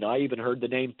interesting. I even heard the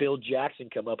name Phil Jackson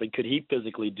come up, and could he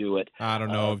physically do it? I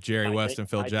don't know if Jerry West and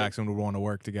Phil Jackson would want to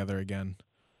work together again.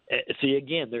 See,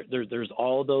 again, there's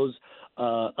all those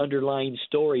underlying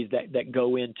stories that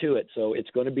go into it. So it's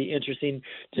going to be interesting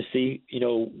to see,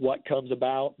 what comes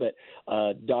about. But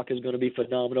Doc is going to be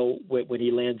phenomenal when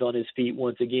he lands on his feet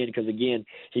once again, because, again,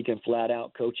 he can flat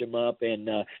out coach him up, and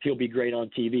he'll be great on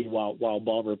TV while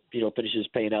Ballmer, finishes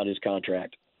paying out his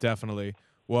contract. Definitely.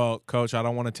 Well, Coach, I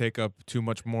don't want to take up too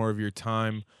much more of your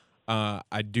time.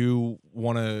 I do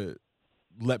want to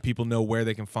let people know where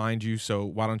they can find you. So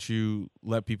why don't you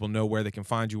let people know where they can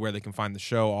find you, where they can find the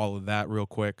show, all of that real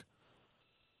quick.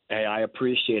 Hey, I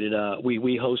appreciate it.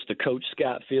 We host the Coach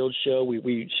Scott Field Show.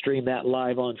 We stream that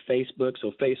live on Facebook,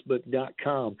 so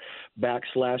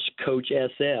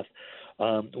facebook.com/CoachSF.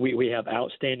 We have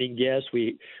outstanding guests.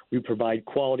 We provide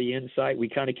quality insight. We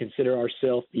kind of consider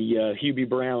ourselves the Hubie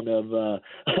Brown of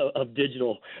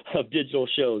digital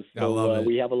shows. So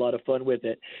we have a lot of fun with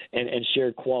it and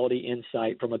share quality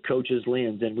insight from a coach's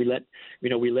lens. And we let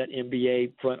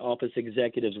NBA front office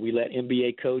executives, we let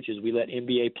NBA coaches, we let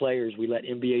NBA players, we let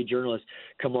NBA journalists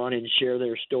come on and share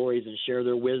their stories and share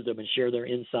their wisdom and share their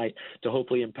insight to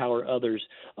hopefully empower others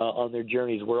on their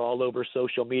journeys. We're all over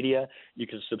social media. You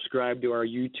can subscribe to our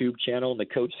YouTube channel, the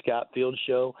Coach Scott Fields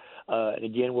Show. And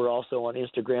again, we're also on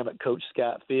Instagram at Coach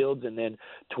Scott Fields, and then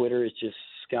Twitter is just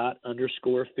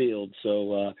Scott_Fields.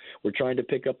 So we're trying to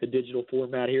pick up the digital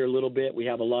format here a little bit. We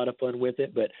have a lot of fun with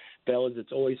it, but fellas,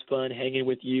 it's always fun hanging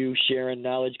with you, sharing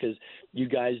knowledge, because you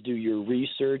guys do your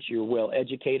research, you're well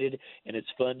educated, and it's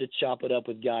fun to chop it up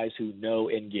with guys who know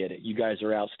and get it. You guys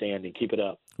are outstanding. Keep it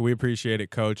up. We appreciate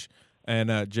it, Coach.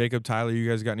 And Jacob, Tyler, you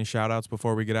guys got any shout-outs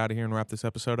before we get out of here and wrap this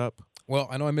episode up? Well,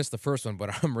 I know I missed the first one,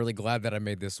 but I'm really glad that I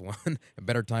made this one. A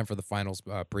better time for the finals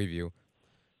preview.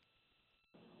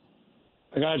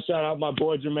 I got to shout out my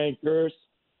boy Jermaine Kearse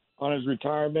on his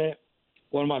retirement.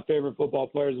 One of my favorite football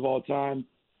players of all time.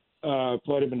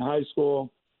 Played him in high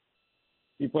school.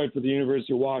 He played for the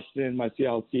University of Washington, my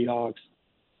Seattle Seahawks.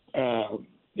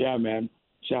 Yeah, man.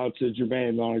 Shout out to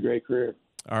Jermaine on a great career.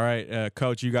 All right,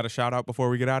 Coach, you got a shout-out before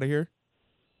we get out of here?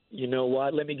 You know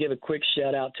what? Let me give a quick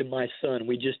shout-out to my son.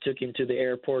 We just took him to the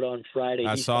airport on Friday.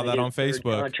 I saw that on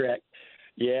Facebook. Contract.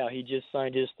 Yeah, he just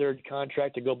signed his third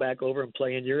contract to go back over and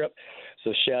play in Europe.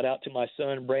 So shout out to my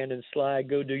son, Brandon Sly.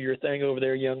 Go do your thing over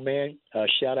there, young man.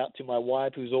 Shout out to my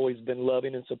wife, who's always been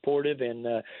loving and supportive.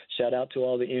 And shout out to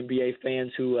all the NBA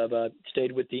fans who have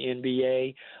stayed with the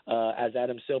NBA, as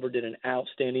Adam Silver did an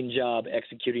outstanding job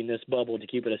executing this bubble to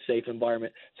keep it a safe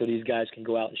environment so these guys can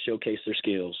go out and showcase their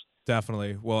skills.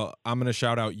 Definitely. Well, I'm going to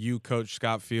shout out you, Coach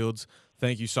Scott Fields.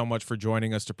 Thank you so much for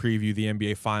joining us to preview the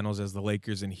NBA Finals as the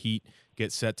Lakers and Heat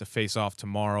get set to face off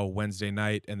tomorrow, Wednesday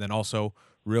night. And then also,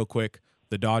 real quick,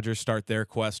 the Dodgers start their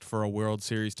quest for a World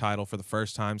Series title for the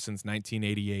first time since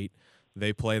 1988.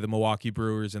 They play the Milwaukee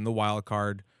Brewers in the wild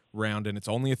card round, and it's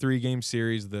only a 3-game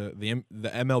series. The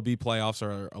MLB playoffs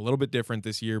are a little bit different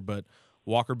this year, but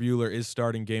Walker Buehler is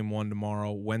starting Game 1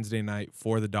 tomorrow, Wednesday night,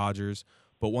 for the Dodgers.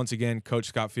 But once again, Coach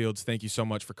Scott Fields, thank you so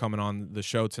much for coming on the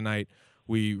show tonight.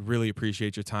 We really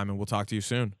appreciate your time, and we'll talk to you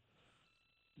soon.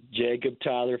 Jacob,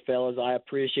 Tyler, fellas, I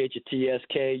appreciate you,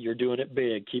 TSK. You're doing it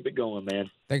big. Keep it going, man.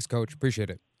 Thanks, Coach. Appreciate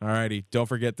it. All righty. Don't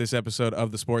forget, this episode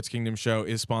of the Sports Kingdom Show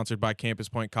is sponsored by Campus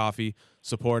Point Coffee.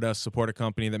 Support us. Support a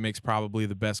company that makes probably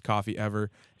the best coffee ever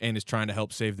and is trying to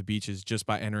help save the beaches just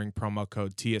by entering promo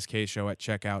code TSK Show at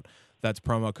checkout. That's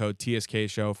promo code TSK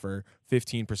Show for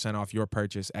 15% off your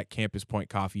purchase at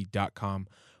campuspointcoffee.com.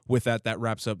 With that, that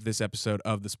wraps up this episode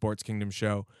of the Sports Kingdom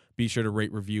Show. Be sure to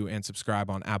rate, review, and subscribe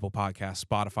on Apple Podcasts,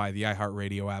 Spotify, the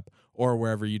iHeartRadio app, or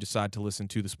wherever you decide to listen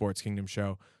to the Sports Kingdom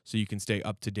Show so you can stay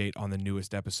up to date on the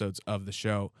newest episodes of the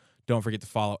show. Don't forget to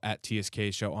follow at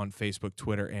TSK Show on Facebook,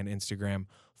 Twitter, and Instagram.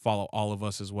 Follow all of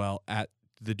us as well at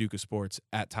The Duke of Sports,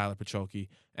 at Tyler Pacholke,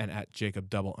 and at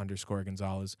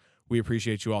Jacob_Gonzalez. We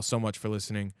appreciate you all so much for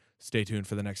listening. Stay tuned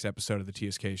for the next episode of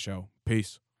the TSK Show.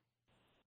 Peace.